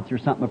last rites or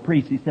something, a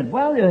priest. He said,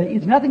 well,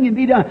 nothing can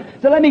be done.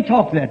 So let me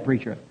talk to that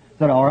preacher.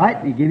 Said, all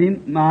right. He gave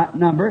him my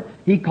number.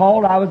 He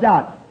called. I was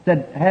out.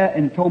 Said,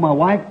 and told my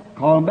wife,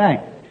 call him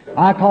back.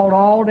 I called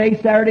all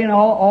day Saturday and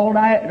all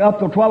night, up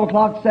till 12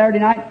 o'clock Saturday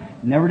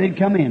night. Never did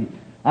come in.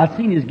 I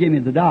seen his give me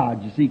the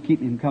dodge, you see, keep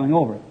him coming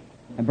over.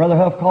 And Brother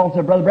Huff called and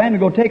said, Brother Branham,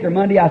 go take her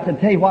Monday. I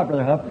said, tell you what,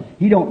 Brother Huff,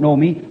 he don't know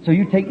me, so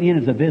you take me in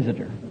as a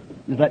visitor.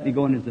 Just let me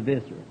go in as a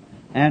visitor.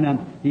 And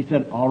he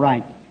said, all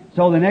right.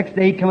 So the next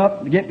day he come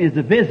up to get me as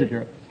a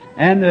visitor.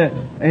 And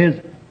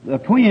the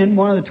twin,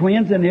 one of the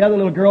twins, and the other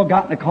little girl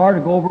got in the car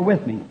to go over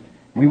with me.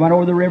 We went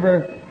over the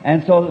river,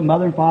 and so the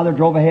mother and father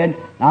drove ahead.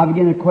 And I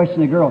began to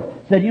question the girl.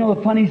 Said, you know,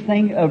 the funniest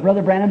thing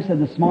Brother Branham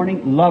said this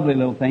morning, lovely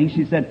little thing.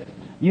 She said,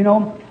 you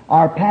know,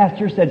 our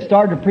pastor said,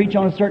 started to preach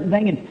on a certain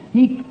thing, and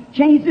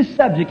changed the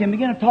subject and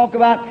began to talk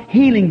about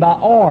healing by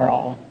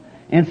oral.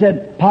 And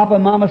said, Papa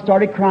and Mama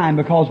started crying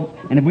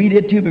and we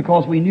did too,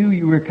 because we knew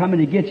you were coming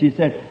to get you. He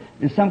said,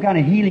 there's some kind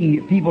of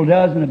healing people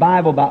does in the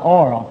Bible by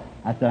oral.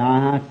 I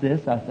said,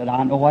 sis. I said,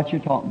 I know what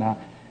you're talking about.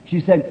 She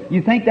said,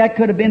 you think that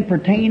could have been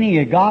pertaining,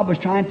 if God was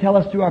trying to tell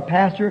us through our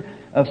pastor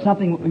of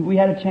something, we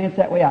had a chance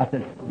that way? I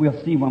said, we'll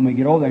see when we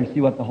get over there and see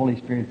what the Holy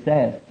Spirit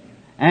says.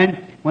 And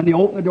when they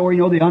open the door,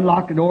 they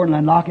unlock the door and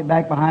unlock it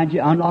back behind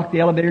you, unlock the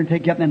elevator and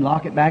take you up and then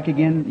lock it back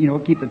again,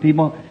 keep the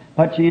people,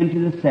 put you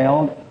into the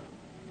cell.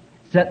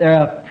 Sat there,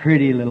 a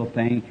pretty little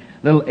thing,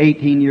 little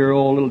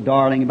 18-year-old, little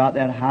darling, about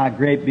that high,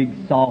 great,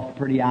 big, soft,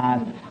 pretty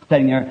eyes,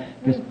 sitting there,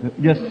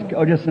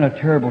 just in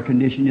a terrible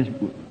condition, just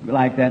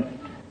like that.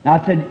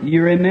 And I said,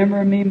 you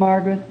remember me,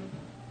 Margaret?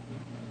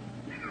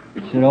 She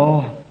said,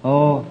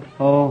 oh.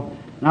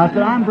 And I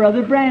said, I'm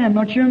Brother Branham.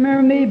 Don't you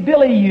remember me?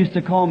 Billy used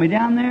to call me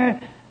down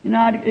there.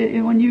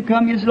 When you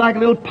come, you're just like a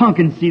little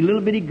pumpkin seed, a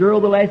little bitty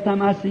girl the last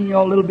time I seen you,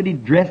 all little bitty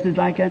dresses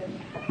like that.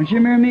 Don't you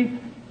remember me?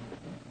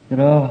 I said,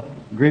 oh.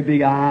 Great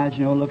big eyes,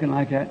 looking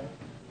like that.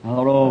 I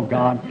thought, oh,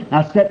 God. And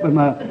I sat with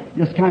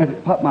just kind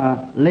of put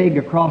my leg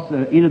across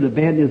the end of the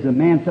bed. There's a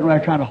man sitting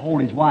there trying to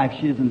hold his wife.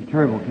 She is in a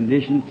terrible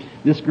condition.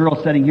 This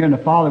girl sitting here, and the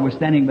father was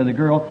standing by the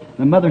girl.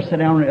 The mother sat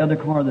down on the other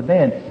corner of the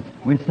bed.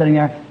 We were sitting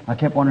there. I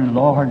kept wondering,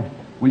 Lord,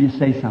 will you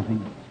say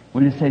something?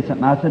 Will you say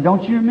something? I said,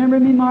 don't you remember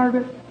me,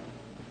 Margaret?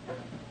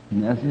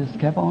 And I just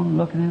kept on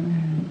looking at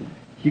me.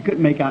 She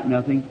couldn't make out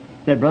nothing.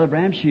 Said, Brother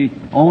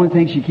Branham, only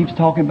thing she keeps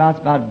talking about is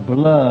about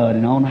blood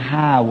and on the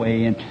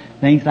highway and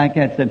things like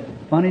that. Said,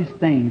 funniest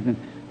things. And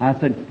I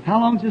said, how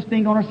long's this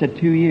been going on? Said,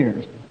 2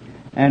 years.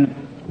 And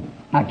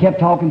I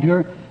kept talking to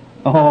her.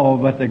 Oh,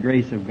 but the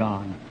grace of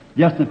God.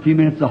 Just in a few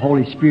minutes, the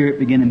Holy Spirit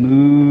began to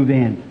move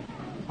in.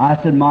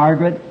 I said,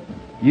 Margaret,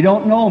 you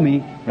don't know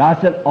me, but I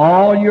said,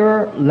 all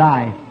your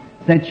life,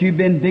 since you've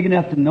been big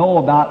enough to know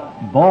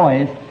about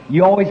boys,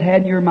 you always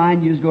had in your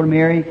mind you was going to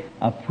marry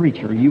a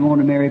preacher. You want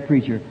to marry a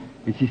preacher.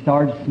 And she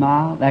started to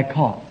smile. That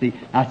caught. See,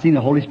 I seen the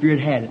Holy Spirit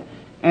had it.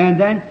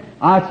 And then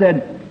I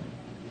said,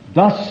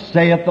 thus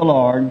saith the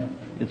Lord,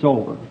 it's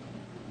over.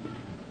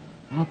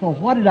 I thought,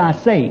 what did I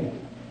say?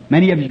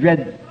 Many of you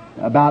read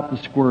about the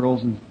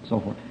squirrels and so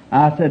forth.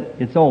 I said,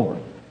 it's over.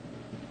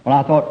 Well,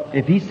 I thought,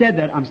 if he said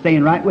that, I'm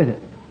staying right with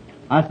it.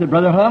 I said,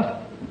 Brother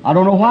Huff, I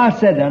don't know why I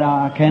said that.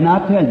 I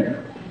cannot tell you.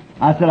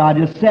 I said, I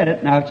just said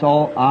it. Now it's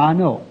all I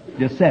know.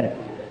 Just said it.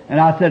 And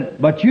I said,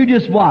 but you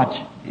just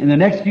watch. In the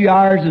next few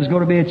hours, there's going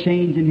to be a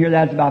change in here.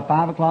 That's about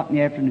 5 o'clock in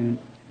the afternoon.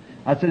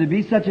 I said, there'd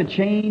be such a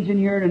change in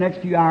here in the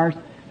next few hours.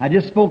 I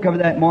just spoke of it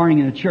that morning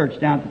in the church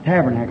down at the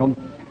Tabernacle.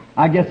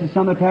 I guess there's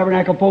some of the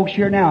Tabernacle folks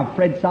here now.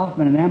 Fred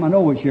Softman and them, I know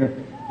was here.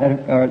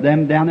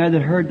 Them down there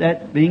that heard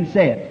that being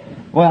said.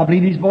 Well, I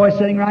believe these boys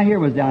sitting right here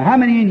was down there. How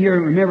many in here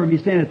remember me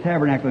saying at the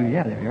Tabernacle?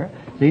 Yeah, they're here.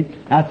 See?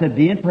 I said,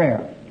 be in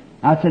prayer.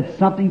 I said,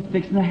 something's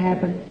fixing to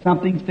happen.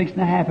 Something's fixing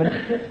to happen.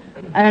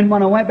 And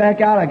when I went back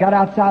out, I got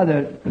outside.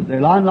 They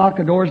unlocked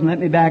the doors and let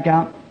me back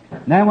out.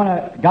 And then when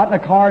I got in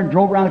the car and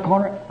drove around the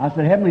corner, I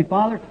said, Heavenly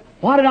Father,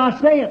 why did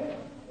I say it?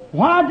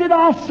 Why did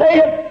I say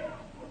it?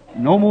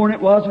 No more than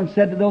it was when I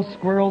said to those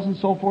squirrels and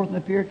so forth in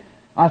the field.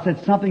 I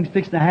said, something's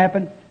fixing to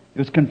happen. It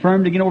was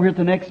confirmed again over here at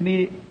the next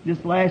meeting,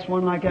 this last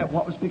one like that,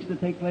 what was fixing to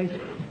take place.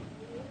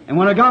 And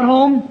when I got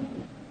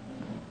home,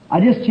 I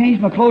just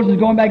changed my clothes and was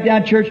going back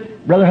down to church.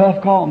 Brother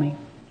Huff called me.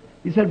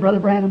 He said, Brother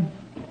Branham,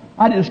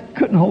 I just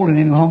couldn't hold it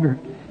any longer.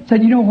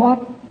 Said, you know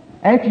what?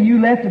 After you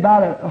left,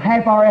 about a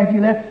half hour after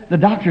you left, the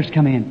doctors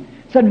come in.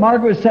 Said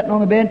Margaret was sitting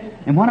on the bed,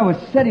 and when I was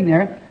sitting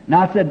there, and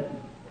I said,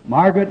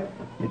 Margaret,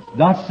 it's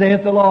thus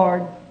saith the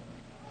Lord.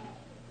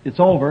 It's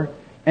over.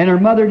 And her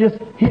mother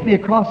just hit me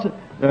across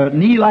the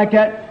knee like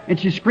that, and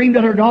she screamed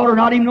at her daughter,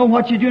 not even knowing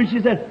what she's doing.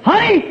 She said,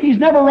 honey, he's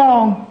never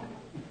wrong.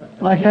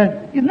 Like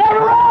that. He's never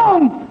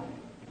wrong.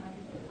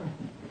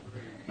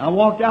 I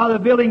walked out of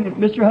the building, and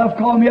Mr. Huff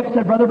called me up and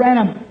said, Brother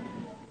Branham,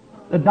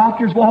 the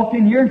doctors walked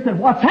in here and said,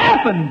 what's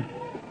happened?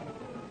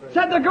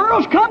 Said, the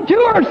girl's come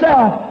to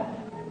herself.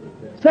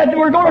 Said,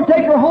 we're going to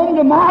take her home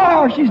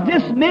tomorrow. She's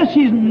dismissed.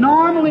 She's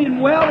normally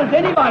and well as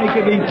anybody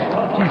could be.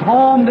 She's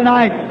home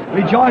tonight,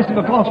 rejoicing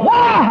because,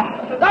 why?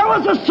 There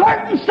was a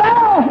certain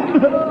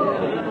sound.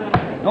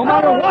 No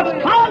matter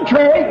what's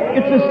contrary,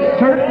 it's a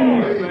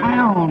certain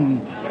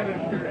sound.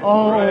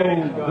 Oh,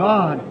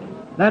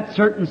 God. That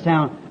certain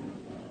sound.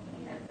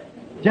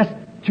 Just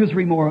 2 or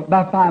 3 more,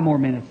 about 5 more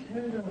minutes.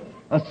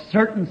 A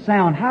certain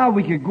sound. How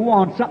we could go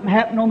on. Something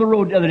happened on the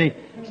road the other day.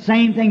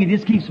 Same thing. It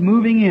just keeps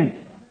moving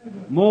in.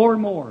 More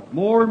and more.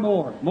 More and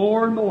more.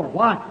 More and more.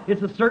 Why?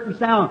 It's a certain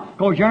sound.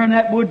 Because you're in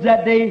that woods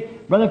that day.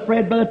 Brother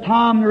Fred, Brother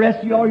Tom, the rest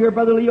of you all here,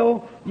 Brother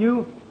Leo,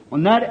 you.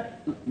 When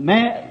that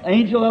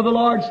angel of the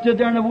Lord stood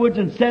there in the woods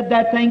and said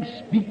that thing,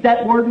 speak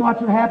that word and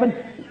watch what happened,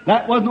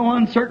 that wasn't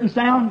one certain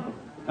sound.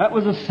 That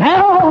was a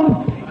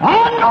sound.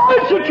 I know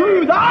it's the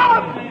truth.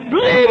 I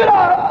believe it with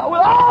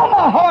all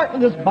my heart,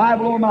 with this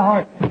Bible over my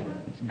heart.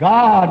 It's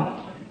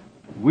God.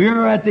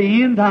 We're at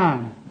the end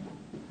time.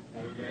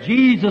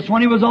 Jesus,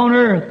 when He was on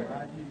earth,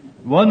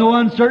 wasn't no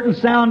uncertain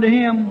sound to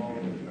Him.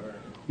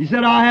 He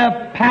said, I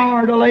have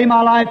power to lay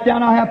my life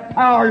down. I have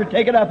power to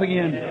take it up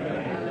again.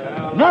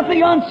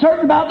 Nothing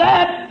uncertain about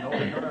that.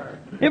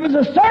 It was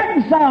a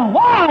certain sound.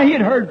 Why? He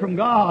had heard from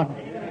God.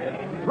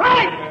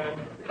 Right?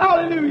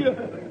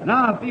 Hallelujah.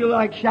 Now I feel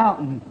like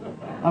shouting.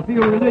 I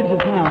feel religious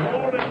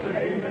now.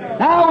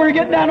 Now we're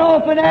getting down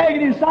off the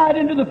negative side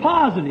into the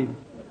positive.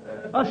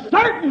 A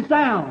certain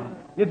sound.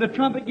 If the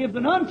trumpet gives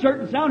an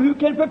uncertain sound, who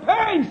can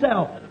prepare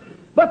himself?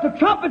 But the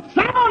trumpet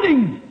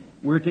sounding,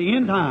 we're at the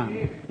end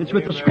time. It's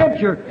with the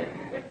Scripture.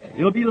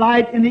 It'll be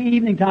light in the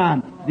evening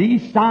time.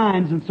 These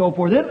signs and so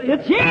forth.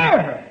 It's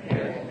here.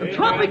 The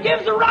trumpet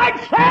gives the right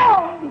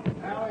sound.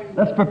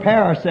 Let's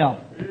prepare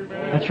ourselves.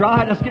 That's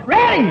right. Let's get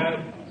ready.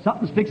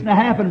 Something's fixing to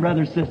happen,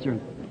 brother and sister.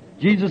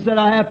 Jesus said,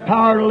 I have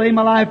power to lay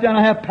my life down.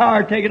 I have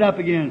power to take it up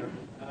again.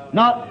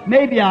 Not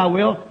maybe I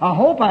will. I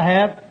hope I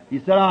have. He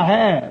said, I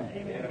have.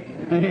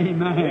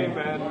 Amen.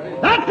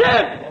 Amen. That's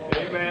it.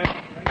 Amen.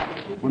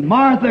 When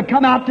Martha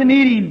come out to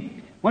meet him,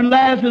 when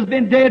Lazarus has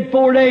been dead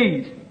 4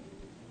 days,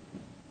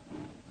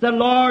 said,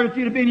 Lord, if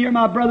you'd have been here,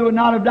 my brother would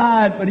not have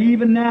died. But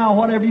even now,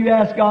 whatever you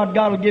ask God,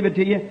 God will give it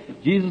to you.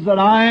 Jesus said,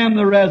 I am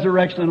the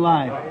resurrection and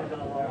life.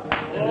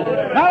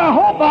 Now I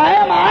hope I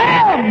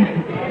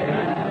am.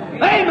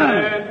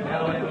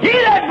 Amen. He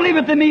that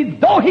believeth in me,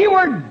 though he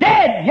were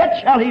dead, yet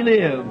shall he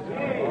live.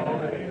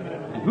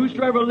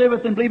 Whosoever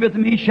liveth and believeth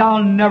in me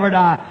shall never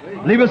die.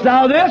 Believest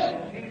thou this?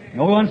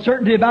 No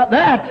uncertainty about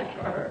that.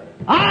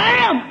 I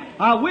am.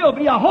 I will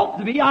be. I hope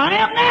to be. I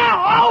am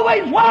now. I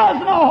always was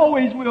and I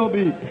always will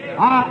be.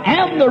 I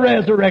am the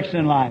resurrection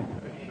and life.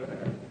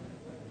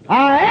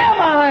 I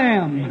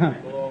am.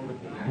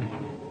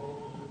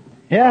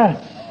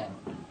 Yes.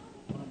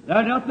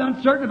 There's nothing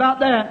uncertain about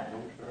that.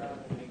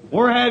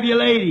 Where have you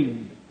laid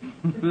him?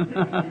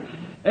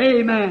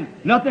 Amen.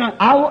 Nothing.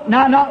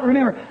 Not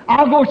remember.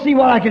 I'll go see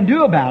what I can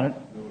do about it.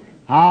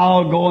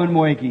 I'll go and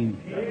wake him.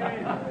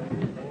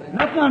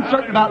 Nothing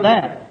uncertain about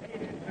that.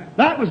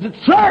 That was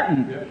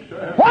certain.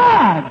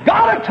 Why?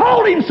 God had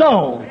told him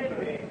so.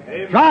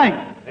 Right.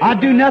 I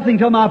do nothing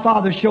till my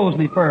Father shows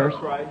me first.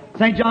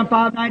 St. John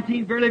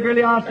 5:19. Verily,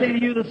 verily, I say to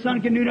you, the Son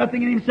can do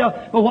nothing in himself,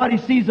 but what he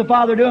sees the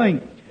Father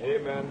doing.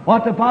 Amen.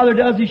 What the Father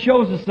does, he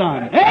shows the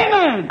Son.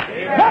 Amen.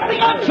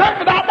 Nothing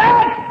uncertain about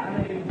that.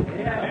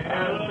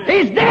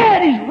 He's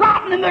dead. He's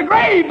rotten in the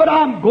grave, but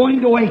I'm going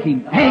to wake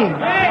him. Amen.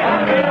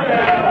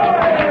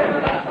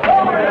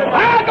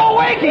 I'll go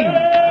wake him.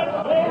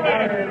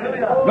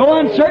 No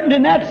uncertainty,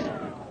 and that's,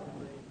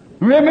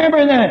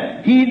 remember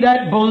that, he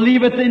that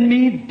believeth in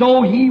me,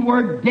 though he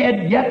were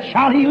dead, yet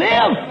shall he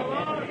live.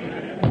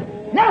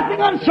 Nothing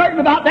uncertain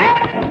about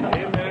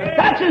that.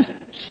 That's as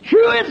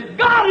true as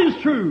God is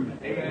true.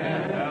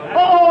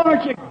 Oh,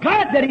 aren't you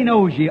glad that he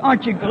knows you?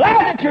 Aren't you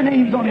glad that your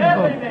name's on his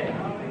book?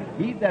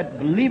 He that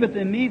believeth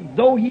in me,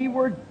 though he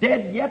were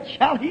dead, yet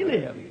shall he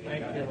live.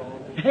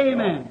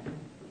 Amen.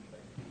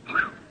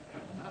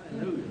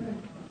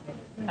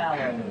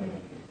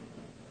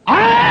 I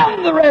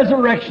am the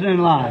resurrection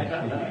and life.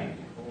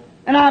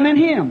 And I'm in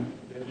him.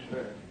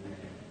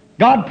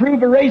 God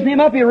proved by raising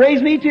him up, he'll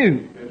raise me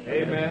too.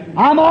 Amen.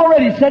 I'm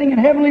already sitting in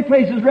heavenly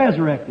places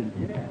resurrected.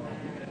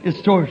 As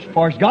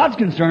far as God's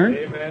concerned.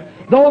 Amen.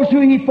 Those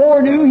who he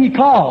foreknew, he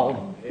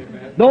called.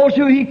 Amen. Those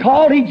who he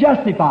called, he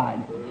justified.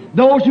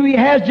 Those who he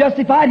has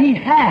justified, he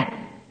hath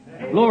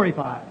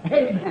glorified.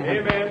 Amen.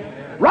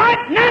 Amen.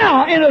 Right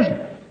now,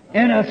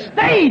 in a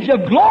stage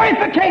of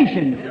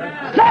glorification,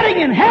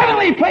 sitting in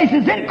heavenly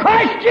places in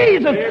Christ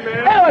Jesus,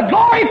 in a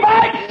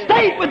glorified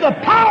state with the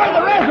power of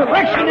the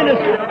resurrection in us,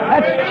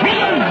 that's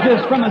changed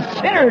us from a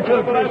sinner to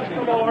a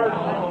Christian.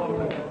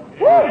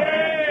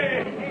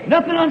 Woo.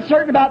 Nothing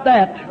uncertain about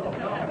that.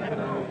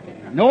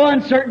 No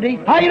uncertainty.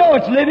 How do you know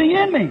it's living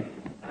in me?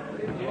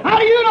 How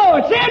do you know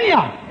it's in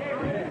you?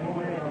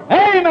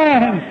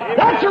 Amen.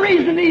 That's the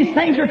reason these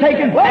things are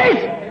taking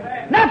place.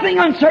 Nothing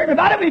uncertain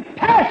about it. We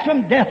pass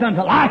from death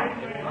unto life.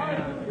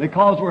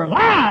 Because we're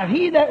alive.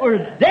 He that were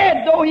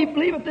dead, though he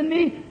believeth in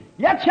me,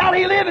 yet shall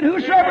he live. And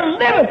whosoever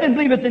liveth and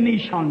believeth in me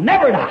shall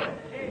never die.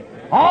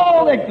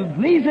 All that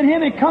believes in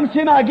him and comes to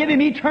him, I'll give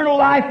him eternal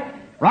life.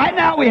 Right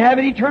now we have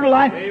an eternal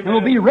life. Amen. And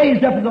we'll be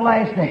raised up in the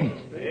last days.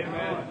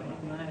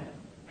 Amen.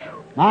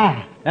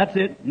 My, that's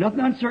it. Nothing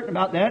uncertain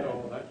about that.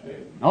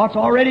 No, it's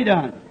already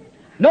done.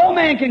 No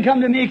man can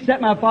come to me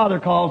except my Father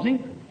calls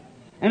him.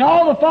 And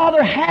all the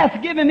Father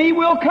hath given me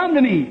will come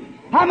to me.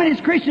 How many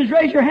Christians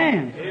raise your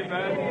hands?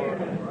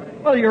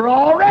 Amen. Well, you're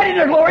already in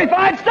a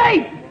glorified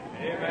state.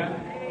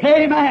 Amen.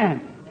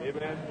 Amen.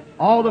 Amen.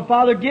 All the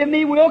Father give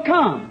me will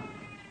come.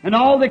 And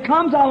all that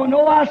comes I will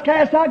no wise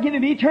cast out, give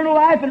him eternal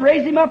life, and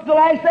raise him up to the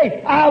last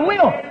day. I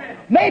will.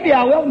 Maybe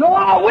I will. No,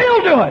 I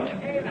will do it.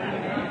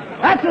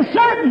 That's a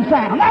certain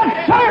sound.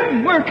 That's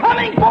certain. We're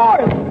coming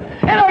forth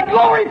in a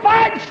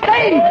glorified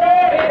state.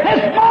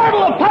 This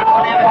marvel of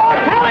power and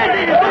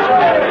immortality.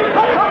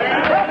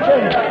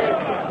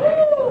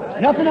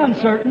 Nothing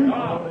uncertain.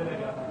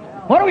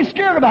 What are we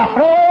scared about?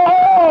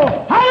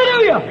 Oh,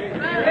 hallelujah!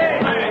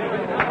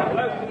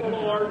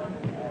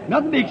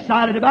 Nothing to be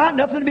excited about.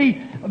 Nothing to be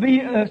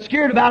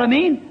scared about. I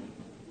mean,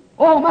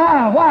 Oh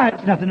my, why?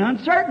 It's nothing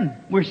uncertain.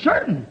 We're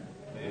certain.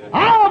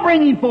 I'll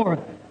bring him forth.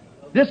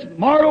 This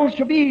mortal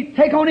shall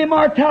take on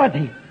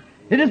immortality.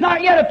 It does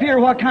not yet appear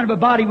what kind of a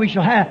body we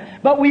shall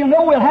have, but we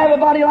know we'll have a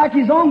body like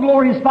his own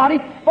glorious body,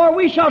 for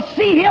we shall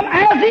see him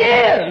as he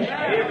is.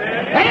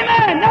 Amen.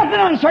 Amen. Nothing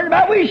uncertain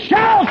about it. We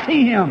shall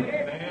see him.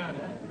 Amen.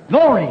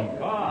 Glory.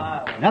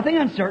 Nothing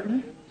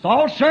uncertain. It's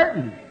all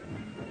certain.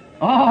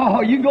 Oh,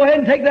 you can go ahead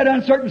and take that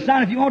uncertain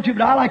sign if you want to,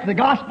 but I like the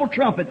gospel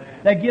trumpet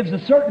that gives a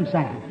certain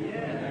sign.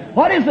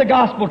 What is the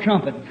gospel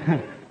trumpet?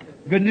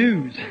 Good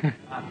news.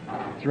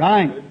 That's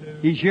right.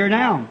 He's here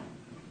now.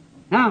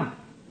 Now,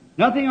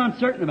 nothing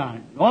uncertain about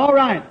it. All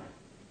right.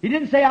 He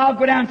didn't say, I'll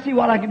go down and see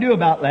what I can do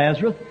about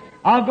Lazarus.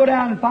 I'll go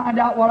down and find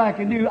out what I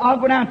can do. I'll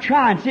go down and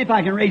try and see if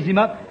I can raise him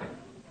up.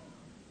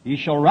 He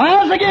shall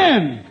rise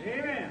again.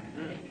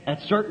 Amen.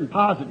 That's certain,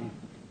 positive.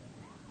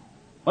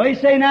 Well, you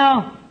say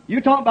now,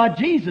 you're talking about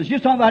Jesus. You're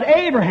talking about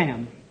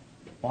Abraham.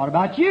 What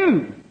about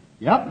you?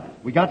 Yep,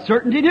 we got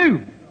certainty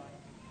too.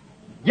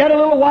 Yet a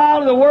little while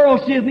and the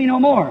world seeth me no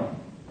more.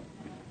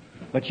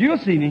 But you'll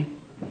see me.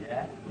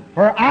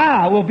 For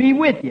I will be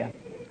with you.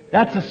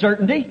 That's a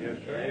certainty.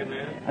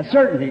 A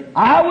certainty.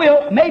 I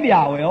will, maybe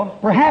I will,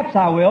 perhaps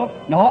I will.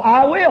 No,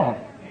 I will.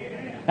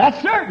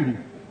 That's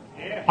certain.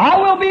 I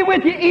will be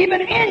with you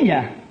even in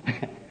you.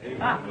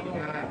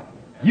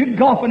 You can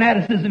call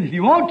fanaticism if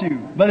you want to,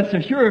 but it's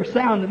a sure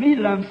sound to me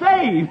that I'm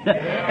saved.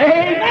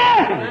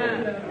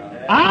 Amen.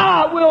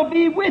 I will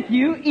be with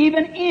you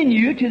even in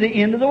you to the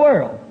end of the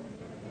world.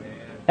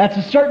 That's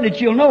a certain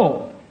that you'll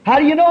know. How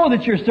do you know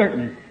that you're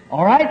certain?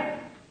 All right.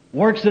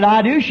 Works that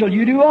I do shall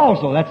you do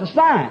also. That's a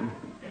sign.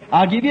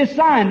 I'll give you a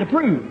sign to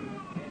prove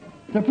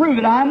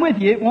that I'm with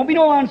you. It won't be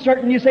no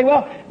uncertain. You say,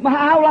 well,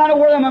 how will I know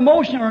whether I'm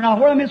emotional or not,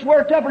 whether I'm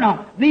misworked up or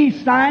not?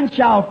 These signs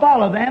shall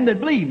follow them that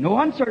believe. No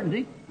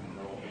uncertainty.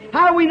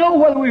 How do we know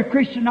whether we're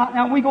Christian or not?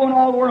 Now, we go in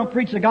all the world and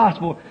preach the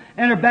gospel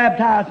and are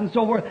baptized and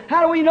so forth.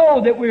 How do we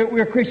know that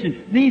we're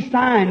Christian? These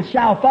signs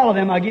shall follow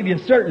them. I'll give you a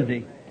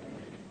certainty.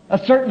 A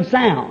certain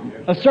sound.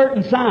 A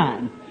certain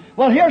sign.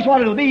 Well, here's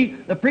what it'll be.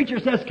 The preacher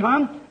says,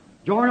 come,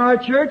 join our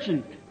church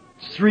and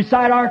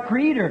recite our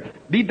creed or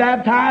be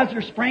baptized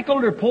or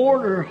sprinkled or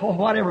poured or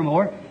whatever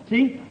more.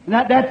 See?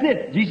 That's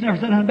it. Jesus never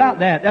said anything about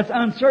that. That's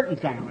uncertain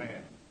sound.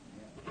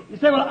 You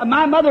say, well,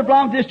 my mother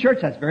belonged to this church.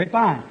 That's very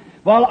fine.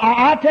 Well,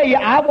 I tell you,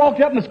 I walked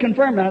up and was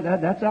confirmed.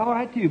 That's all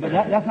right too, but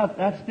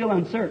that's still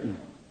uncertain.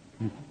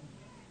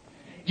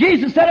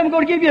 Jesus said, I'm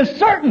going to give you a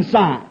certain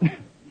sign.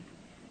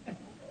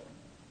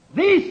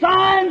 These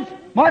signs,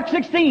 Mark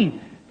 16,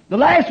 the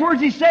last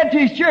words he said to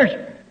his church,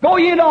 go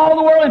ye into all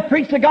the world and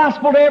preach the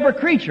gospel to every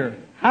creature.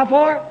 How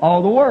far?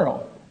 All the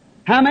world.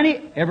 How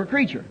many? Every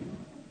creature.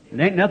 It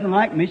ain't nothing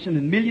like mission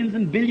and millions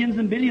and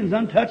billions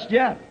untouched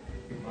yet.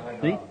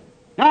 See?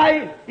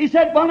 Now, he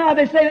said, well, now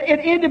they say it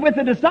ended with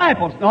the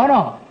disciples.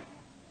 No.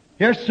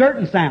 Here's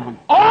certain sound.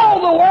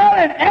 All the world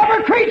and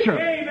every creature.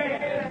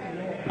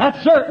 Amen.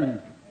 That's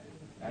certain.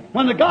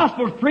 When the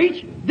gospel is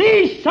preached,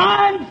 these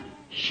signs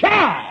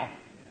shall.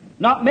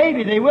 Not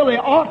maybe they will, they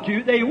ought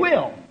to, they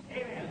will.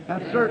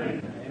 That's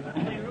certain.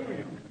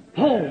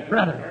 Oh,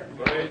 brother.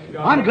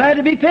 I'm glad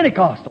to be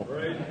Pentecostal.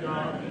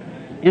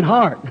 In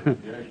heart.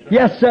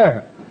 Yes,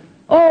 sir.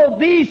 Oh,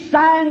 these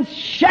signs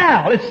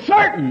shall. It's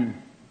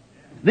certain.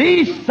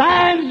 These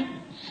signs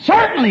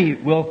certainly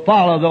will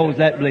follow those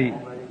that believe.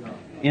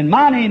 In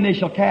my name they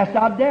shall cast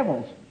out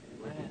devils.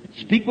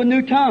 Speak with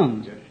new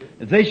tongues.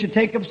 If they should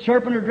take a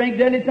serpent or drink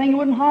deadly thing, it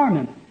wouldn't harm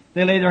them. If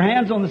they lay their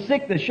hands on the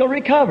sick, they shall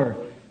recover.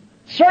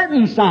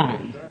 Certain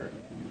signs.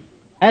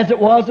 As it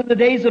was in the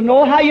days of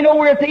Noah. How you know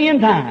we're at the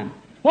end time?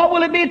 What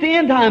will it be at the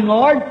end time,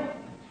 Lord?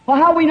 Well,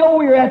 how do we know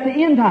we're at the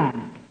end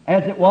time?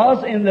 As it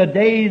was in the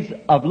days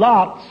of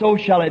Lot, so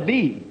shall it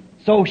be.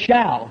 So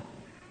shall.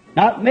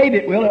 Not maybe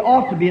it will, it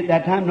ought to be at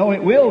that time. No,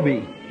 it will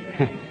be.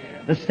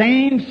 The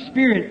same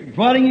Spirit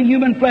dwelling in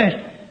human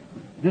flesh,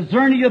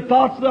 discerning the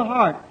thoughts of the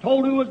heart,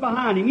 told who was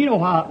behind him. You know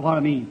what I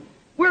mean.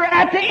 We're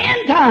at the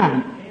end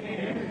time.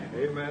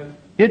 Amen.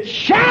 It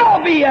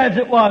shall be as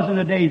it was in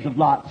the days of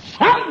Lot.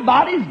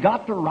 Somebody's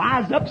got to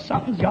rise up,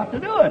 something's got to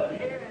do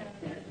it.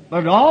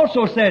 But it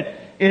also said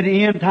at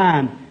the end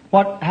time,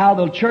 how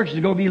the church is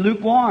going to be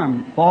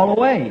lukewarm, fall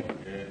away.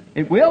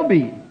 It will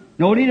be.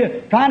 No need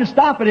of trying to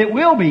stop it. It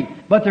will be.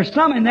 But there's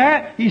some in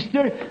there. He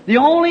stood. The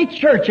only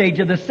church age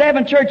of the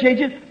 7 church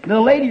ages, the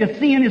lady is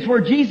seeing is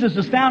where Jesus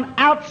was found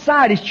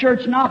outside his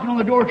church knocking on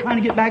the door trying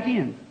to get back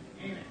in.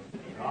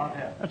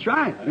 That's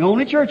right. The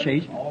only church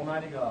age.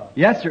 Almighty God.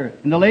 Yes, sir.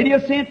 And the lady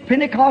of sin,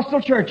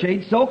 Pentecostal church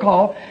age,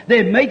 so-called,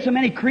 they've made so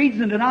many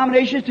creeds and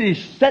denominations to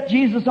set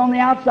Jesus on the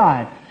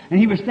outside. And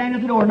he was standing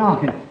at the door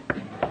knocking.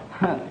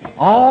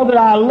 All that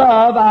I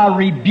love, I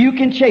rebuke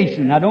and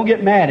chasten. Now, don't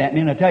get mad at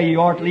me. And I tell you,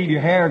 you ought to leave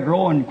your hair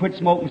grow and quit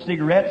smoking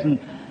cigarettes and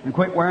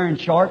quit wearing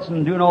shorts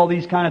and doing all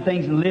these kind of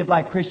things and live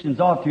like Christians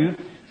ought to.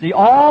 See,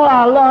 all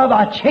I love,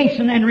 I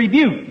chasten and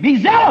rebuke. Be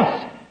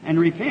zealous and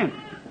repent.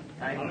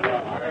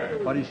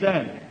 What he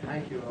said.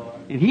 Thank you, Lord.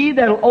 And he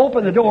that'll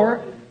open the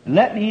door and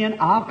let me in,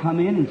 I'll come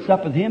in and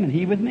sup with him and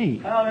he with me.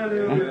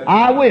 Hallelujah.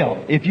 I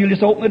will, if you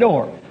just open the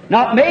door.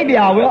 Not maybe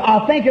I will,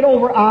 I'll think it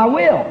over, I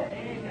will.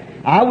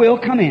 I will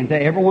come in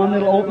to everyone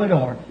that'll open the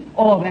door.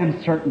 All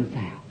them certain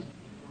sounds.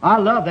 I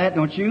love that,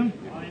 don't you?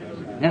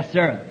 Yes,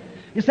 sir.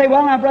 You say,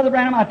 well, now, Brother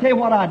Branham, I'll tell you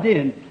what I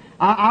did.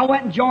 I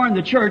went and joined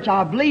the church.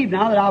 I believe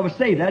now that I was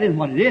saved. That isn't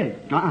what it is.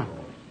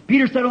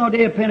 Peter said on the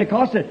day of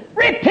Pentecost, said,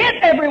 repent,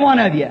 every one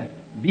of you.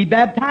 Be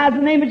baptized in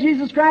the name of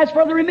Jesus Christ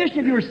for the remission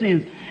of your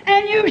sins.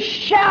 And you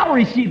shall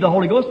receive the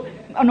Holy Ghost.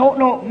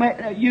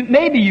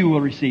 Maybe you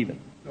will receive it.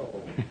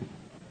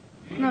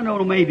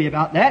 No, maybe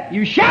about that.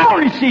 You shall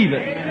receive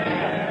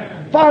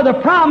it. For the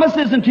promise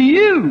isn't to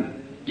you,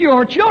 to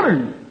your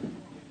children,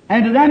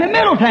 and to them in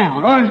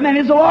Middletown, or as many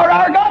as the Lord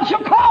our God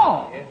shall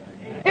call.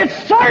 It's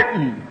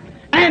certain.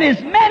 And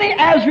as many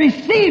as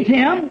received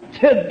Him,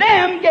 to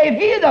them gave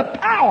He the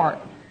power.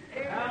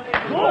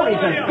 Glory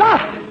to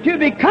God, to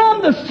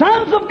become the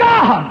sons of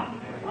God.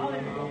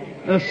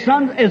 The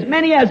sons, as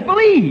many as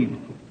believed,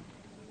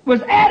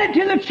 was added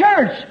to the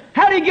church.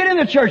 How do you get in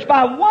the church?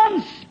 By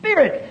one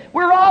Spirit.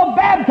 We're all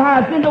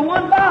baptized into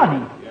one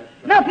body.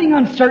 Nothing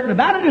uncertain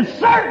about it. It's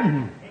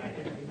certain.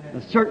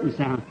 A certain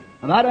sound.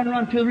 Have I done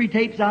run 2 or 3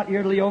 tapes out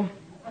here, Leo?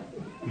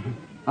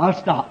 I'll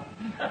stop.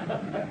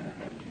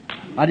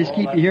 I just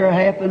keep you here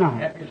half the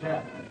night.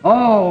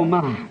 Oh,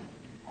 my.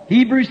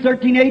 Hebrews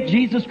 13:8,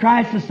 Jesus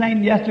Christ the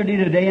same yesterday,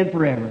 today, and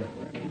forever.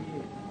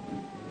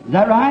 Is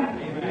that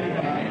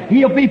right?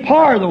 He'll be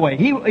part of the way.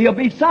 He'll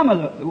be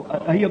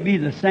he'll be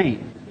the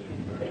same.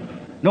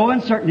 No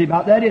uncertainty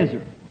about that, is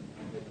there?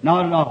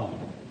 Not at all.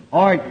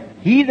 All right.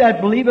 He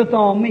that believeth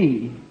on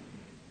me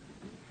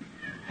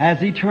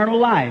has eternal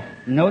life.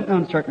 No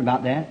uncertain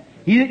about that.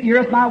 He that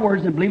heareth my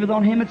words and believeth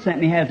on him that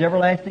sent me has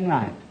everlasting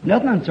life.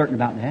 Nothing uncertain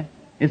about that.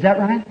 Is that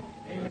right?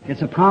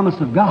 It's a promise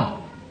of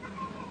God.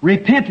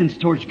 Repentance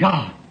towards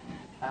God.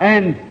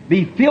 And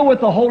be filled with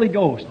the Holy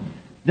Ghost.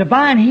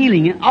 Divine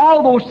healing. And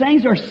all those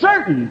things are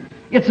certain.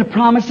 It's the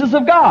promises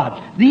of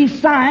God.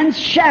 These signs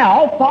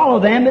shall follow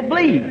them that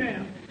believe.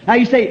 Now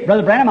you say,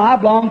 Brother Branham, I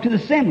belong to the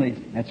Assemblies.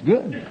 That's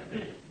good.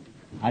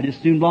 I just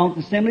as soon belong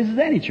to the Assemblies as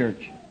any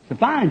church. It's a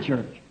fine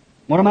church.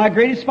 One of my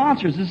greatest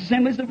sponsors is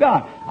Assemblies of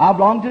God. I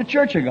belong to the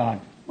Church of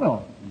God.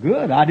 Well,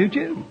 good. I do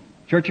too.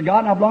 Church of God,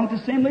 and I belong to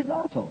Assemblies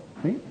also.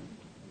 See?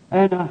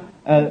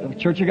 And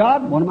Church of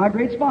God, one of my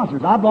great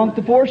sponsors. I belong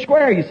to Four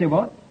Square. You say,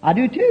 well, I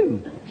do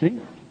too.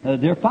 See?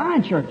 They're a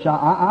fine church.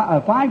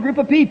 A fine group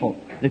of people.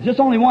 There's just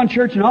only one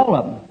church in all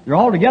of them. They're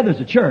all together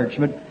as a church,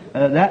 but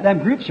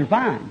them groups are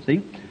fine.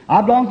 See?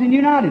 I belong to the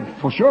United.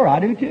 For sure, I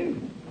do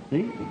too.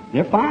 See?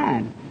 They're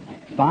fine.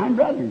 Fine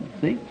brethren.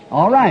 See?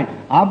 All right.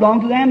 I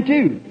belong to them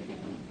too.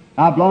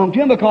 I belong to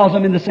them because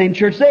I'm in the same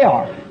church they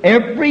are.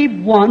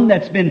 Everyone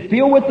that's been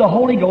filled with the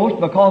Holy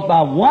Ghost, because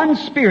by one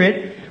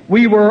Spirit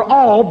we were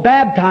all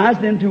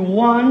baptized into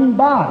one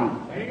body.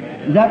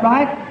 Is that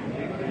right?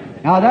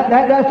 Now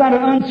that's not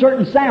an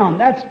uncertain sound.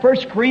 That's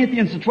 1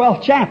 Corinthians the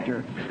 12th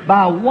chapter.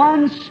 By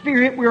one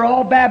Spirit we're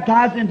all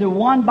baptized into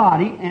one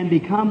body and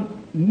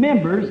become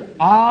members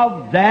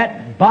of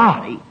that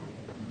body.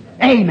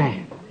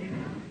 Amen.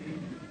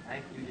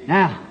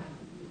 Now,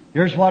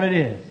 here's what it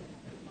is.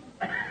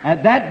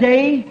 At that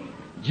day,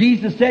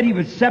 Jesus said He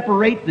would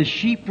separate the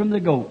sheep from the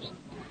goats.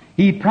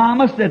 He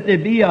promised that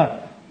there'd be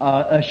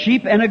a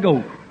sheep and a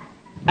goat.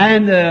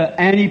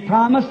 And He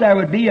promised there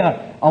would be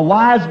a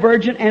wise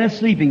virgin and a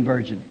sleeping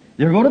virgin.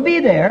 They're going to be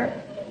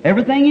there.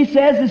 Everything He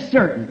says is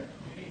certain.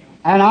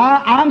 And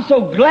I'm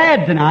so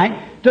glad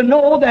tonight to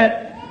know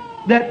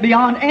that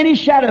beyond any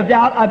shadow of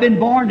doubt, I've been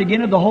born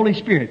again of the Holy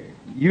Spirit.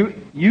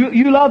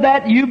 You love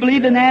that? You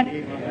believe in that?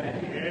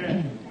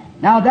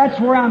 Now that's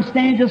where I'm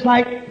standing, just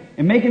like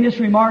in making this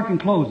remark in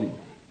closing.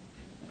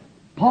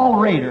 Paul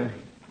Rader,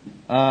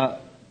 a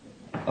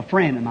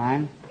friend of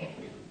mine,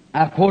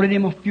 I quoted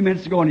him a few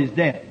minutes ago on his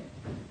death,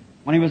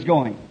 when he was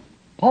going.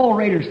 Paul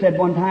Rader said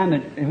one time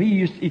that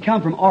he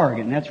come from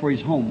Oregon, that's where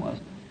his home was.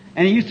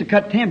 And he used to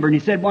cut timber, and he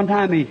said one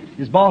time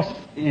his boss,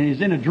 he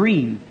was in a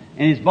dream,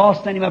 and his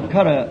boss sent him up to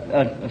cut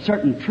a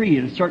certain tree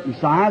at a certain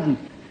size,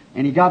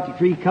 and he got the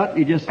tree cut, and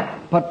he just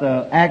put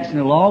the axe in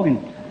the log,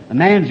 and a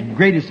man's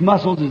greatest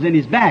muscles is in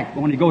his back.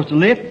 When he goes to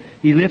lift,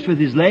 he lifts with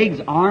his legs,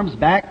 arms,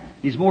 back.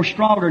 He's more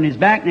stronger in his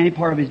back than any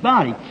part of his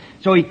body.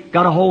 So he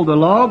got a hold of the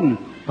log and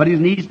put his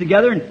knees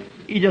together, and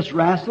he just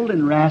wrestled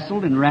and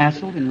wrestled and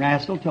wrestled and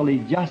wrestled till he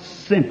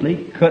just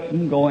simply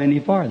couldn't go any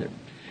farther.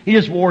 He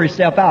just wore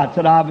himself out.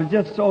 Said, I was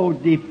just so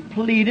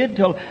depleted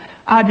till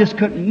I just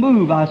couldn't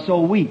move. I was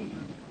so weak.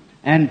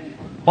 And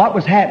what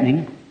was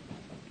happening,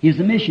 he's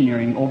a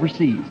missionary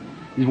overseas.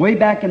 He's way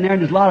back in there,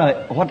 and there's a lot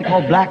of what they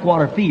call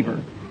blackwater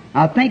fever.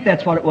 I think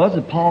that's what it was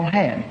that Paul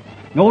had.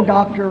 No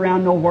doctor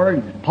around nowhere.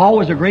 And Paul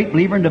was a great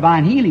believer in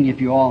divine healing,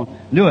 if you all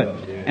knew it.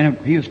 And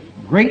he was a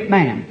great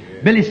man.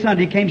 Billy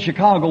Sunday came to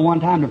Chicago one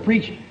time to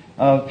preach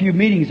a few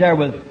meetings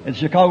there at the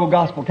Chicago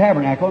Gospel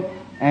Tabernacle.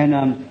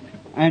 And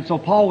And so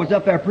Paul was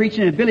up there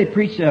preaching, and Billy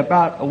preached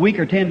about a week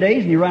or 10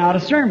 days, and he ran out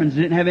of sermons.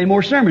 He didn't have any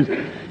more sermons.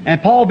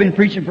 And Paul had been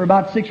preaching for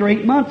about 6 or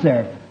 8 months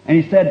there.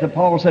 And he said to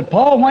Paul,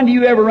 Paul, when do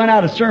you ever run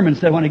out of sermons?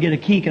 He said, when I get a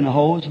kink in the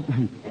hose.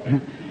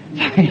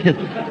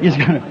 He's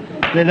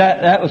gonna say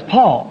that was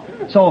Paul.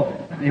 So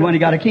when he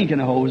got a kink in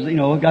the hose,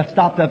 got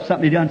stopped up,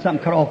 something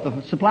cut off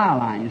the supply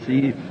line, you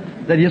see.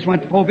 That he just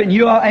went to the pulpit. And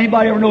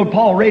anybody ever know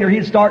Paul Rader?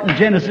 He'd start in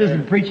Genesis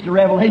and preach the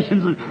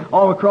Revelations and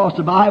all across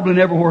the Bible and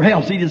everywhere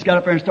else. He just got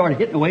up there and started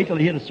hitting away till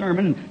he hit a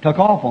sermon and took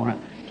off on it.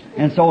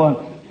 And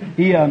so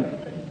he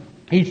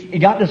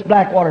got this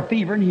blackwater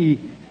fever,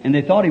 and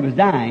they thought he was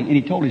dying. And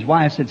he told his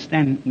wife, said,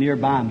 stand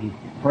nearby me,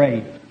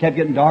 pray. Kept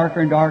getting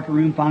darker and darker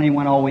room. Finally, he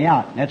went all the way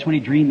out. That's when he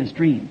dreamed this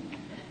dream.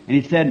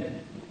 And he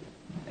said,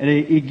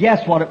 he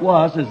guessed what it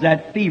was, is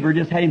that fever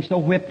just had him so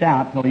whipped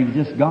out till he was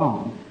just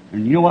gone.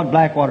 And you know what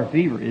blackwater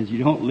fever is?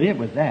 You don't live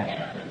with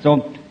that.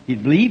 So he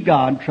believed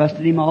God,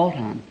 trusted Him all the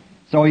time.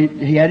 So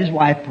he had his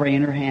wife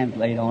praying, her hands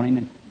laid on him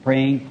and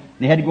praying.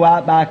 They had to go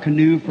out by a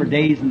canoe for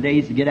days and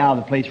days to get out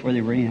of the place where they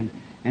were in.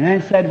 And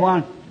then it said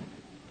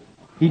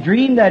he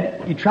dreamed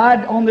that he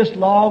tried on this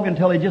log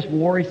until he just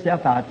wore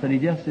himself out. Said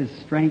his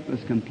strength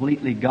was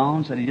completely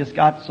gone. Said he just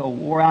got so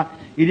wore out.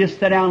 He just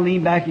sat down and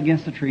leaned back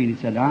against the tree. And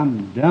he said,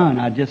 I'm done.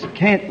 I just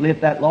can't lift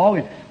that log.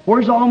 And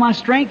where's all my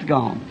strength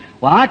gone?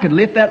 Well, I could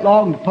lift that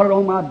log and put it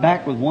on my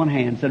back with one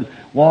hand. Said,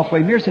 walk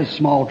away. Here's a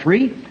small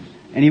tree.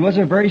 And he was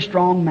a very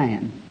strong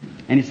man.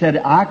 And he said,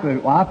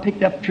 I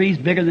picked up trees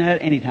bigger than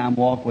that any time,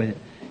 walk with it.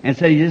 And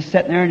said he just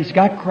sat there and just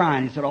got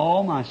crying. He said,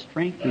 all my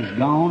strength is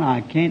gone. I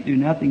can't do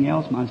nothing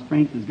else. My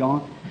strength is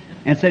gone.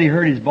 And said he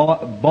heard his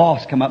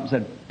boss come up and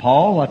said,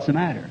 Paul, what's the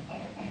matter?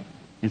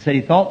 And said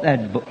he thought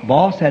that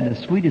boss had the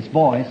sweetest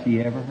voice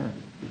he ever heard.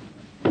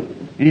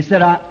 And he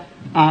said,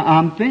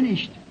 I'm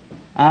finished.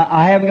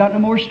 I haven't got no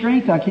more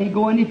strength. I can't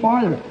go any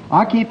farther.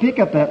 I can't pick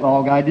up that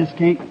log. I just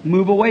can't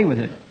move away with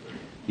it.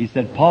 He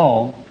said,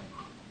 Paul,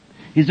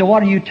 he said,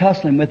 what are you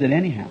tussling with it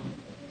anyhow?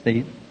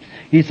 See?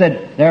 He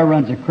said, there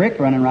runs a creek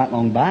running right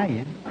along by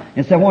you.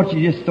 And said, why don't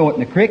you just throw it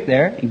in the creek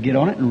there and get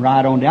on it and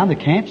ride on down. The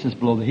camp's just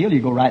below the hill.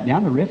 You go right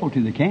down the riffle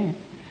to the camp.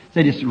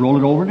 Said, just roll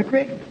it over in the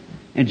creek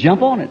and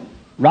jump on it.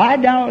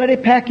 Ride down and let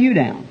it pack you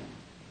down.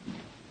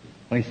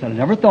 Well, he said, I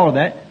never thought of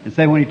that. And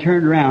said, when he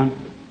turned around,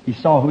 he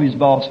saw who his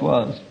boss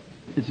was.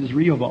 It's his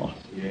real boss.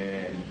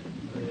 Yeah.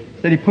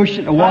 Said he pushed it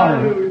in the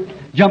water,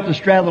 jumped the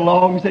straddle of the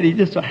log, and said he's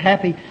just so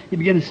happy. He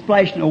began to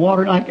splash in the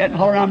water like that and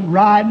holler, I'm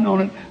riding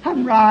on it.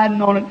 I'm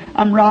riding on it.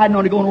 I'm riding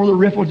on it. Going over the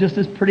riffle just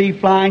as pretty,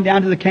 flying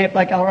down to the camp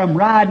like I'm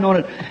riding on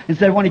it. And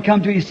said when he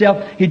come to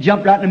himself, he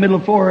jumped right in the middle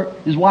of the floor.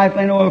 His wife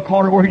laying over a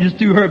corner where he just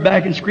threw her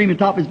back and screaming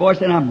top of his voice,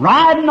 saying, I'm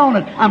riding on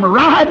it. I'm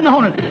riding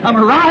on it. I'm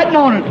riding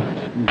on it.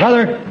 And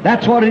brother,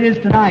 that's what it is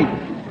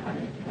tonight.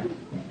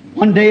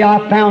 One day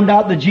I found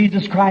out that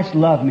Jesus Christ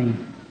loved me.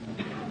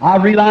 I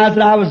realized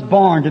that I was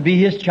born to be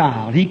His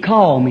child. He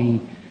called me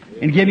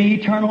and gave me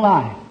eternal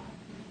life.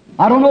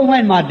 I don't know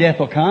when my death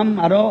will come.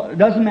 It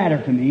doesn't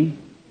matter to me.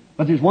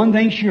 But there's one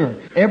thing sure.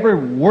 Every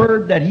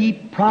word that He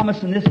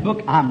promised in this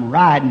book, I'm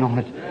riding on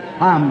it.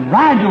 I'm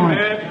riding on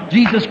it.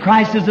 Jesus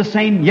Christ is the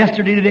same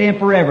yesterday, today, and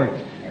forever.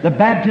 The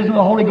baptism of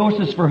the Holy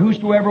Ghost is for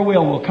whosoever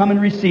will come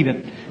and receive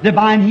it.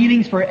 Divine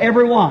healings for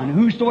everyone.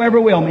 Whosoever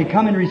will may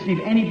come and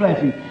receive any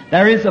blessing.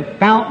 There is a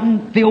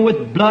fountain filled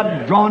with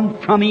blood drawn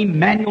from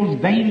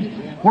Emmanuel's veins,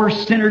 where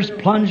sinners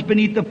plunged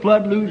beneath the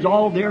flood lose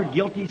all their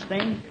guilty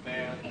stains.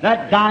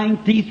 That dying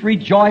thief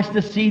rejoiced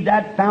to see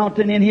that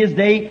fountain in his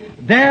day.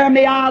 There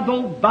may I,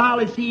 though vile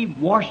as he,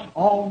 wash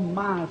all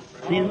my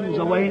sins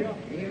away.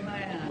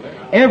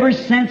 Ever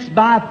since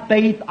by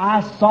faith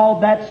I saw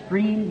that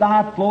stream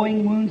thy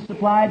flowing wounds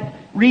supplied,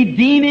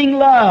 redeeming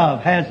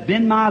love has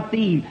been my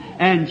theme,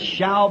 and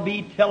shall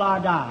be till I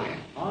die.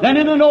 Then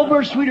in a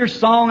nobler, sweeter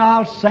song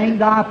I'll sing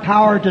thy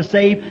power to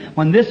save,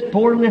 when this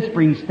poor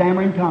lisping,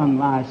 stammering tongue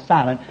lies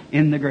silent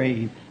in the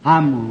grave.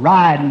 I'm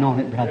riding on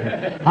it,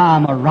 brother.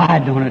 I'm a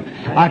riding on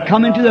it. I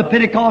come into the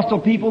Pentecostal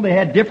people. They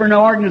had different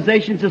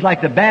organizations just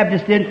like the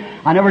Baptists did.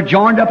 I never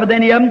joined up with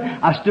any of them.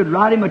 I stood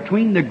right in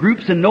between the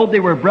groups and know they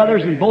were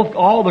brothers in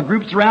all the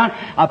groups around.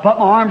 I put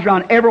my arms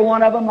around every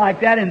one of them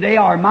like that, and they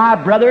are my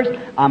brothers.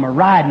 I'm a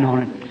riding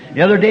on it.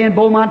 The other day in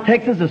Beaumont,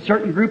 Texas, a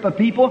certain group of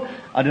people,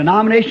 a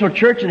denominational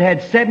church that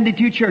had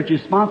 72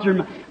 churches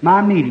sponsored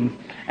my meetings.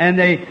 And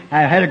they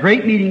had a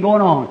great meeting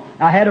going on.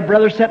 I had a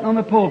brother sitting on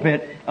the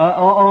pulpit,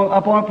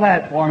 up on a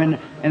platform,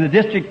 and the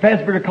district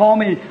presbyter called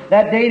me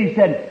that day and he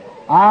said,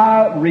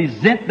 I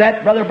resent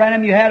that, Brother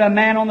Branham. You had a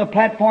man on the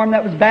platform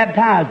that was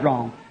baptized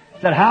wrong.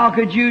 I said, how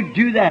could you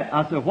do that?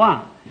 I said,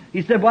 why?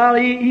 He said, well,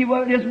 he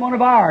isn't one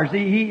of ours.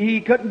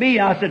 He couldn't be.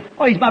 I said,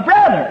 oh, he's my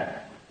brother.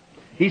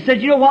 He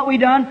said, you know what we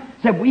done?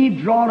 He said, we've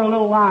drawn a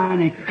little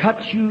line and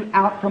cut you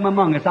out from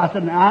among us. I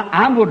said,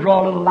 I'm going to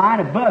draw a little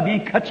line above you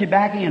and cut you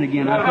back in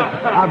again. I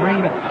said, I'll bring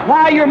you back.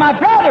 Why, you're my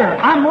brother.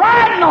 I'm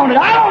riding on it.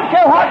 I don't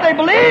care what they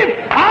believe.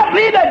 I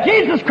believe that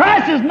Jesus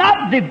Christ is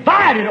not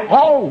divided.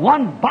 All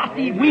one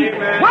body we,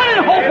 one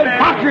in hope and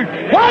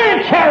doctrine, one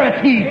in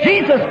charity.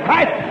 Jesus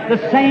Christ,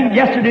 the same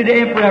yesterday,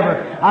 today, and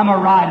forever. I'm a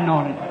riding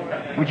on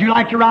it. Would you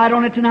like to ride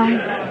on it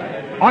tonight?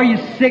 Are you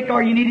sick?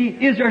 Are you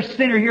needy? Is there a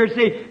sinner here?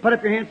 Say, put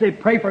up your hand and say,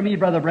 pray for me,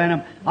 Brother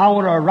Branham. I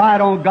want to ride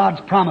on God's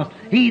promise.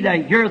 He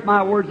that hears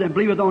my words and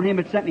believeth on Him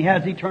that sent me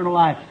has eternal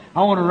life.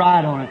 I want to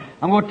ride on it.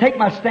 I'm going to take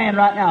my stand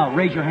right now.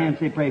 Raise your hand and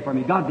say, pray for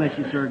me. God bless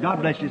you, sir.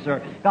 God bless you,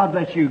 sir. God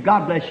bless you.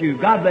 God bless you.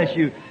 God bless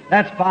you.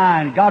 That's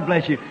fine. God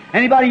bless you.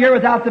 Anybody here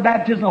without the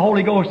baptism of the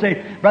Holy Ghost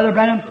say, Brother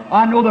Branham,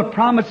 I know the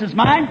promise is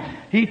mine.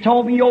 He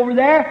told me over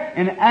there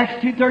in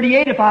Acts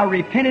 2:38, if I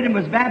repented and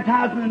was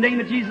baptized in the name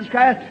of Jesus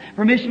Christ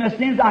for remission of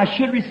sins, I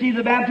should receive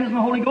the baptism of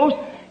the Holy Ghost.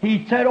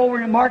 He said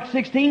over in Mark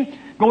 16,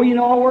 go ye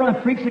into all the world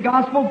and preach the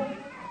gospel.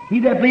 He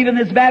that believeth and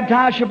is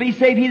baptized shall be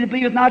saved. He that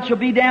believeth not shall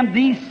be damned.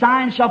 These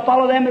signs shall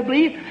follow them that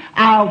believe.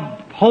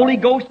 Our Holy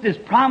Ghost is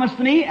promised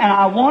to me, and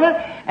I want it,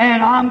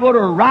 and I'm going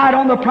to ride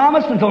on the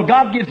promise until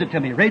God gives it to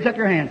me. Raise up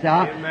your hands. Say,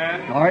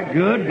 Amen. all right,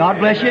 good. God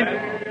bless you.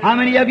 How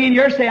many of you in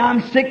here say,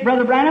 I'm sick,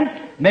 Brother Branham?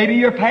 Maybe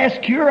you're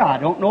past cure. I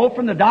don't know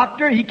from the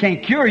doctor. He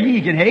can't cure you.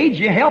 He can aid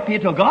you, help you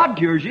till God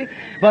cures you.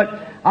 But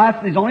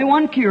there's only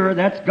one cure.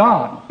 That's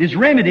God. His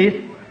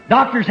remedies.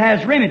 Doctors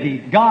has remedy.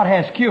 God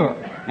has cure.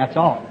 That's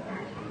all.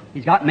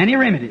 He's got many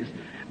remedies.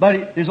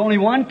 But there's only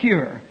one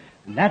cure.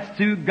 And that's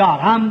through God.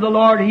 I'm the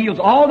Lord who heals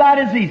all thy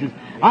diseases.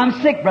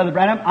 I'm sick, Brother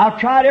Branham.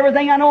 I've tried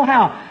everything I know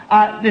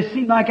how. This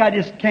seems like I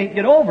just can't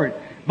get over it.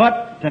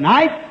 But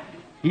tonight,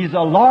 He's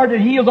the Lord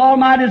that heals all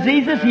my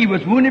diseases. He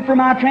was wounded for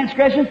my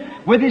transgressions.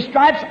 With His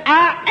stripes,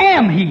 I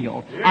am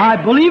healed. I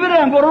believe it, and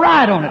I'm going to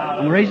ride on it.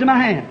 I'm raising my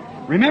hand.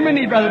 Remember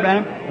me, Brother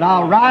Branham, and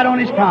I'll ride on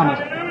His promise.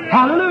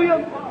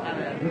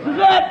 Hallelujah. This is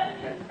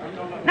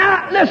it.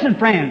 Now, listen,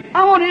 friend.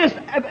 I want to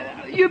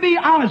just, you be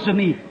honest with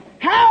me.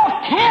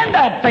 How can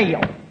that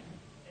fail?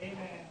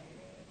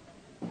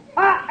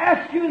 I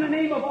ask you in the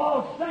name of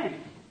all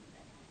saints.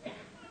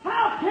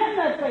 How can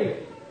that fail?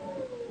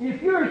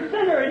 If you're a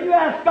sinner and you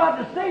ask God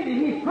to save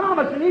you, He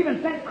promised and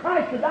even sent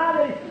Christ to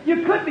die that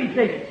you could be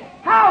saved.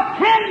 How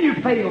can you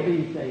fail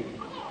being saved?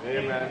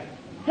 Amen.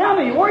 Tell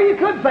me where you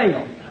could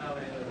fail.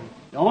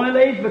 The only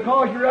way is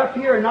because you're up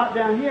here and not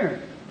down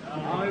here.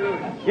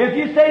 If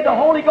you say the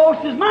Holy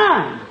Ghost is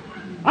mine,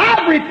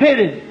 I've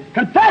repented,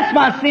 confessed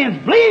my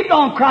sins, believed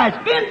on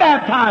Christ, been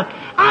baptized,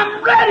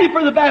 I'm ready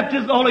for the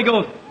baptism of the Holy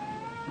Ghost.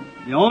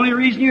 The only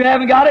reason you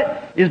haven't got it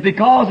is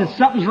because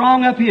something's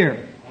wrong up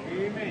here.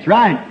 That's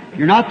right.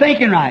 You're not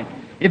thinking right.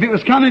 If it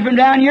was coming from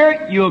down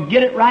here, you'll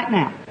get it right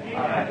now.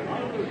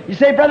 You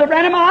say, Brother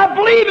Branham, I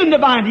believe in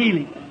divine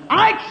healing.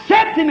 I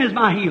accept Him as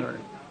my healer.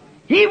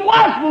 He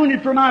was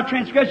wounded for my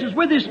transgressions.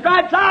 With His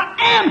stripes, I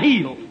am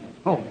healed.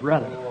 Oh,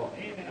 brother.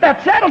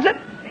 That settles it.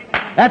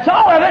 That's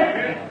all of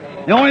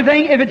it. The only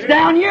thing, if it's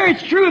down here,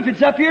 it's true. If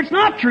it's up here, it's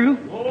not true.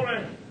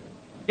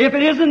 If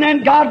it isn't,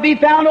 then God be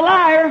found a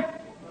liar.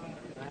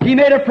 He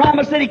made a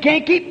promise that He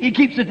can't keep. He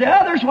keeps it to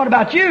others. What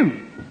about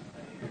you?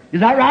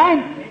 Is that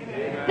right?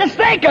 Just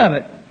think of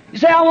it. You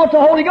say, I want the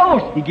Holy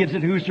Ghost. He gives it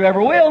to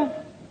whosoever will.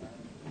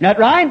 Isn't that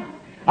right?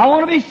 I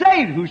want to be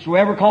saved.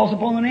 Whosoever calls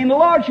upon the name of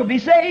the Lord shall be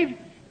saved.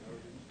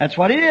 That's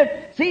what it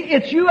is. See,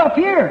 it's you up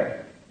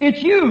here.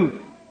 It's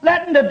you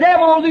letting the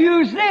devil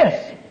use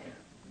this.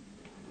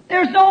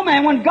 There's no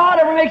man, when God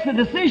ever makes a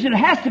decision, it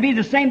has to be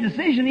the same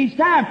decision each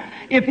time.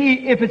 If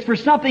it's for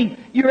something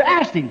you're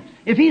asking.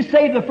 If He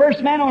saved the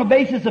first man on a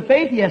basis of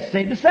faith, He has to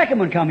save the second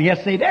one come. He has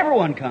to save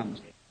everyone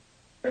comes.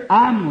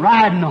 I'm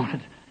riding on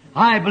it.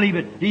 I believe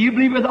it. Do you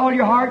believe with all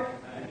your heart?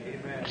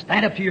 Amen.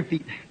 Stand up to your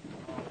feet.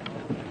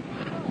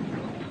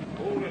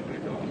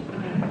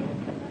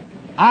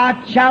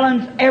 I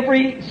challenge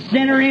every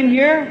sinner in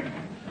here,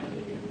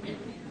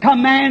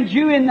 command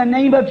you in the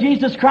name of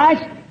Jesus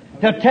Christ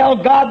to tell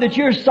God that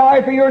you're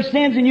sorry for your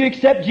sins and you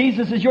accept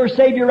Jesus as your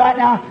Savior right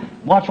now.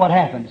 Watch what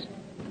happens.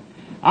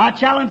 I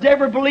challenge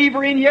every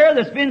believer in here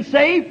that's been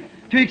saved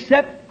to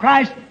accept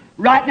Christ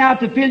right now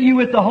to fill you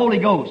with the Holy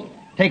Ghost.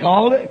 Take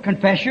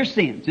confess your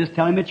sins. Just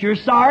tell Him that you're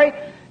sorry.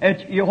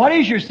 What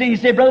is your sin? You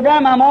say, Brother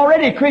Branham, I'm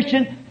already a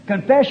Christian.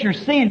 Confess your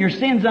sin. Your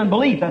sin's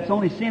unbelief. That's the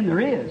only sin there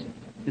is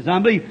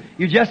unbelief.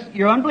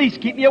 Your unbelief's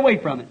keep me away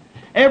from it.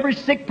 Every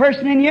sick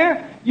person in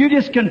here, you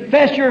just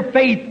confess your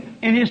faith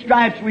in His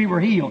stripes we were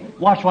healed.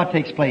 Watch what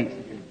takes place.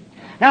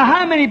 Now,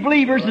 how many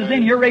believers is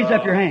in here? Raise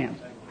up your hands.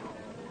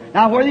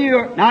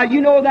 Now, you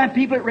know that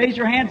people that raise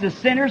their hands as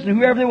sinners and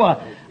whoever they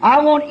were.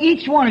 I want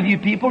each one of you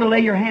people to lay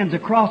your hands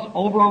across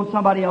over on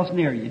somebody else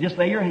near you. Just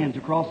lay your hands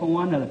across on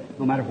one another,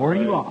 no matter where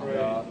you are.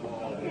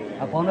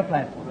 Up on the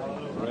platform.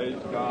 Praise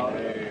God.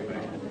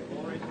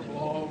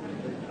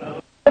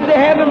 If they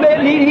haven't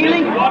need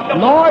healing,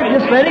 Lord,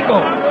 just let it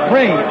go.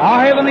 Pray.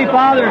 Our Heavenly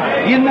Father,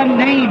 in the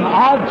name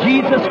of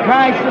Jesus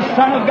Christ, the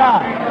Son of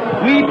God,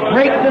 we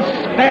break the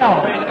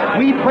spell.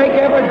 We break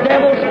every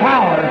devil's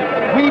power.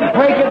 We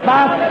break it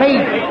by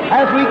faith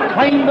as we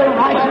claim the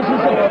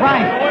righteousness of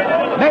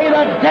Christ. May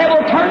the devil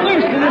turn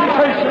loose in this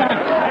church tonight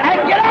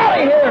and get out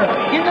of here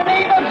in the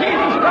name of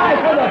Jesus Christ,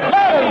 for the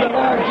blood of the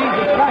Lord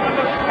Jesus Christ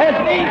as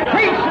being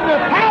preached in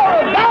the power